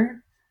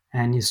smarter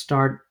and you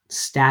start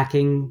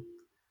stacking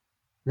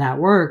that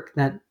work,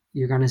 that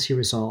you're going to see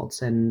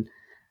results. And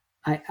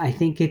I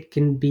think it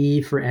can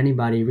be for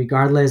anybody,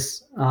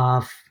 regardless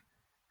of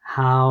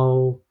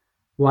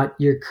what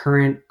your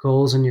current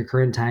goals and your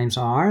current times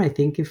are. I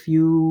think if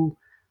you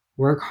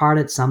work hard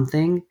at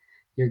something,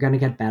 you're going to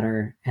get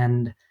better.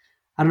 And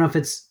I don't know if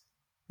it's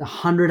the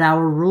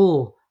 100-hour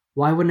rule.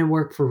 Why wouldn't it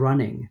work for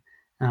running?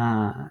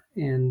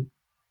 And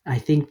I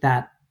think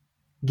that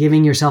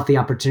giving yourself the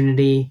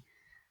opportunity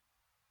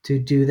to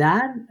do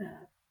that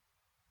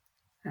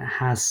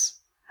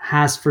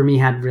has for me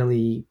had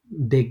really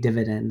big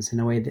dividends in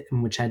a way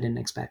in which I didn't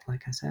expect,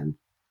 like I said.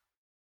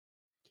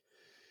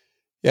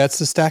 Yeah, it's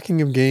the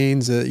stacking of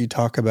gains that you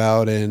talk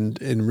about, and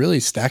really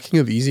stacking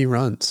of easy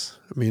runs.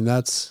 I mean,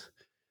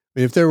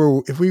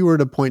 if we were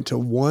to point to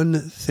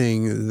one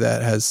thing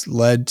that has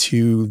led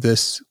to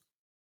this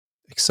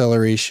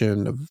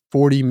acceleration of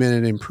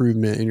 40-minute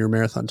improvement in your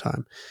marathon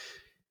time,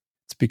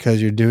 it's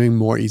because you're doing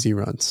more easy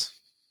runs.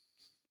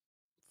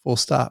 Full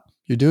stop.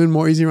 You're doing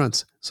more easy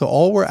runs. So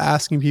all we're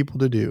asking people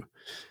to do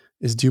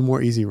is do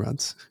more easy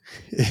runs.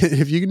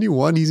 If you can do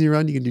one easy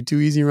run, you can do 2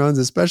 easy runs,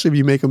 especially if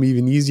you make them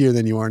even easier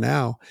than you are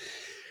now.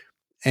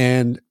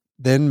 And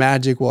then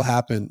magic will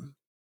happen.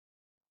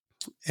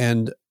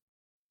 And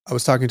I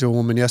was talking to a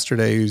woman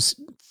yesterday who's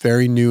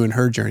very new in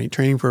her journey,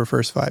 training for her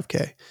first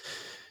 5K.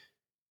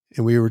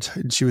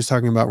 And she was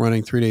talking about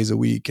running 3 days a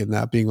week and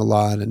that being a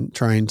lot, and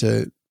trying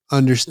to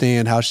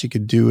understand how she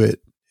could do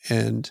it.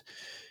 And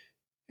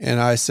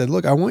I said,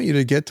 look, I want you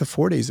to get to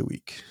 4 days a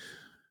week.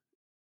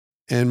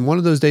 And one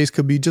of those days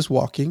could be just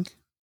walking,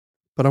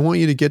 but I want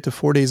you to get to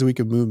 4 days a week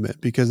of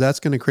movement because that's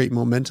going to create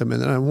momentum.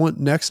 And then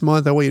next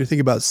month, I want you to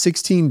think about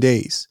 16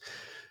 days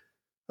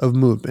of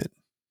movement.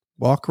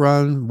 Walk,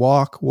 run,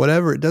 walk,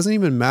 whatever. It doesn't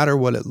even matter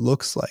what it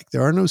looks like.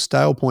 There are no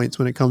style points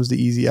when it comes to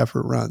easy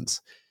effort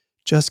runs.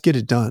 Just get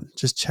it done.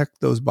 Just check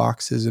those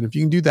boxes. And if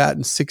you can do that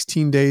in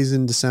 16 days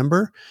in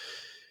December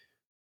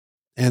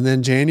and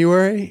then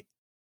January,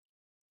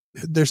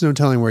 there's no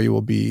telling where you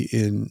will be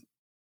in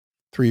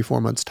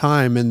 3-4 months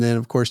time. And then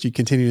of course you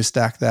continue to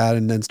stack that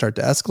and then start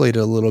to escalate it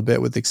a little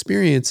bit with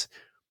experience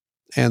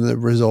and the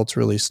results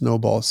really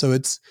snowball. So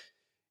it's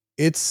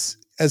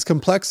as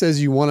complex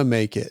as you want to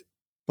make it.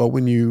 But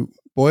when you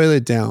boil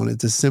it down,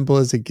 it's as simple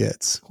as it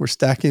gets. We're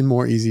stacking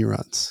more easy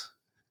runs.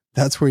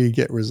 That's where you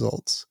get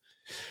results.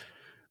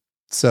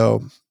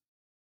 So,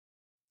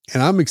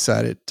 and I'm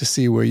excited to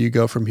see where you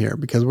go from here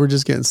because we're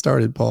just getting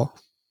started, Paul.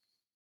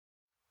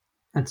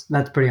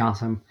 That's pretty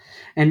awesome.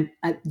 And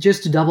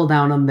just to double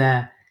down on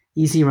the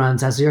easy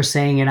runs, as you're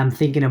saying it, I'm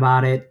thinking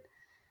about it.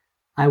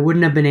 I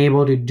wouldn't have been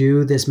able to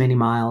do this many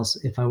miles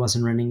if I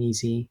wasn't running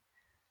easy.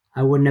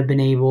 I wouldn't have been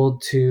able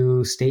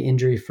to stay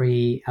injury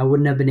free. I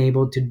wouldn't have been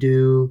able to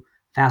do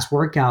fast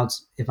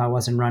workouts if I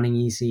wasn't running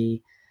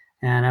easy.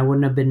 And I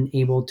wouldn't have been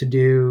able to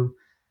do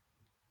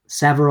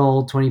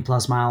several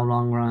 20+ mile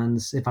long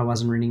runs if I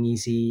wasn't running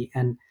easy.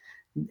 And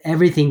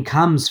everything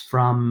comes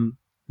from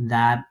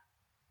that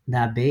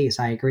base.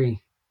 I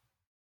agree.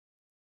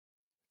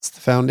 It's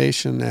the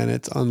foundation and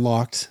it's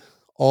unlocked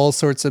all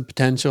sorts of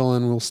potential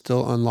and will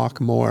still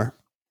unlock more.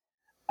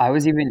 I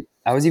was even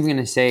going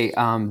to say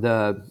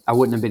I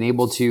wouldn't have been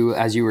able to,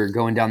 as you were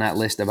going down that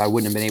list of I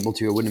wouldn't have been able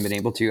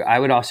to. I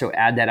would also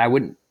add that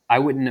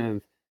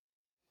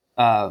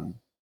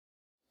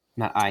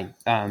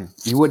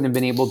you wouldn't have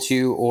been able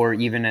to, or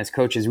even as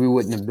coaches, we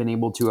wouldn't have been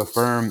able to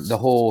affirm the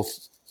whole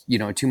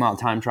 2-mile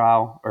time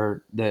trial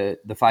or the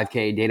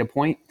 5K data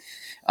point.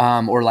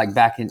 Or like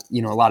back in,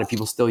 a lot of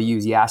people still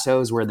use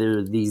YASOs where there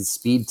are these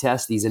speed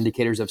tests, these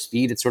indicators of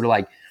speed. It's sort of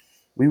like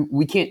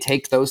we can't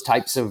take those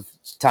types of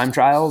time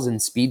trials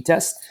and speed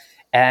tests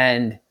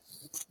and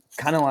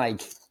kind of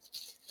like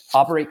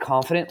operate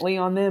confidently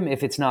on them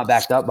if it's not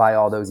backed up by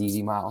all those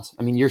easy miles.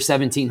 I mean, you're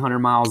 1,700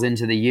 miles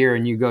into the year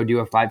and you go do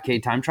a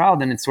 5K time trial,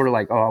 then it's sort of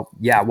like, oh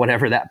yeah,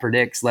 whatever that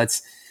predicts,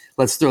 let's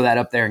throw that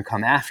up there and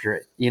come after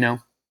it,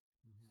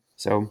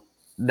 So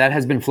that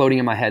has been floating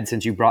in my head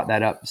since you brought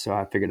that up. So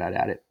I figured I'd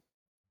add it.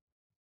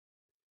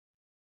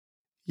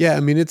 Yeah. I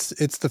mean, it's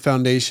the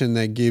foundation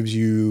that gives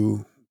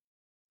you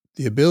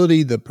the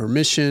ability, the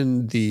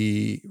permission,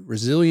 the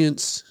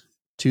resilience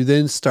to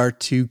then start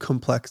to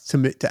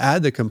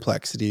add the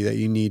complexity that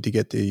you need to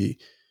get the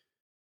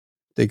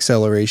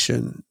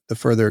acceleration, the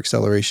further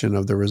acceleration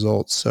of the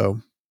results. So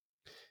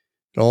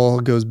it all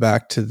goes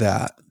back to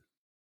that.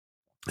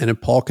 And if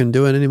Paul can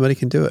do it, anybody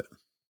can do it.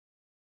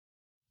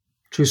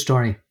 True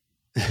story.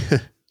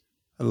 I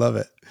love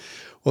it.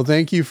 Well,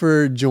 thank you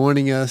for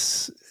joining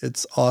us.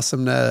 It's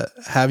awesome to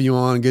have you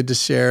on. Good to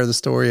share the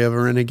story of a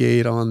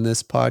renegade on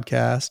this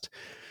podcast.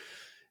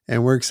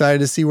 And we're excited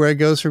to see where it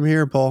goes from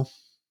here, Paul.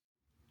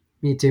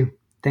 Me too.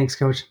 Thanks,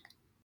 Coach.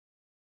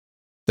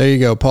 There you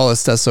go. Paul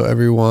Esteso,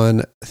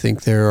 everyone. I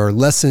think there are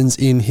lessons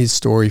in his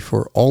story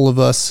for all of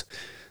us.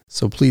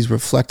 So please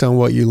reflect on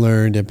what you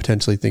learned and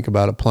potentially think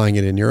about applying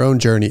it in your own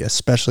journey,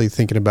 especially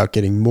thinking about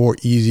getting more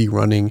easy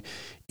running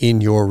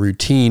in your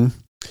routine.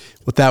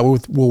 With that,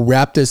 we'll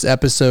wrap this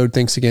episode.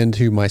 Thanks again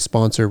to my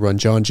sponsor,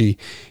 Runjanji.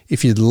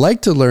 If you'd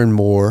like to learn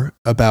more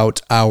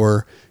about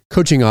our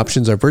coaching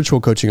options, our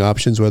virtual coaching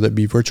options, whether it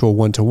be virtual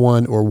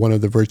one-to-one or one of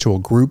the virtual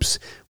groups,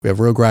 we have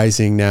Rogue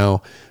Rising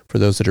now for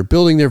those that are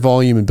building their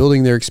volume and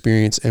building their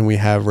experience. And we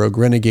have Rogue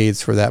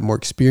Renegades for that more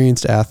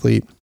experienced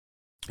athlete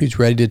who's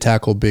ready to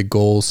tackle big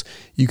goals.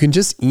 You can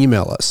just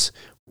email us.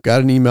 We've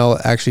got an email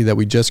actually that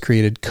we just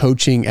created,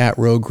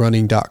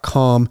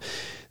 coaching@roguerunning.com.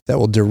 That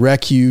will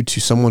direct you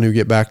to someone who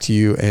get back to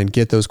you and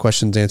get those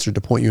questions answered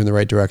to point you in the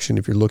right direction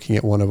if you're looking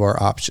at one of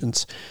our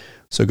options.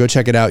 So go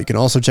check it out. You can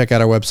also check out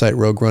our website,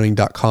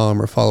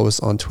 roguerunning.com, or follow us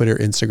on Twitter,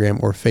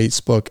 Instagram, or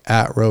Facebook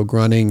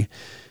 @roguerunning.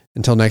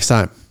 Until next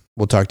time,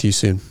 we'll talk to you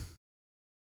soon.